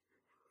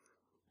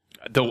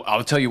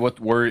 I'll tell you what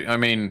worry. I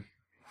mean,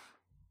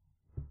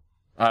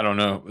 I don't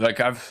know.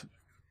 Like I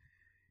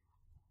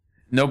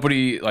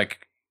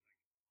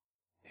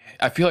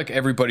feel like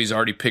everybody's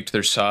already picked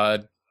their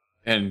side,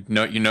 and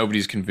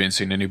nobody's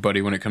convincing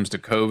anybody when it comes to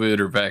COVID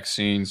or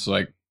vaccines.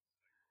 Like,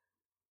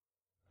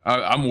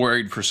 I'm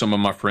worried for some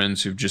of my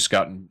friends who've just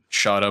gotten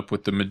shot up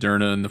with the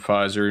Moderna and the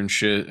Pfizer and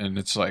shit, and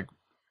it's like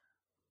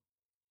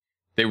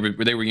they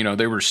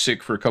were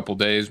sick for a couple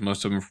days,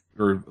 most of them,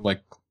 or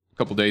like a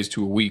couple days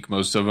to a week,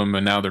 most of them,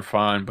 and now they're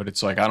fine. But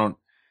it's like I'm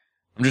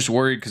just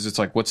worried because it's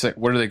like, what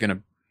are they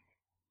gonna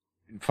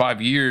in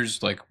 5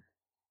 years? Like,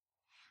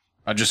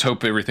 I just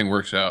hope everything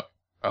works out.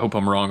 I hope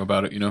I'm wrong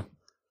about it, you know?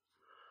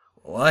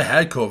 Well, I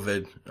had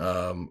COVID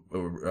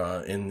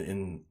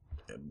in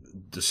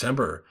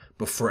December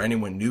before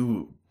anyone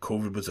knew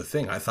COVID was a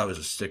thing. I thought it was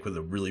a stick with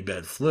a really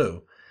bad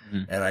flu.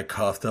 And I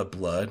coughed up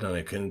blood and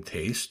I couldn't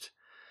taste.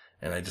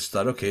 And I just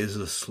thought, okay, this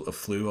is a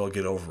flu. I'll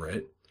get over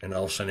it. And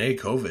all of a sudden, hey,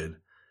 COVID.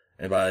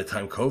 And by the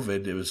time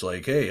COVID, it was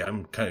like, hey,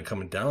 I'm kind of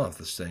coming down off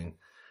this thing.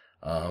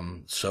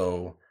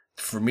 So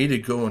for me to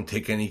go and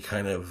take any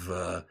kind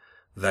of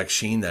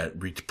vaccine that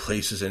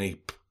replaces any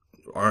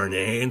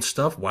RNA and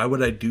stuff, why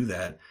would I do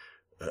that?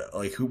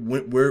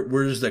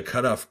 Where does the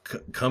cutoff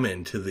come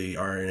into the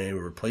RNA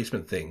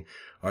replacement thing?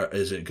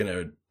 Is it going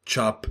to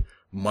chop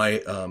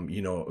my,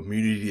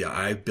 immunity that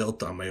I've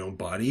built on my own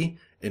body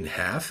in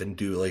half and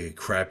do like a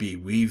crappy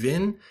weave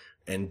in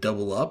and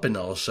double up, and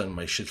all of a sudden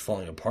my shit's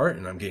falling apart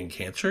and I'm getting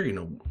cancer?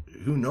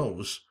 Who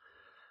knows?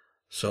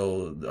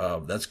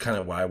 So, that's kind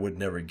of why I would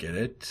never get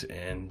it.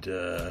 And,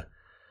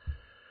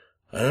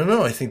 I don't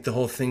know. I think the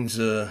whole thing's,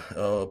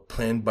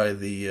 planned by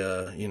the,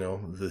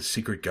 the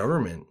secret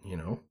government,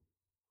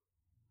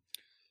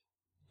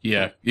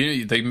 Yeah.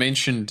 They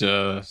mentioned,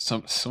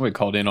 somebody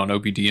called in on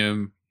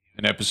OPDM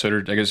an episode,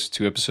 or I guess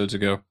 2 episodes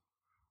ago,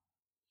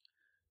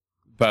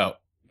 about,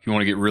 if you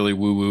want to get really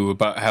woo-woo,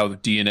 about how the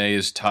DNA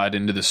is tied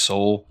into the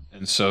soul.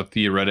 And so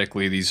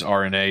theoretically, these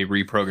RNA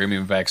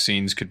reprogramming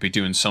vaccines could be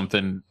doing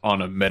something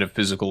on a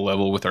metaphysical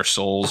level with our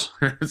souls.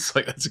 It's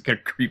like, that's a kind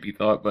of creepy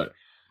thought, but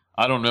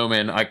I don't know,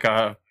 man.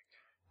 I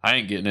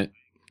ain't getting it.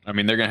 I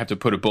mean, they're going to have to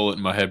put a bullet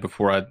in my head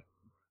before I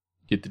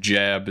get the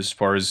jab as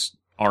far as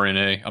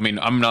RNA. I mean,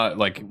 I'm not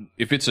like,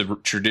 if it's a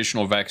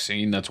traditional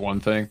vaccine, that's one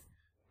thing.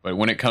 But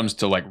when it comes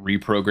to like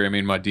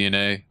reprogramming my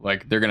DNA,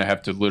 like they're going to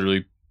have to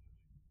literally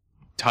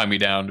tie me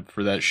down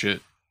for that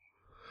shit.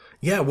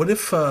 Yeah. What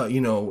if,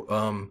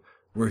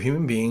 we're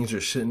human beings are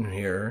sitting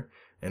here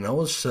and all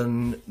of a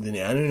sudden the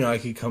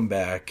Anunnaki come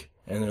back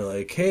and they're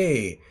like,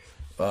 hey,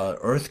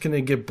 Earth's going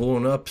to get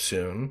blown up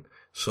soon.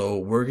 So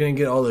we're going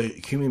to get all the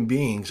human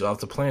beings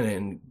off the planet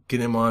and get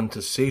them on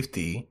to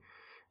safety.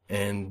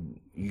 And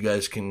you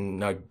guys can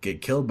not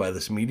get killed by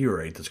this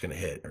meteorite that's going to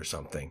hit or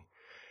something.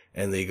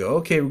 And they go,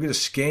 okay, we're going to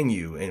scan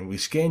you. And we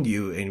scan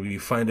you and we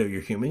find out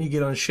you're human, you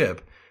get on a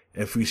ship.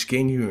 If we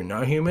scan you, you're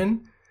not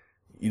human,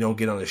 you don't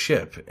get on the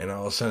ship. And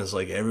all of a sudden it's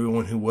like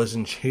everyone who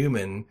wasn't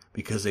human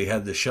because they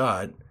had the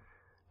shot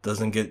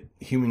doesn't get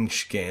human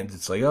scanned.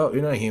 It's like, oh,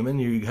 you're not human.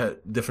 You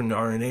got different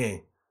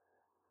RNA.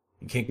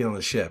 You can't get on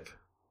the ship.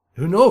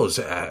 Who knows?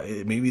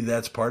 Maybe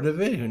that's part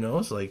of it. Who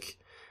knows? Like,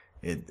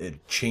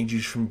 it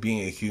changes from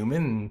being a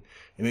human.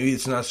 And maybe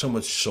it's not so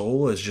much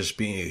soul as just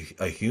being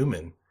a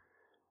human.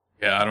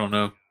 Yeah, I don't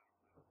know.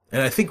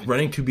 And I think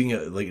running to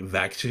being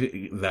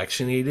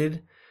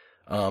vaccinated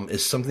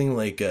is something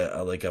like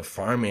a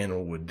farm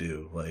animal would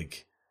do.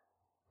 Like,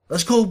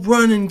 let's go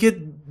run and get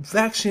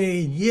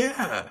vaccinated.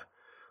 Yeah.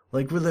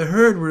 Like, we're the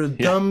herd. We're the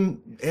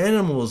dumb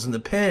animals in the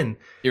pen.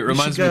 It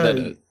reminds me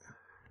of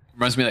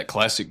that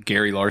classic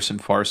Gary Larson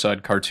Far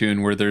Side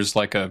cartoon where there's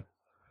like a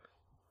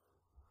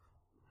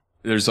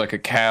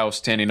cow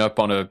standing up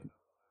on a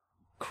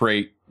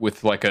crate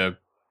with like a,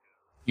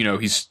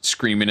 he's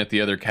screaming at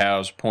the other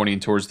cows, pointing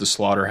towards the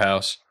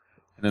slaughterhouse.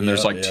 And then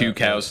there's like 2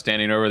 cows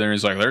standing over there, and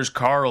he's like, there's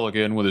Carl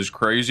again with his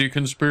crazy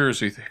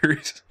conspiracy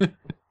theories.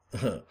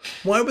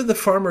 Why would the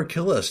farmer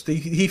kill us?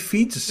 He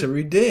feeds us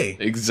every day.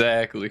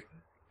 Exactly.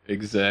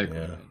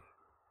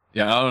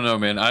 Yeah, I don't know,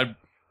 man. I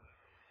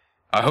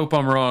hope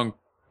I'm wrong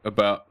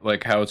about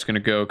like how it's going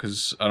to go,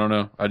 because I don't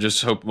know. I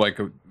just hope like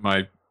a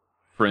bunch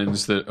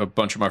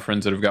of my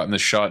friends that have gotten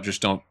this shot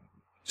just don't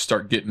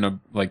start getting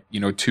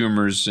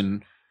tumors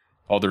and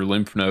all their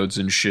lymph nodes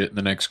and shit in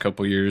the next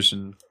couple years.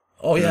 And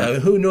oh yeah,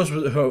 who knows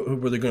where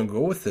they're going to go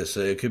with this?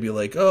 It could be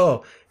like,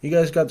 oh, you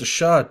guys got the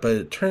shot, but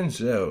it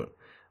turns out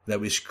that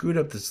we screwed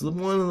up this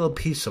one little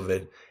piece of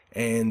it,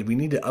 and we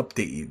need to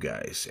update you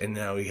guys. And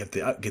now we have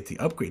to get the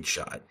upgrade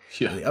shot.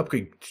 Yeah. And the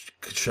upgrade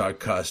shot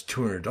costs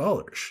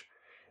 $200.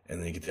 And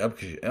then you get the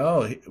upgrade.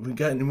 Oh, we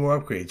got any more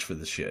upgrades for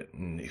this shit.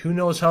 And who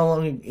knows how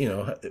long,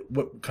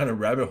 what kind of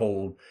rabbit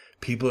hole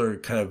people are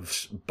kind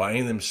of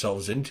buying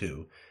themselves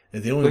into.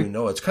 And they don't even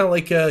know. It's kind of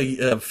like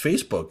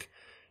Facebook.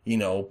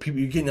 People,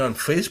 you're getting on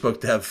Facebook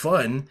to have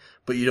fun,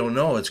 but you don't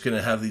know it's going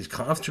to have these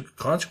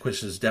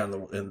consequences down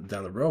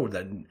the road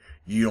that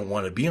you don't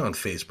want to be on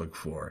Facebook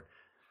for.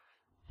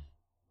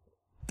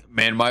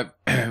 Man,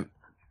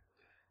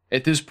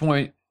 at this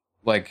point,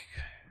 like,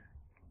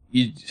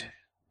 Dean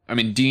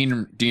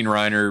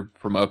Reiner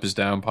from Up is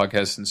Down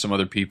podcast and some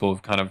other people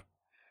have kind of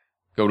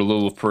go a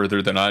little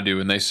further than I do,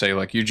 and they say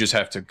like you just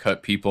have to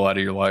cut people out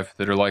of your life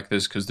that are like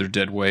this because they're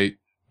dead weight.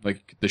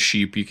 Like the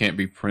sheep, you can't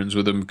be friends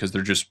with them because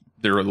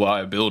they're a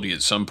liability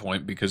at some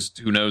point, because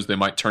who knows, they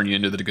might turn you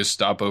into the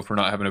Gestapo for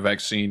not having a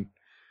vaccine.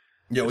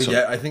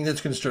 Yeah, I think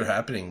that's going to start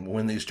happening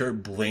when they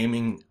start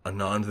blaming a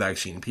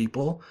non-vaccine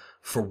people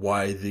for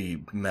why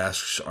the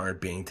masks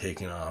aren't being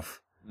taken off.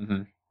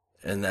 Mm-hmm.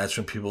 And that's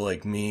when people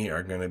like me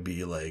are going to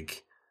be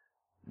like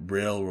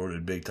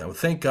railroaded big time. Well,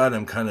 thank God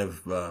I'm kind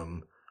of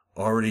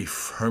already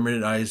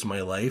hermitized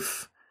my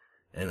life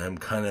and I'm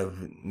kind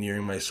of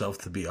nearing myself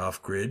to be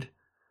off grid.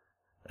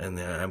 And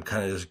I'm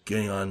kind of just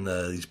getting on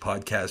these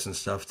podcasts and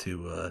stuff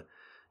to,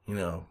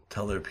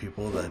 tell their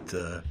people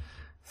that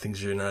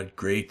things are not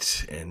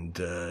great and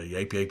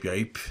yipe, yipe,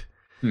 yipe.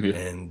 Mm-hmm.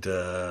 And,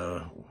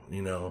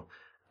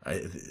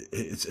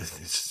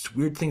 it's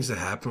weird things that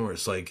happen where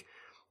it's like,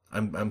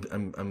 I'm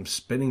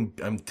taking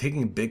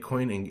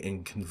Bitcoin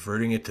and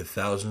converting it to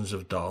thousands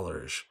of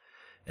dollars.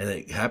 And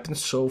it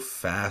happens so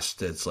fast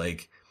that it's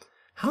like,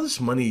 how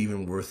is money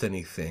even worth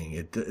anything?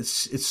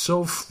 It's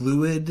so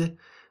fluid,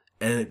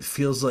 and it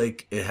feels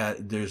like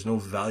there's no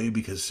value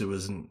because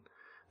there's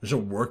no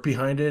work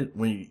behind it.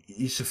 When you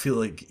used to feel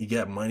like you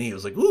got money, it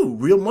was like, ooh,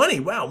 real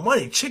money. Wow,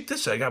 money. Check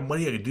this out. I got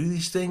money. I can do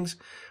these things.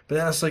 But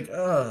now it's like,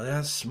 oh,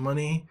 that's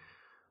money.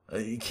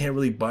 You can't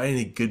really buy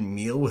any good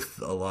meal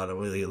with a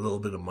little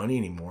bit of money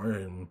anymore.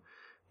 And,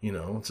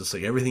 it's just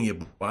like everything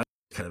you buy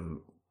is kind of a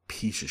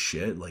piece of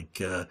shit. Like,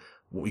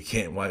 we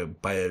can't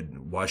buy a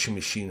washing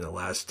machine that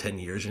lasts 10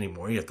 years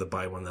anymore. You have to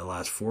buy one that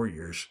lasts 4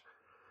 years.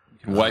 You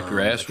can wipe your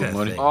ass with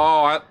money.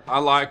 Oh, I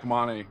like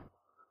money.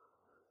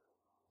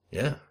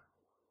 Yeah.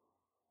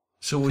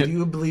 So do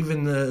you believe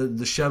in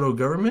the shadow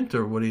government,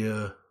 or what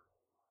do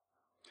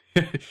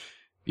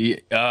you...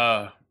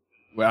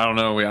 Well, I don't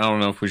know. I don't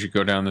know if we should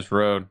go down this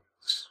road.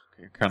 It's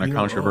kind of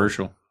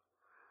controversial.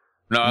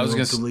 No, I was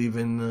going to believe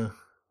in.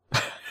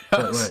 What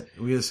were you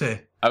going to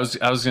say? I was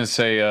going to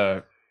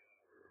say.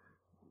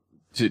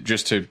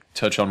 Just to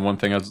touch on one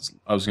thing, I was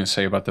going to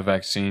say about the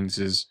vaccines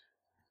is,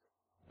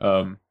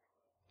 a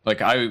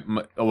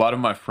lot of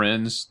my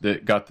friends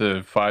that got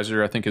the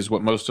Pfizer, I think is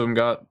what most of them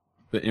got,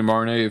 the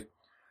mRNA.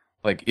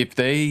 Like, if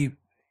they.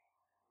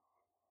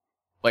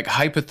 Like,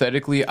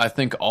 hypothetically, I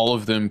think all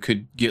of them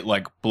could get,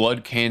 like,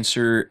 blood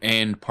cancer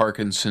and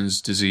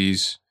Parkinson's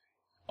disease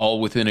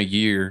all within a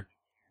year,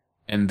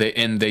 and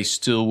they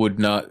still would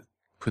not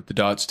put the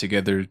dots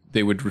together.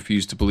 They would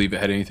refuse to believe it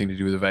had anything to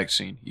do with the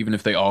vaccine. Even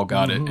if they all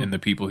got it and the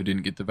people who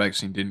didn't get the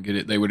vaccine didn't get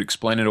it, they would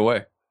explain it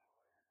away.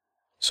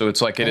 So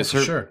it's like, it's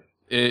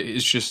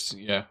just,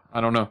 yeah, I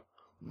don't know.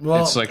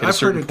 Well, it's like at a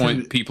certain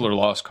point, people are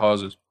lost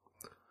causes.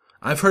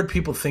 I've heard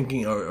people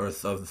thinking, or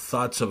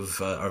thoughts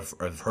of,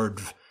 I've heard...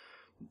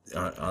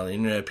 on the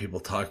internet, people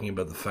talking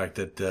about the fact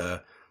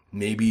that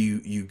maybe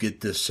you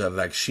get this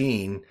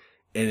vaccine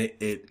and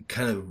it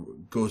kind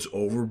of goes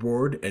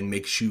overboard and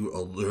makes you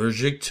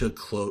allergic to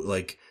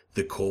like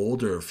the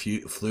cold or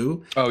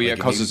flu. Oh yeah, it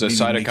causes a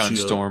cytokine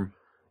storm.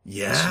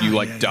 Yeah, so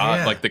you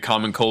die. Like the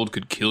common cold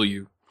could kill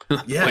you.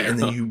 Yeah, and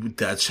then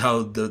that's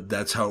how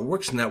it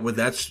works. And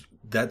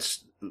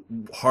that's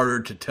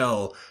harder to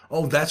tell.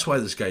 Oh, that's why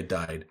this guy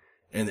died,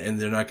 and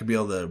they're not gonna be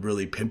able to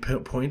really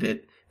pinpoint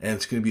it. And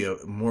it's going to be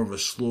more of a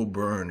slow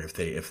burn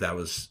if that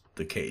was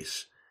the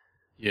case.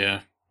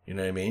 Yeah. You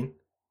know what I mean?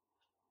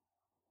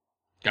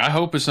 I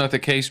hope it's not the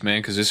case,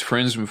 man, because it's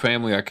friends and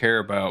family I care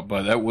about,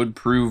 but that would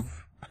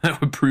prove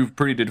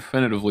pretty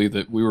definitively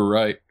that we were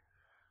right.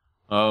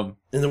 And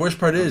the worst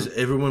part is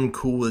everyone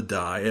cool would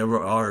die.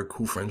 All our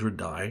cool friends would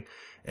die,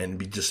 and it'd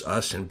be just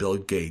us and Bill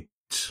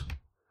Gates.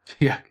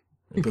 Yeah.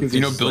 Because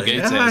Bill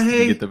Gates asked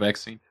to get the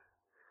vaccine.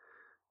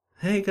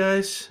 Hey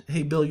guys,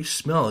 hey Bill, you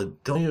smell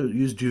it. Don't you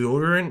use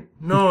deodorant?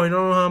 No, I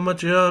don't know how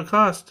much it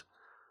costs.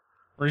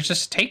 We're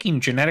just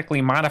taking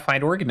genetically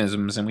modified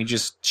organisms and we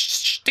just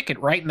stick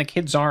it right in the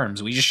kid's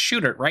arms. We just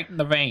shoot it right in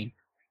the vein.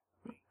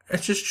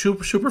 It's just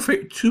super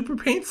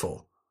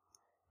painful.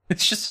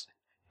 It's just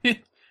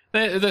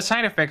the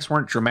side effects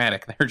weren't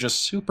dramatic. They're just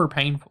super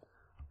painful.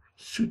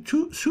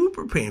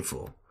 Super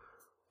painful.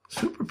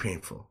 Super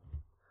painful.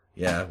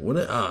 Yeah,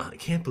 I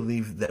can't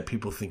believe that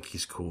people think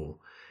he's cool.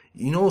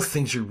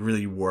 Things are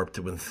really warped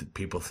when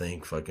people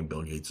think fucking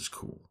Bill Gates is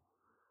cool.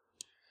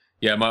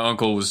 Yeah, my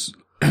uncle was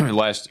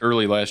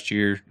early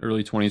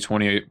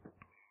 2020. I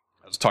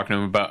was talking to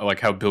him about like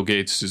how Bill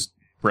Gates is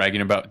bragging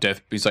about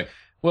death. He's like,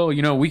 well,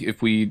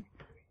 if we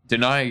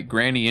deny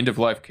Granny end of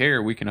life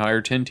care, we can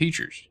hire 10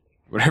 teachers,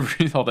 whatever,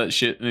 all that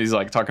shit. And he's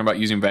like talking about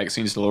using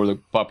vaccines to lower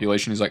the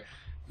population. He's like,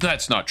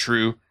 that's not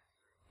true.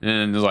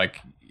 And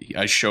like,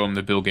 I show him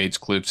the Bill Gates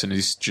clips, and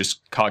he's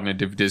just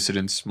cognitive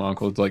dissonance. My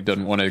uncle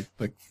doesn't want to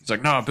He's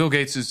like, no, Bill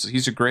Gates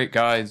he's a great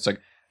guy. It's like,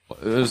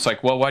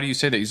 well, why do you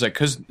say that? He's like,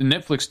 because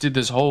Netflix did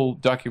this whole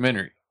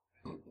documentary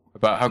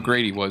about how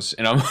great he was,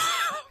 and I'm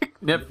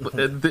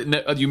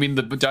you mean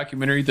the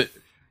documentary that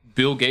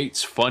Bill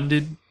Gates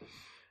funded?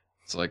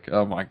 It's like,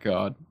 oh my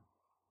god.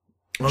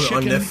 On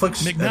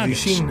Netflix,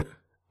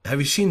 have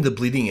you seen The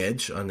Bleeding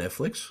Edge on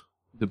Netflix?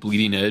 The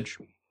Bleeding Edge?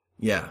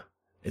 Yeah.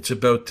 It's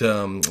about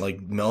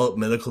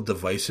medical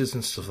devices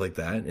and stuff like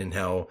that, and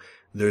how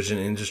there's an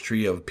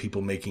industry of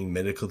people making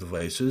medical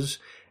devices,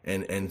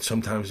 and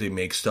sometimes they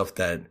make stuff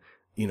that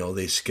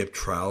they skip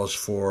trials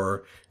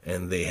for,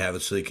 and they have it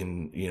so they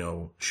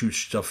can shoot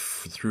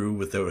stuff through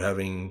without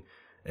having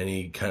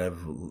any kind of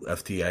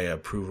FDA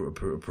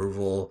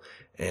approval,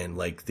 and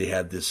like they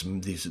had these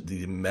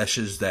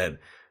meshes that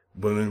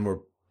women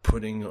were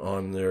putting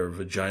on their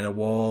vagina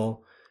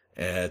wall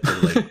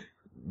to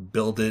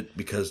build it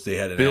because they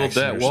had an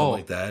accident or something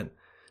like that.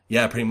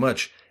 Yeah, pretty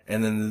much.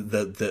 and then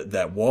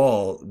that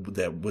wall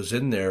that was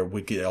in there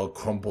would get all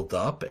crumpled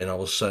up, and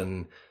all of a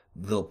sudden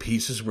little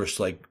pieces were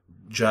like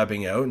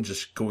jabbing out and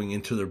just going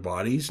into their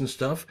bodies and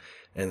stuff.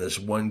 And this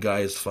one guy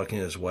is fucking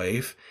his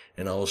wife,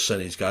 and all of a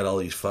sudden he's got all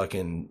these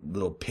fucking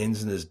little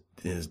pins in his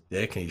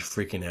dick, and he's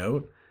freaking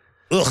out.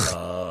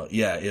 Ugh.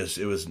 Yeah,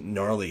 it was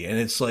gnarly, and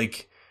it's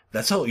like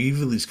that's how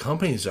evil these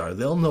companies are.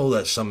 They'll know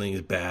that something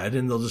is bad,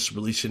 and they'll just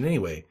release it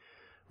anyway.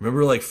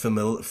 Remember, like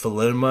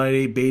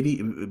thalidomide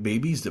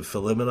babies, the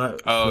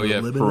thalidomide. Oh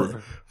yeah,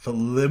 thalidomide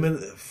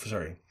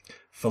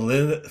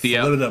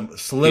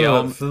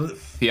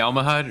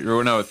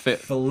or no,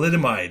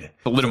 thalidomide.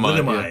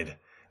 Thalidomide. Yeah.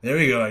 There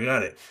we go. I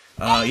got it.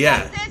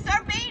 Yeah.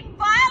 Are being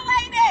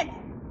violated.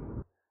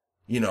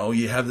 You know,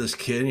 you have this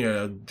kid,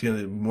 you're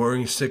doing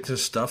morning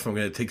sickness stuff. I'm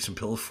going to take some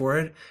pills for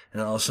it,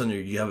 and all of a sudden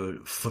you have a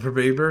flipper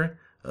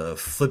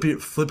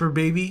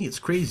baby. It's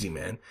crazy,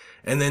 man.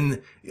 And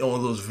then all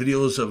those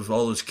videos of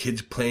all those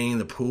kids playing in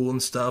the pool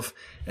and stuff,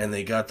 and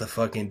they got the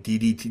fucking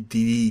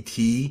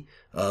DDT,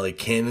 like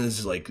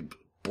cannons, like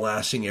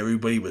blasting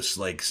everybody with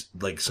like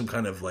some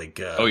kind of like.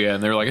 Oh yeah,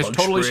 and they're like, it's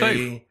totally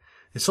safe.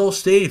 It's all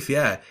safe,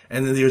 yeah.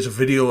 And then there's a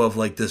video of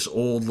like this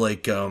old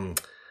like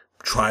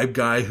tribe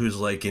guy who's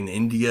like in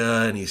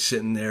India, and he's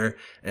sitting there,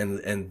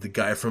 and the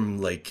guy from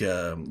like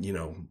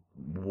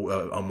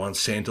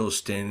Monsanto's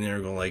standing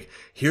there going like,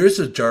 here's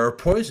a jar of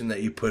poison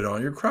that you put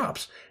on your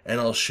crops,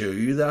 and I'll show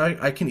you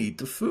that I can eat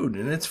the food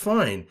and it's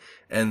fine.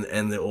 And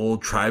the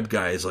old tribe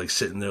guy is like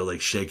sitting there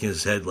like shaking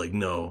his head like,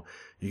 no,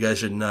 you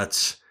guys are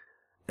nuts.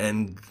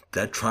 And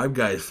that tribe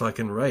guy is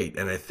fucking right.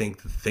 And I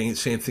think the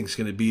same thing's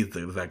going to be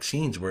the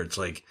vaccines, where it's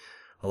like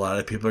a lot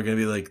of people are going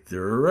to be like,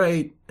 they're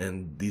right.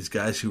 And these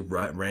guys who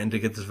ran to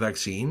get this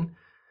vaccine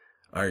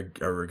are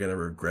going to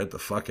regret the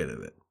fuck out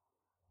of it.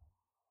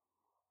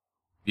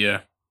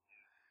 Yeah.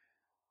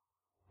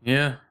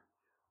 Yeah.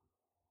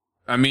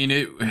 I mean,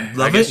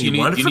 I guess you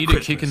need a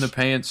kick in the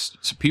pants.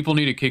 So people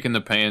need a kick in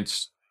the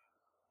pants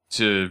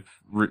to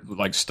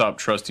like stop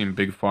trusting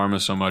Big Pharma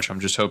so much.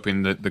 I'm just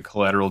hoping that the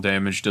collateral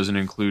damage doesn't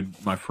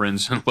include my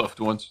friends and loved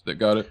ones that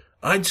got it.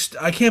 I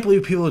can't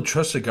believe people who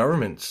trust the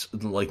government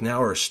like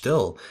now are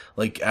still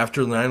like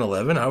after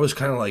 9/11. I was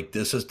kind of like,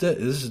 this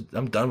is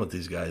I'm done with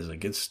these guys.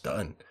 Like, it's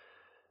done.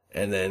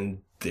 And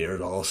then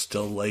they're all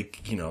still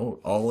like,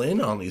 all in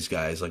on these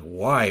guys. Like,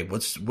 why?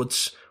 What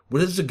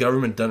has the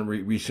government done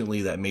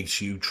recently that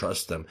makes you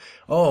trust them?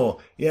 Oh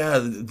yeah,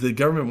 the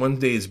government one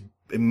day is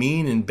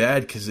mean and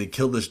bad because they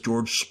killed this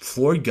George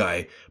Floyd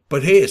guy.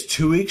 But hey, it's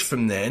 2 weeks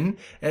from then,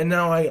 and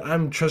now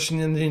I'm trusting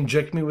them to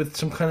inject me with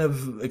some kind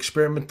of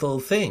experimental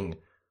thing.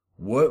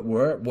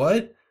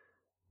 What?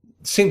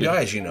 Same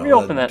guys,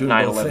 Reopen that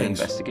 9/11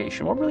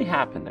 investigation. What really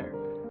happened there?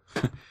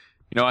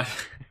 I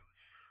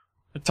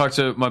talked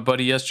to my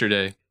buddy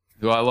yesterday,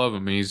 who I love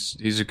him.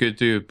 He's a good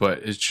dude, but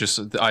it's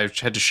just I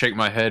had to shake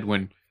my head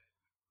when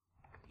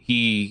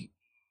he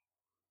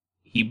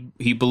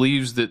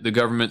believes that the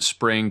government's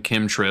spraying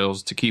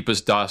chemtrails to keep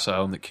us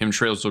docile and that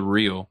chemtrails are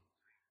real.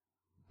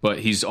 But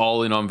he's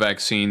all in on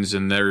vaccines,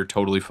 and they're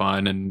totally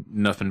fine, and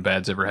nothing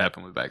bad's ever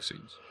happened with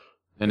vaccines.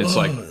 And it's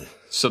like,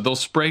 so they'll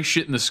spray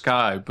shit in the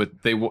sky,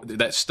 but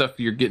that stuff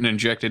you're getting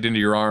injected into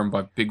your arm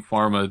by Big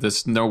Pharma,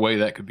 there's no way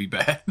that could be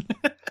bad.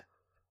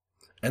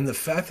 And the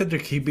fact that they're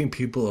keeping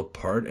people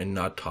apart and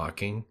not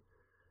talking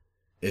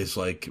is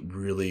like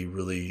really,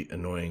 really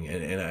annoying.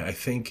 And I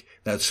think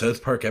that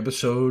South Park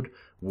episode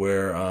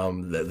where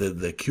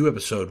the Q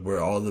episode where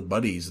all the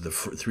buddies, the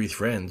three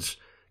friends,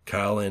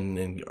 Kyle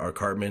and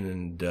Cartman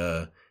and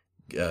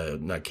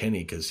not Kenny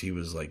because he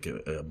was like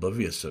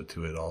oblivious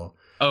to it all.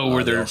 Oh,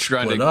 where they're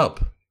trying to split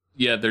up.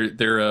 Yeah,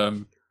 they're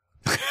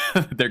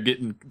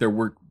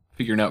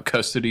figuring out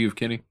custody of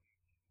Kenny.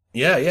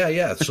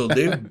 Yeah. So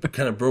they've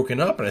kind of broken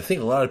up, and I think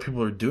a lot of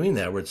people are doing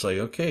that. Where it's like,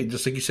 okay,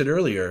 just like you said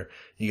earlier,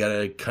 you got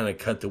to kind of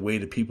cut the way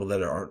to people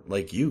that aren't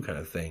like you, kind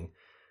of thing.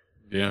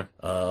 Yeah.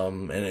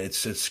 And it's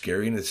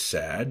scary and it's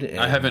sad. And,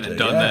 I haven't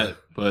done that,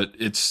 but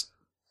it's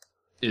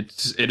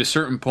at a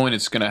certain point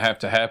it's going to have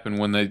to happen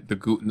when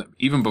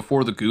even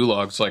before the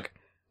gulags, like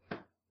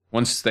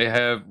once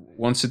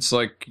it's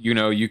like,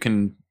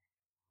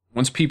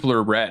 once people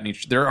are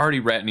they're already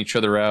ratting each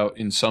other out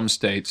in some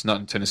states, not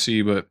in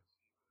Tennessee, but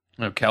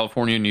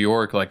California and New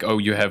York, like, oh,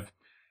 you have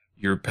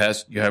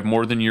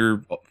more than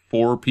your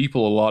 4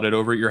 people allotted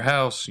over at your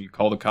house. You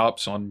call the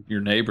cops on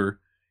your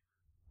neighbor.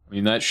 I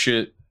mean, that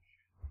shit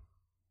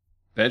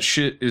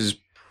is,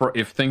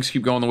 if things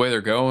keep going the way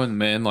they're going,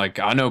 man, like,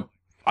 I know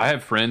I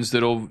have friends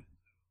that'll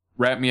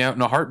rat me out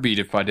in a heartbeat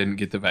if I didn't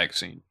get the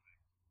vaccine.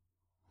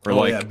 Or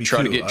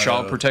try to get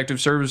Child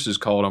Protective Services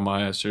called on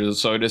my ass.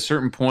 So at a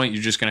certain point,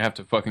 you're just going to have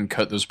to fucking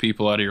cut those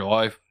people out of your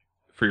life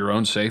for your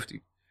own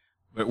safety.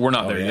 But we're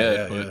not there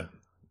yet. But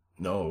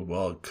no,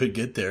 well, it could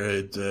get there.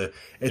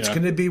 It's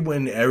going to be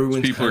when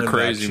everyone's people kind are of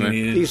crazy,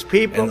 vaccinated. man. These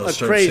people are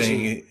crazy.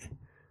 Saying,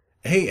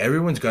 hey,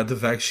 everyone's got the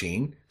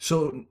vaccine,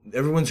 so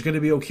everyone's going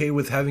to be okay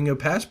with having a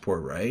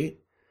passport, right?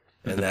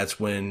 And that's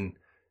when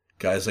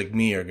guys like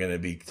me are going to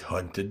be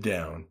hunted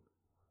down.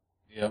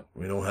 Yep.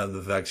 We don't have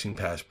the vaccine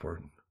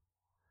passport.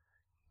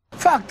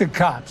 Fuck the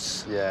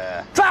cops.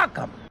 Yeah. Fuck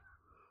them.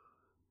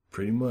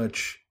 Pretty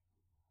much.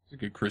 It's a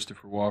good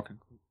Christopher Walken.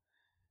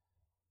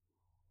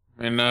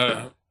 And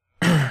I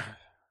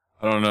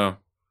don't know.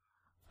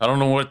 I don't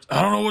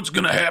know what's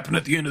gonna happen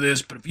at the end of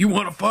this, but if you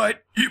want to fight,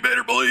 you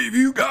better believe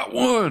you got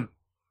one.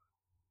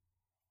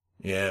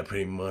 Yeah,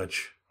 pretty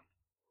much.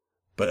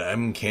 But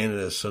I'm in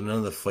Canada, so none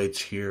of the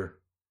fights here.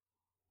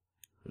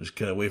 I'm just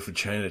gonna wait for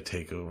China to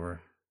take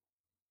over.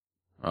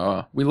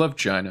 We love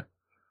China.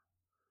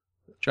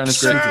 China's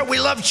Sir, great. we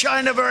love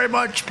China very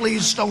much.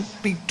 Please don't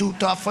be too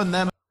tough on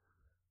them.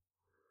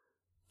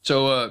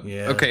 So,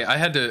 okay,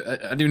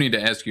 I do need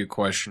to ask you a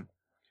question.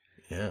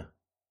 Yeah.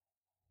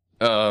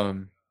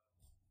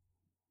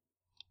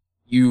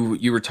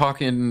 You were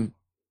talking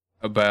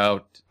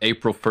about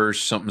April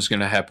 1st, something's going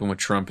to happen with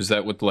Trump. Is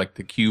that what like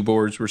the Q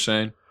boards were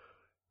saying?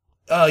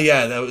 Oh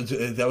yeah,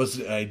 that was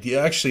the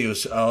idea. Actually, it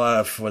was a lot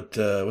of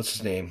what's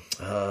his name?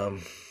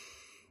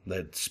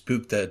 That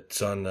spook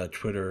that's on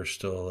Twitter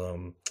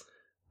still.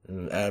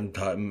 And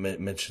Adam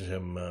mentioned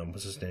him.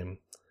 What's his name?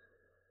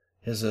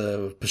 His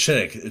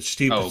Pachinek. It's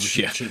Steve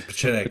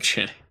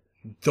Pachinek.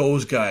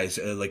 Those guys,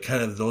 like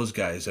kind of those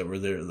guys that were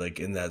there, like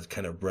in that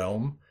kind of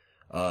realm.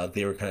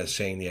 They were kind of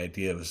saying the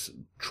idea of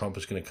Trump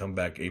is going to come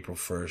back April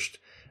 1st.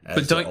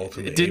 But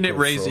didn't it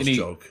raise any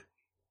joke?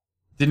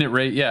 Didn't it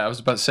raise? Yeah, I was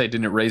about to say,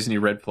 didn't it raise any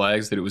red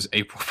flags that it was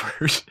April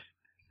 1st?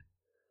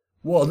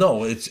 Well,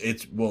 no, it's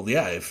well,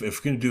 yeah. If we're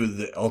going to do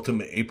the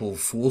ultimate April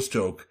Fool's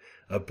joke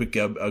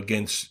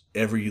against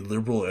every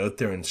liberal out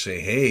there and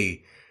say,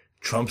 hey,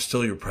 Trump's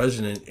still your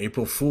president,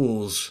 April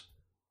Fools.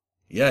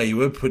 Yeah, you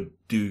would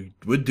do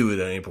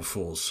it on April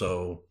Fools.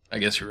 So I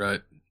guess you're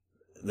right.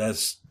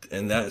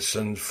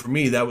 And for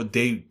me,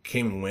 they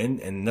came and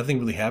went, and nothing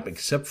really happened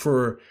except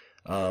for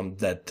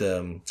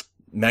that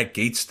Matt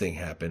Gaetz thing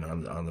happened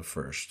on the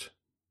 1st.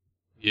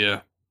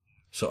 Yeah.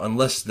 So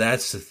unless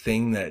that's the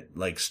thing that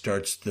like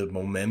starts the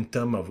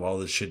momentum of all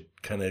this shit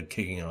kind of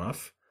kicking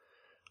off,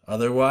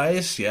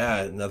 otherwise,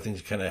 yeah,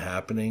 nothing's kind of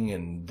happening,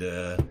 and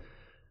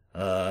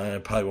I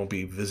probably won't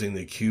be visiting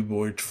the Q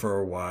board for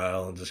a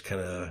while and just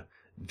kind of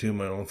do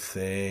my own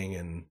thing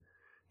and,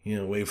 you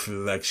know, wait for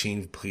the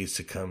vaccine police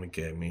to come and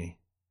get me.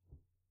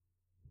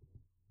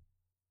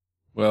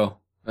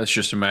 Well, that's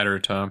just a matter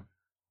of time.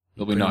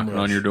 They'll be knocking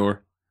on your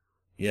door.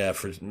 Yeah,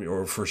 for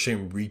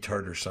saying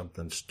retard or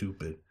something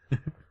stupid.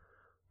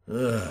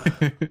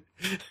 Ugh.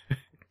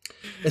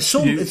 It's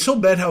so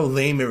bad how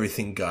lame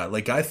everything got.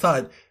 Like, I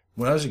thought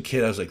when I was a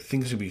kid, I was like,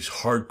 things would be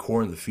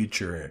hardcore in the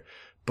future.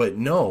 But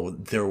no,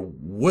 they're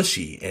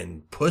wussy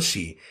and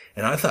pussy.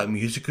 And I thought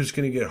music was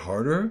going to get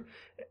harder.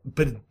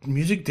 But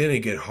music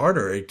didn't get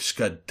harder. It just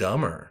got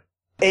dumber.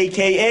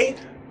 AKA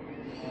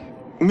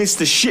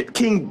Mr. Shit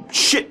King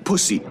Shit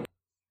Pussy.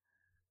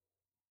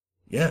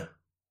 Yeah.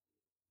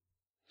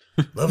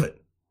 Love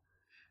it.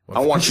 I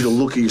want you to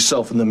look at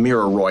yourself in the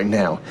mirror right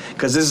now,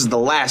 because this is the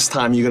last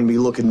time you're going to be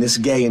looking this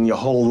gay in your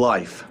whole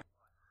life.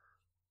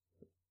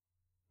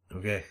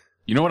 Okay.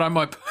 You know what? I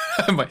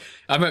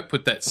might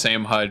put that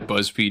Sam Hyde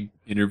BuzzFeed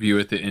interview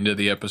at the end of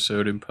the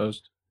episode in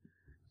post.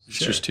 It's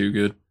just too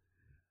good.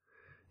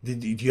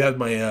 Did you have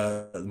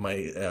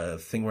my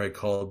thing where I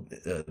called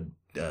Tim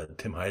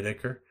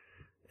Heidecker,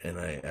 and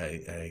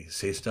I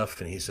say stuff,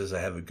 and he says I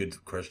have a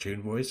good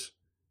cartoon voice?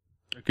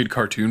 A good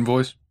cartoon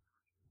voice?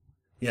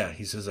 Yeah,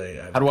 he says I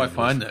have How do I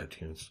find that?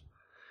 Cartoons.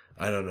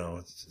 I don't know.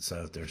 It's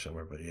out there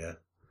somewhere, but yeah.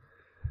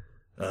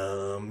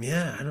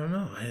 Yeah, I don't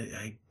know.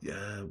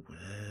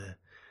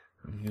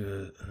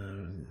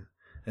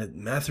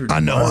 Matthew. I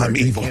know I'm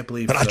evil,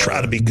 but I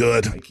try to be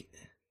good.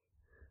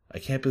 I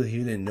can't believe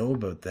you didn't know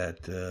about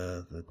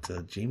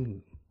that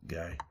Gene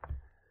guy.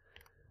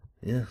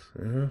 Yeah.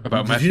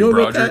 About Matthew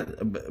Broderick?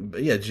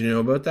 Yeah, did you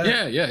know about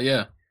that?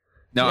 Yeah.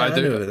 No, I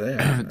knew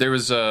that. There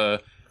was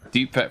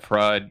Deep Fat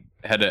Fried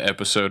had an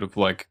episode of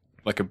like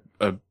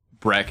a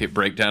bracket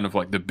breakdown of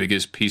like the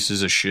biggest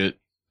pieces of shit.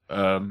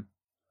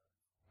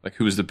 Like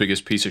who was the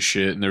biggest piece of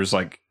shit, and there was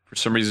like, for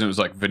some reason it was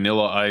like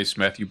Vanilla Ice,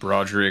 Matthew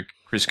Broderick,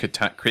 Chris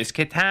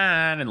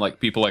Kattan, and like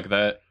people like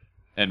that.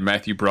 And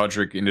Matthew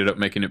Broderick ended up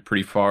making it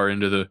pretty far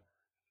into the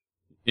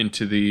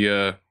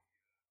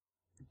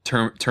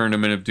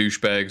tournament of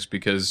douchebags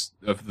because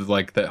of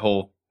like that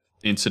whole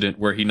incident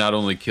where he not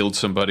only killed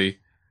somebody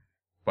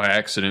by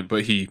accident,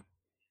 but he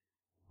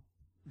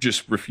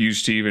just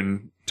refused to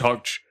even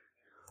talk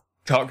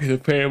to the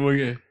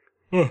family.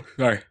 Oh,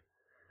 sorry.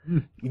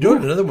 You know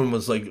what another one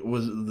was like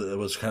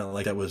was kind of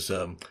like that was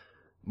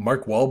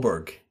Mark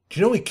Wahlberg. Do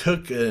you know he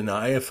took an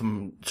eye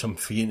from some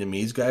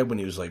Vietnamese guy when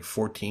he was like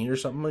 14 or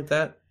something like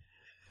that?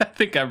 I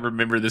think I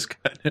remember this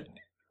guy.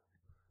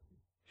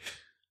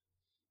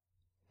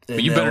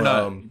 But you better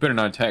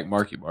not attack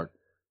Marky Mark.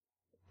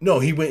 No,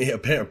 he went.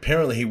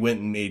 Apparently, he went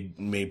and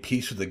made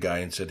peace with the guy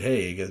and said,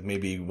 "Hey,"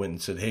 maybe he went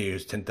and said, "Hey,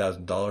 here's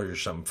 $10,000 or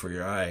something for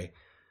your eye."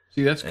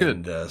 See, that's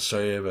good. And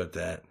sorry about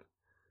that,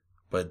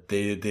 but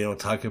they don't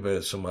talk about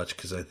it so much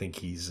because I think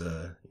he's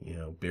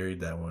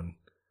buried that one.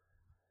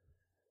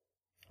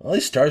 All he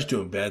starts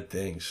doing bad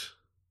things.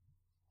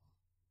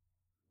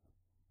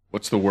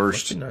 What's the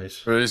worst?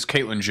 Nice. It was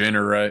Caitlyn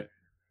Jenner, right?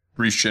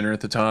 Bruce Jenner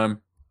at the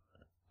time.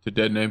 The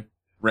dead name.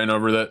 Ran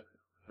over that,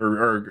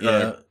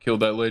 or killed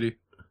that lady.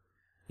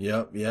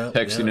 Yep.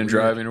 Texting and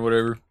driving or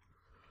whatever.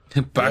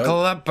 Buckle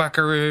up,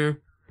 buckaroo.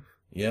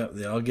 Yeah,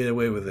 they all get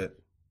away with it.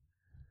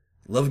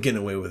 Love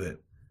getting away with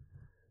it.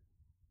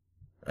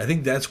 I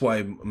think that's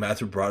why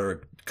Matthew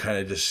Broderick kind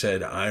of just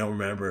said, I don't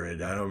remember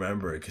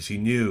it, because he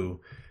knew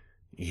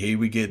he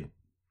would get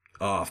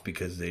off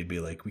because they'd be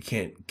like, we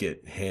can't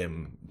get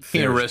him.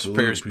 Can't arrest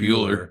Ferris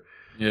Bueller.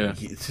 Yeah.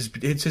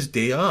 It's his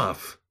day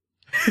off.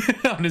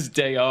 On his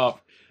day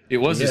off. It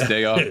was his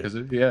day off.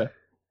 It's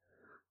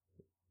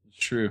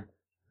true.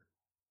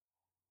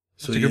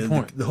 So That's a good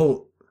point. The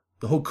whole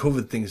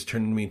COVID thing has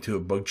turned me into a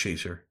bug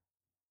chaser.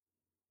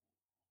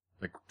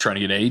 Like trying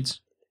to get AIDS?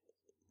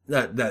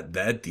 Not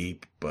that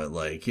deep, but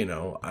like,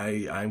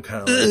 I'm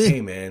kind of like,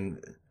 hey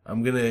man,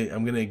 I'm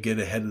gonna get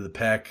ahead of the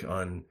pack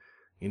on,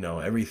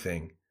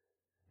 everything,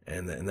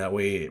 and that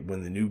way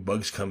when the new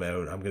bugs come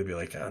out, I'm gonna be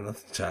like,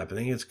 nothing's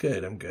happening, it's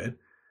good, I'm good.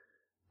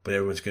 But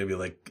everyone's gonna be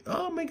like,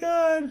 oh my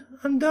god,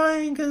 I'm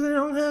dying because I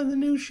don't have the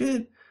new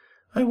shit.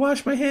 I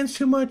wash my hands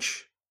too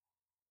much.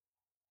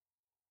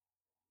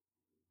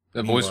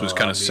 That voice was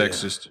kind of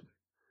sexist.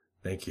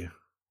 Thank you.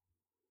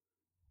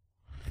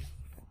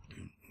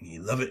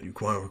 You love it. You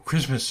want it for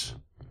Christmas.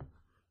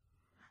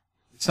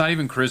 It's not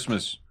even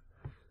Christmas.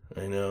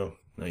 I know.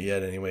 Not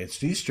yet, anyway.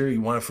 It's Easter.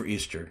 You want it for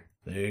Easter.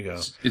 There you go.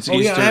 It's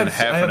Easter in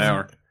half an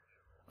hour.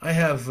 I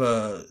have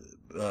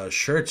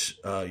shirts.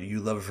 You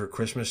love it for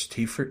Christmas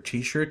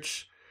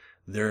t-shirts.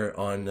 They're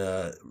on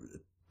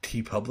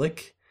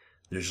TeePublic.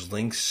 There's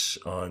links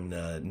on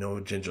No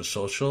Agenda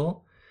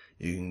Social.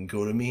 You can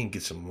go to me and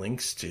get some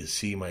links to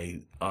see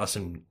my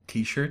awesome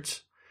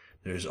t-shirts.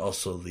 There's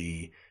also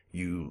the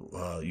You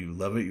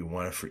love it, you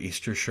want it for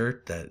Easter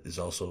shirt that is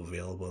also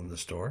available in the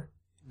store.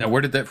 Now,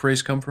 where did that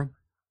phrase come from?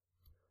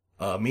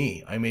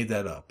 Me. I made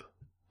that up.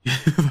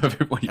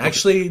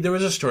 Actually, there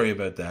was a story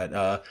about that.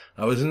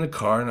 I was in the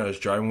car and I was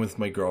driving with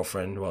my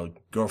girlfriend. Well,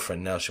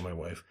 girlfriend, now she's my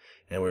wife.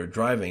 And we were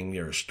driving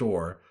near a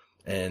store.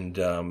 And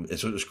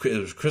it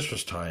was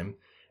Christmas time.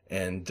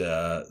 And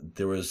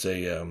there was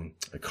a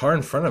car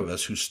in front of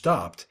us who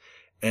stopped.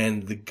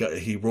 And the guy,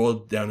 he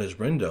rolled down his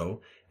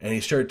window. And he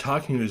started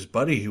talking to his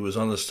buddy who was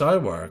on the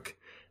sidewalk,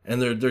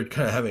 and they're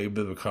kind of having a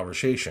bit of a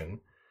conversation.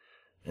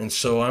 And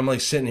so I'm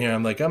like sitting here,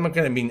 I'm like, I'm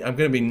gonna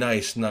be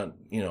nice, not,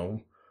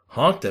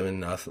 honk them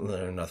and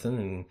nothing,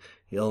 and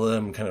let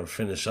him kind of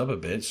finish up a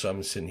bit. So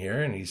I'm sitting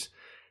here, and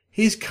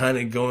he's kind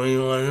of going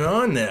on and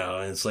on now,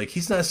 and it's like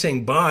he's not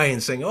saying bye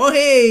and saying, oh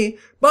hey,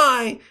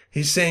 bye.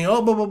 He's saying,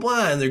 oh blah blah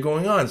blah, and they're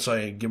going on. So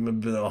I give him a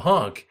bit of a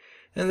honk,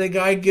 and the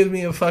guy gives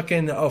me a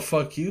fucking oh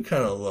fuck you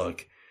kind of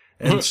look.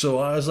 And so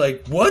I was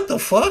like, what the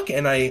fuck?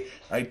 And I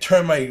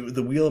turn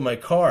the wheel of my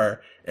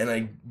car and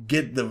I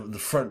get the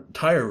front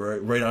tire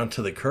right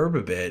onto the curb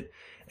a bit.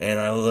 And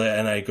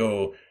I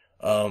go,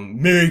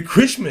 Merry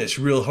Christmas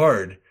real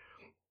hard.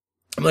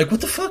 I'm like,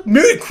 what the fuck?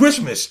 Merry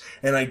Christmas.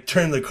 And I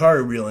turn the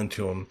car real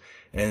into him.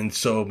 And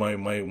so my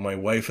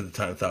wife at the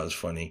time thought it was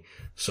funny.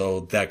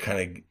 So that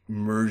kind of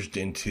merged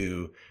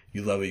into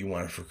you love it, you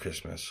want it for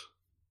Christmas.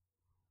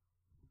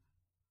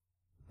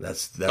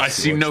 That's I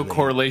see no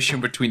correlation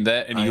between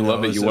that and you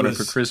love it, you want it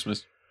for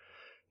Christmas.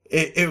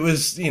 It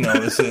was,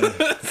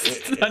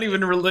 it's not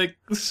even really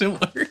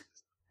similar.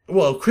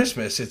 Well,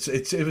 Christmas,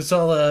 it was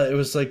all, it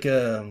was like,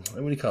 what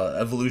do you call it?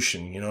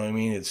 Evolution, you know what I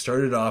mean? It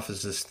started off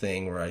as this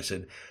thing where I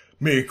said,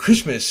 Merry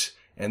Christmas,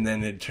 and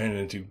then it turned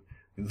into,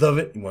 you love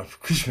it, you want it for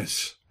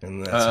Christmas.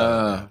 And that's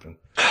how it happened.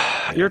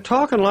 You're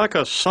talking like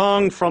a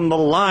song from The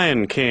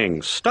Lion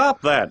King.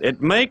 Stop that.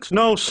 It makes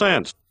no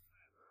sense.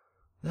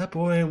 That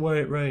boy ain't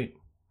white, right.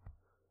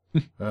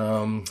 You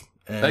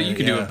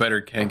can do a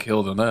better Hank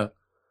Hill than that.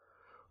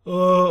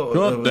 Oh,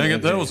 God dang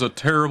it, that was a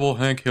terrible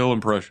Hank Hill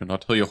impression. I'll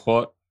tell you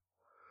what.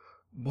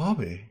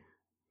 Bobby.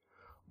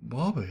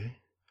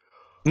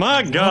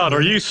 My God,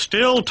 are you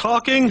still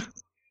talking?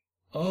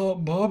 Oh,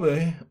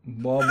 Bobby.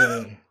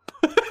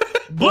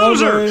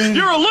 Loser!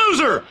 You're a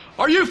loser!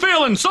 Are you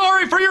feeling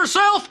sorry for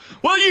yourself?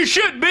 Well, you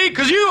should be,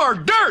 because you are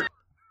dirt!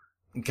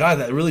 God,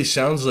 that really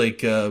sounds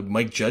like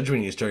Mike Judge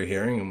when you start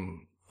hearing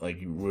him. Like,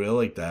 real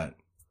like that.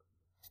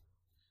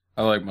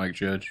 I like Mike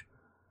Judge.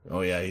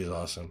 Oh, yeah, he's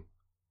awesome.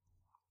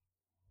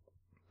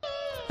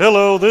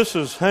 Hello, this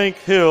is Hank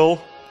Hill,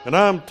 and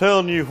I'm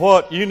telling you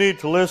what, you need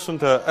to listen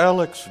to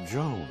Alex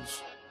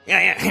Jones.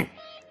 Yeah.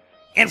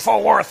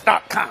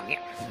 Infowars.com.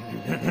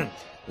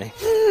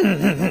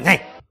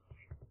 Yeah.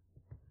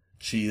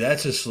 See,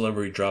 that's a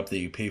celebrity drop that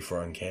you pay for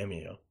on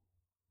Cameo.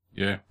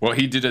 Yeah. Well,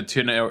 he did a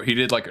 2-hour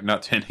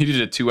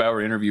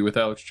interview with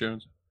Alex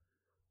Jones.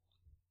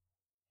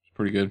 It's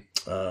pretty good.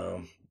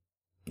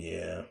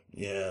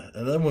 Yeah.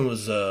 Another one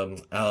was,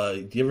 do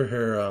you ever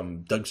hear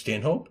Doug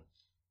Stanhope?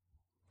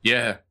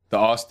 Yeah, the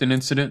Austin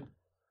incident.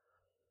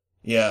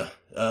 Yeah.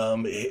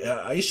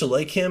 I used to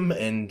like him,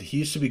 and he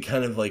used to be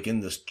kind of like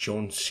in this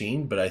Jones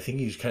scene, but I think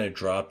he's kind of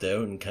dropped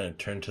out and kind of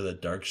turned to the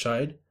dark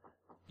side.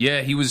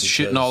 Yeah, he was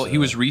shitting all. He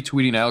was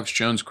retweeting Alex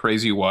Jones'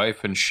 crazy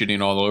wife and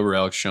shitting all over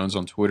Alex Jones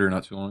on Twitter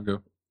not too long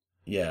ago.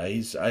 Yeah,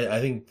 he's.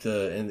 I think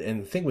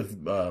the thing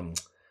with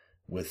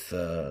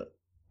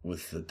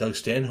Doug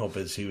Stanhope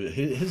is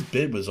his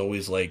bid was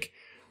always like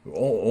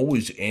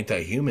always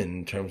anti-human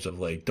in terms of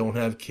like don't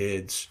have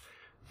kids.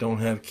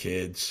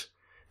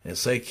 And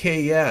it's like,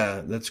 hey,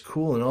 yeah, that's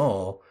cool and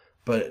all,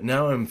 but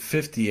now I'm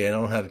 50 and I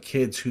don't have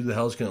kids. Who the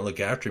hell's gonna look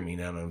after me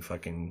now that I'm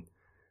fucking,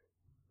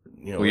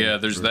 Well, yeah,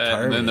 there's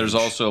that, and then there's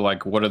also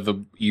like, what do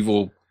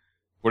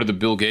the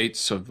Bill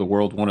Gates of the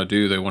world want to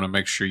do? They want to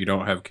make sure you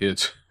don't have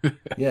kids.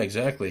 Yeah,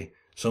 exactly.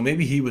 So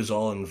maybe he was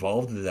all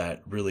involved in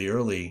that really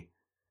early,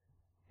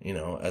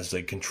 as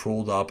a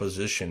controlled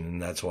opposition,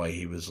 and that's why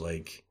he was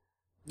like.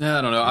 Yeah,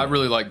 I don't know. I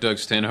really like Doug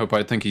Stanhope.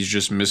 I think he's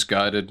just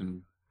misguided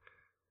and.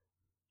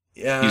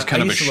 Yeah, he's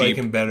kind I of used a to like sheep.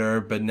 him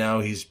better, but now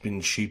he's been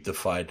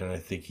sheep-defied, and I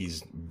think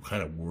he's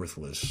kind of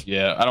worthless.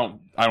 Yeah,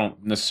 I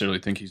don't necessarily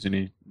think he's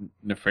any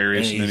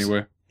nefarious in any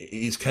way.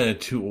 He's kind of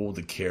too old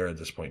to care at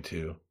this point,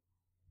 too.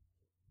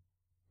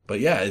 But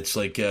yeah, it's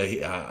like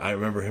I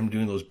remember him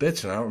doing those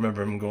bits, and I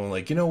remember him going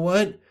like, you know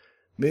what?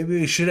 Maybe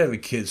we should have a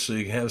kid so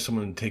you can have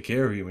someone to take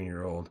care of you when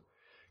you're old.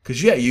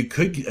 Because yeah, you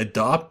could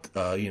adopt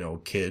a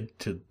kid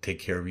to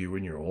take care of you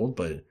when you're old,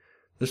 but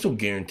there's no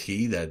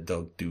guarantee that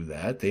they'll do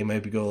that. They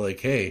might go like,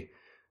 hey,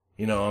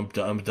 I'm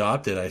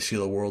adopted. I see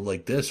the world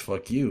like this.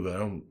 Fuck you.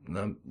 I'm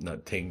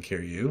not taking care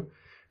of you.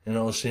 And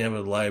all of a sudden you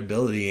have a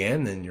liability,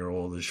 and then you're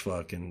old as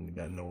fuck and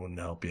got no one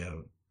to help you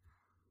out.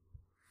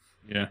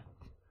 Yeah.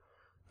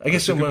 I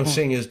guess what I'm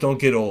saying is don't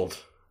get old.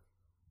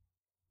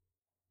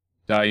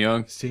 Die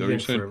young. Stay young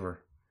forever.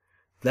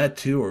 That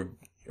too,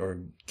 or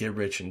get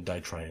rich and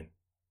die trying.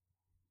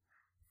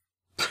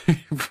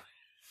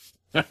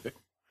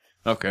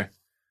 Okay.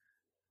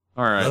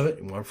 All right. Love it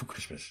and want it for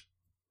Christmas.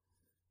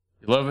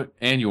 You love it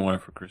and you want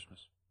it for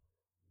Christmas.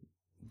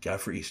 Got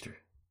it for Easter.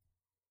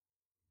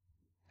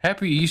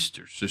 Happy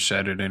Easter, so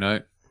Saturday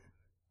night.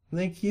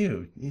 Thank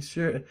you.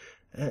 Easter.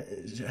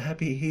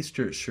 Happy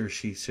Easter, Sir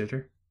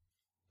She-Sitter.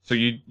 So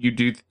you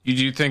do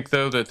think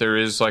though that there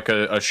is like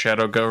a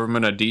shadow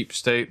government, a deep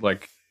state,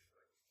 like?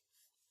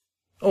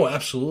 Oh,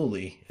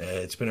 absolutely.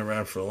 It's been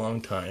around for a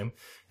long time.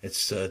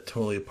 It's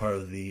totally a part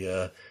of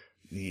the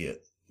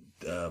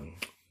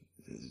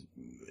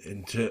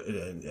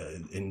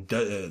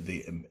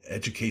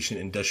education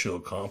industrial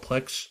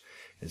complex.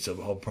 It's a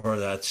whole part of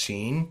that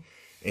scene.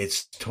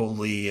 It's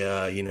totally,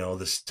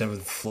 the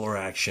seventh floor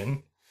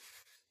action.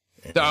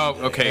 And,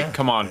 okay, yeah,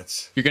 come on.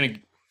 That's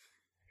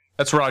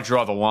where I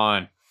draw the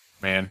line,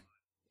 man.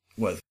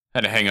 What?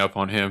 Had to hang up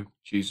on him.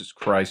 Jesus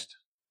Christ.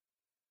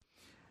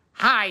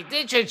 Hi,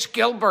 this is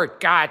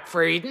Gilbert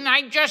Gottfried, and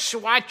I just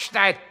watched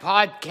that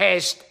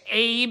podcast,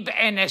 Abe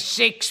and a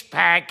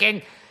Six-Pack,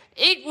 and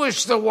it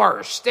was the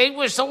worst. It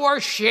was the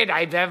worst shit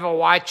I've ever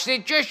watched.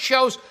 It just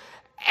shows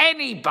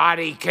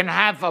anybody can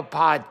have a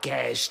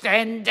podcast,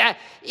 and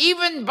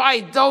even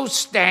by those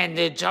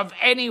standards of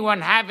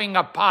anyone having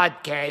a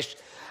podcast,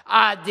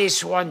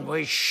 this one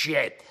was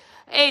shit.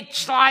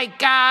 It's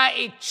like,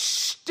 it's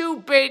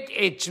stupid,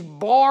 it's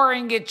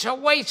boring, it's a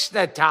waste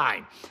of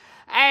time.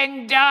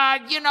 And, there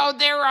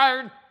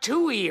are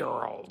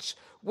 2-year-olds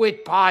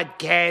with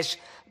podcasts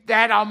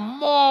that are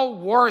more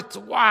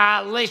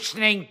worthwhile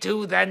listening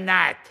to than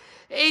that.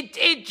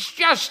 It's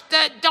just,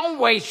 don't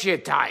waste your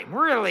time.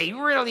 Really,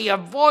 really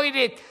avoid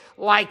it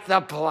like the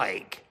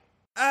plague.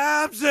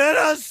 Abs in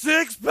a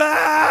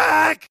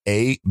Six-Pack!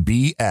 ABSNA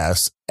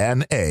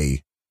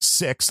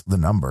 6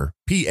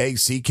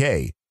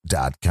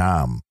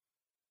 PACK.com.